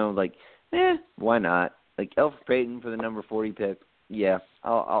 You know, like, why not? Like Elfrid Payton for the number 40 pick. Yeah,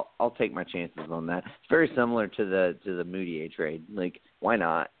 I'll take my chances on that. It's very similar to the Moutier trade. Like, why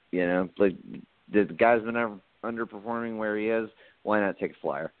not? You know, like the guy's been underperforming where he is. Why not take a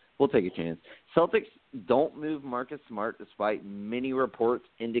flyer? We'll take a chance. Celtics don't move Marcus Smart despite many reports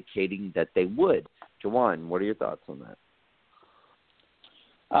indicating that they would. Juwan, what are your thoughts on that?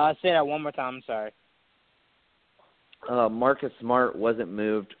 Say that one more time. I'm sorry. Marcus Smart wasn't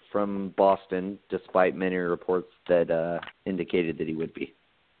moved from Boston despite many reports that indicated that he would be.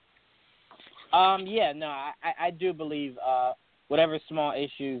 Yeah, no, I do believe whatever small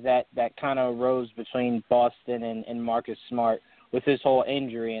issues that kind of arose between Boston and Marcus Smart with his whole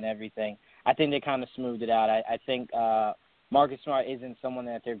injury and everything, I think they kind of smoothed it out. I think Marcus Smart isn't someone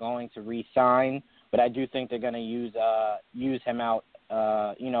that they're going to re-sign, but I do think they're going to use him out,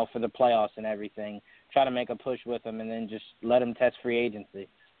 for the playoffs and everything. Try to make a push with him and then just let him test free agency.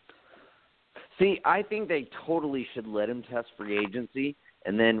 See, I think they totally should let him test free agency,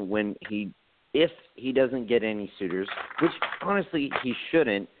 and then if he doesn't get any suitors, which honestly he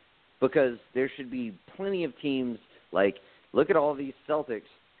shouldn't, because there should be plenty of teams like, look at all these Celtics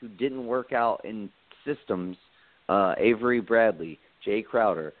who didn't work out in systems, Avery Bradley, Jay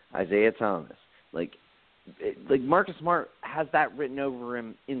Crowder, Isaiah Thomas. Like Marcus Smart has that written over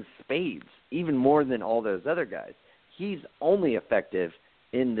him in spades, even more than all those other guys. He's only effective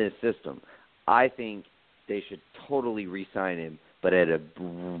in this system. I think they should totally re-sign him, but at a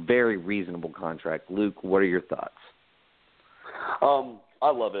very reasonable contract. Luke, what are your thoughts? I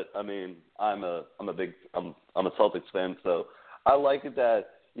love it. I mean, I'm a Celtics fan, so I like it that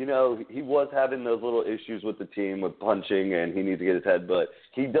you know, he was having those little issues with the team with punching, and he needs to get his head. But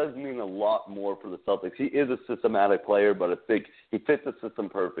he does mean a lot more for the Celtics. He is a systematic player, but I think he fits the system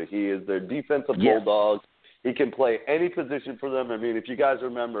perfect. He is their defensive bulldog. He can play any position for them. I mean, if you guys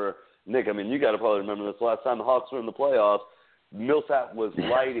remember, Nick, I mean, you got to probably remember this last time the Hawks were in the playoffs, Millsap was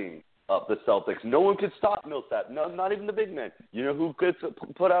lighting up the Celtics. No one could stop Millsap. No, not even the big men. You know who gets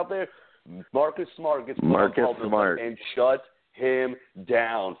put out there? Marcus Smart gets put out there and shut him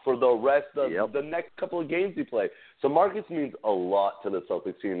down for the rest of the next couple of games he played. So Marcus means a lot to the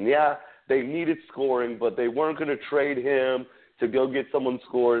Celtics team. Yeah, they needed scoring, but they weren't going to trade him to go get someone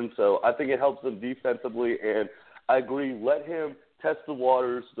scoring. So I think it helps them defensively, and I agree. Let him test the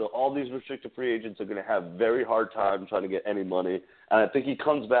waters. All these restricted free agents are going to have very hard time trying to get any money. And I think he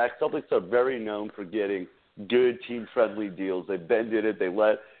comes back. Celtics are very known for getting good team-friendly deals. They've been did it. They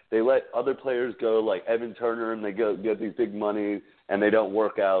let other players go like Evan Turner, and they go get these big money, and they don't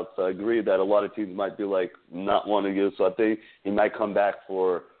work out. So I agree that a lot of teams might be like not wanting to go. So I think he might come back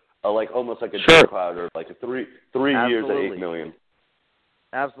for almost like a Jay Crowder, like a three years at $8 million.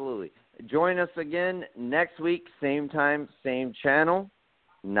 Absolutely. Join us again next week, same time, same channel,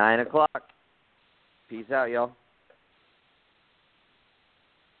 9 o'clock. Peace out, y'all.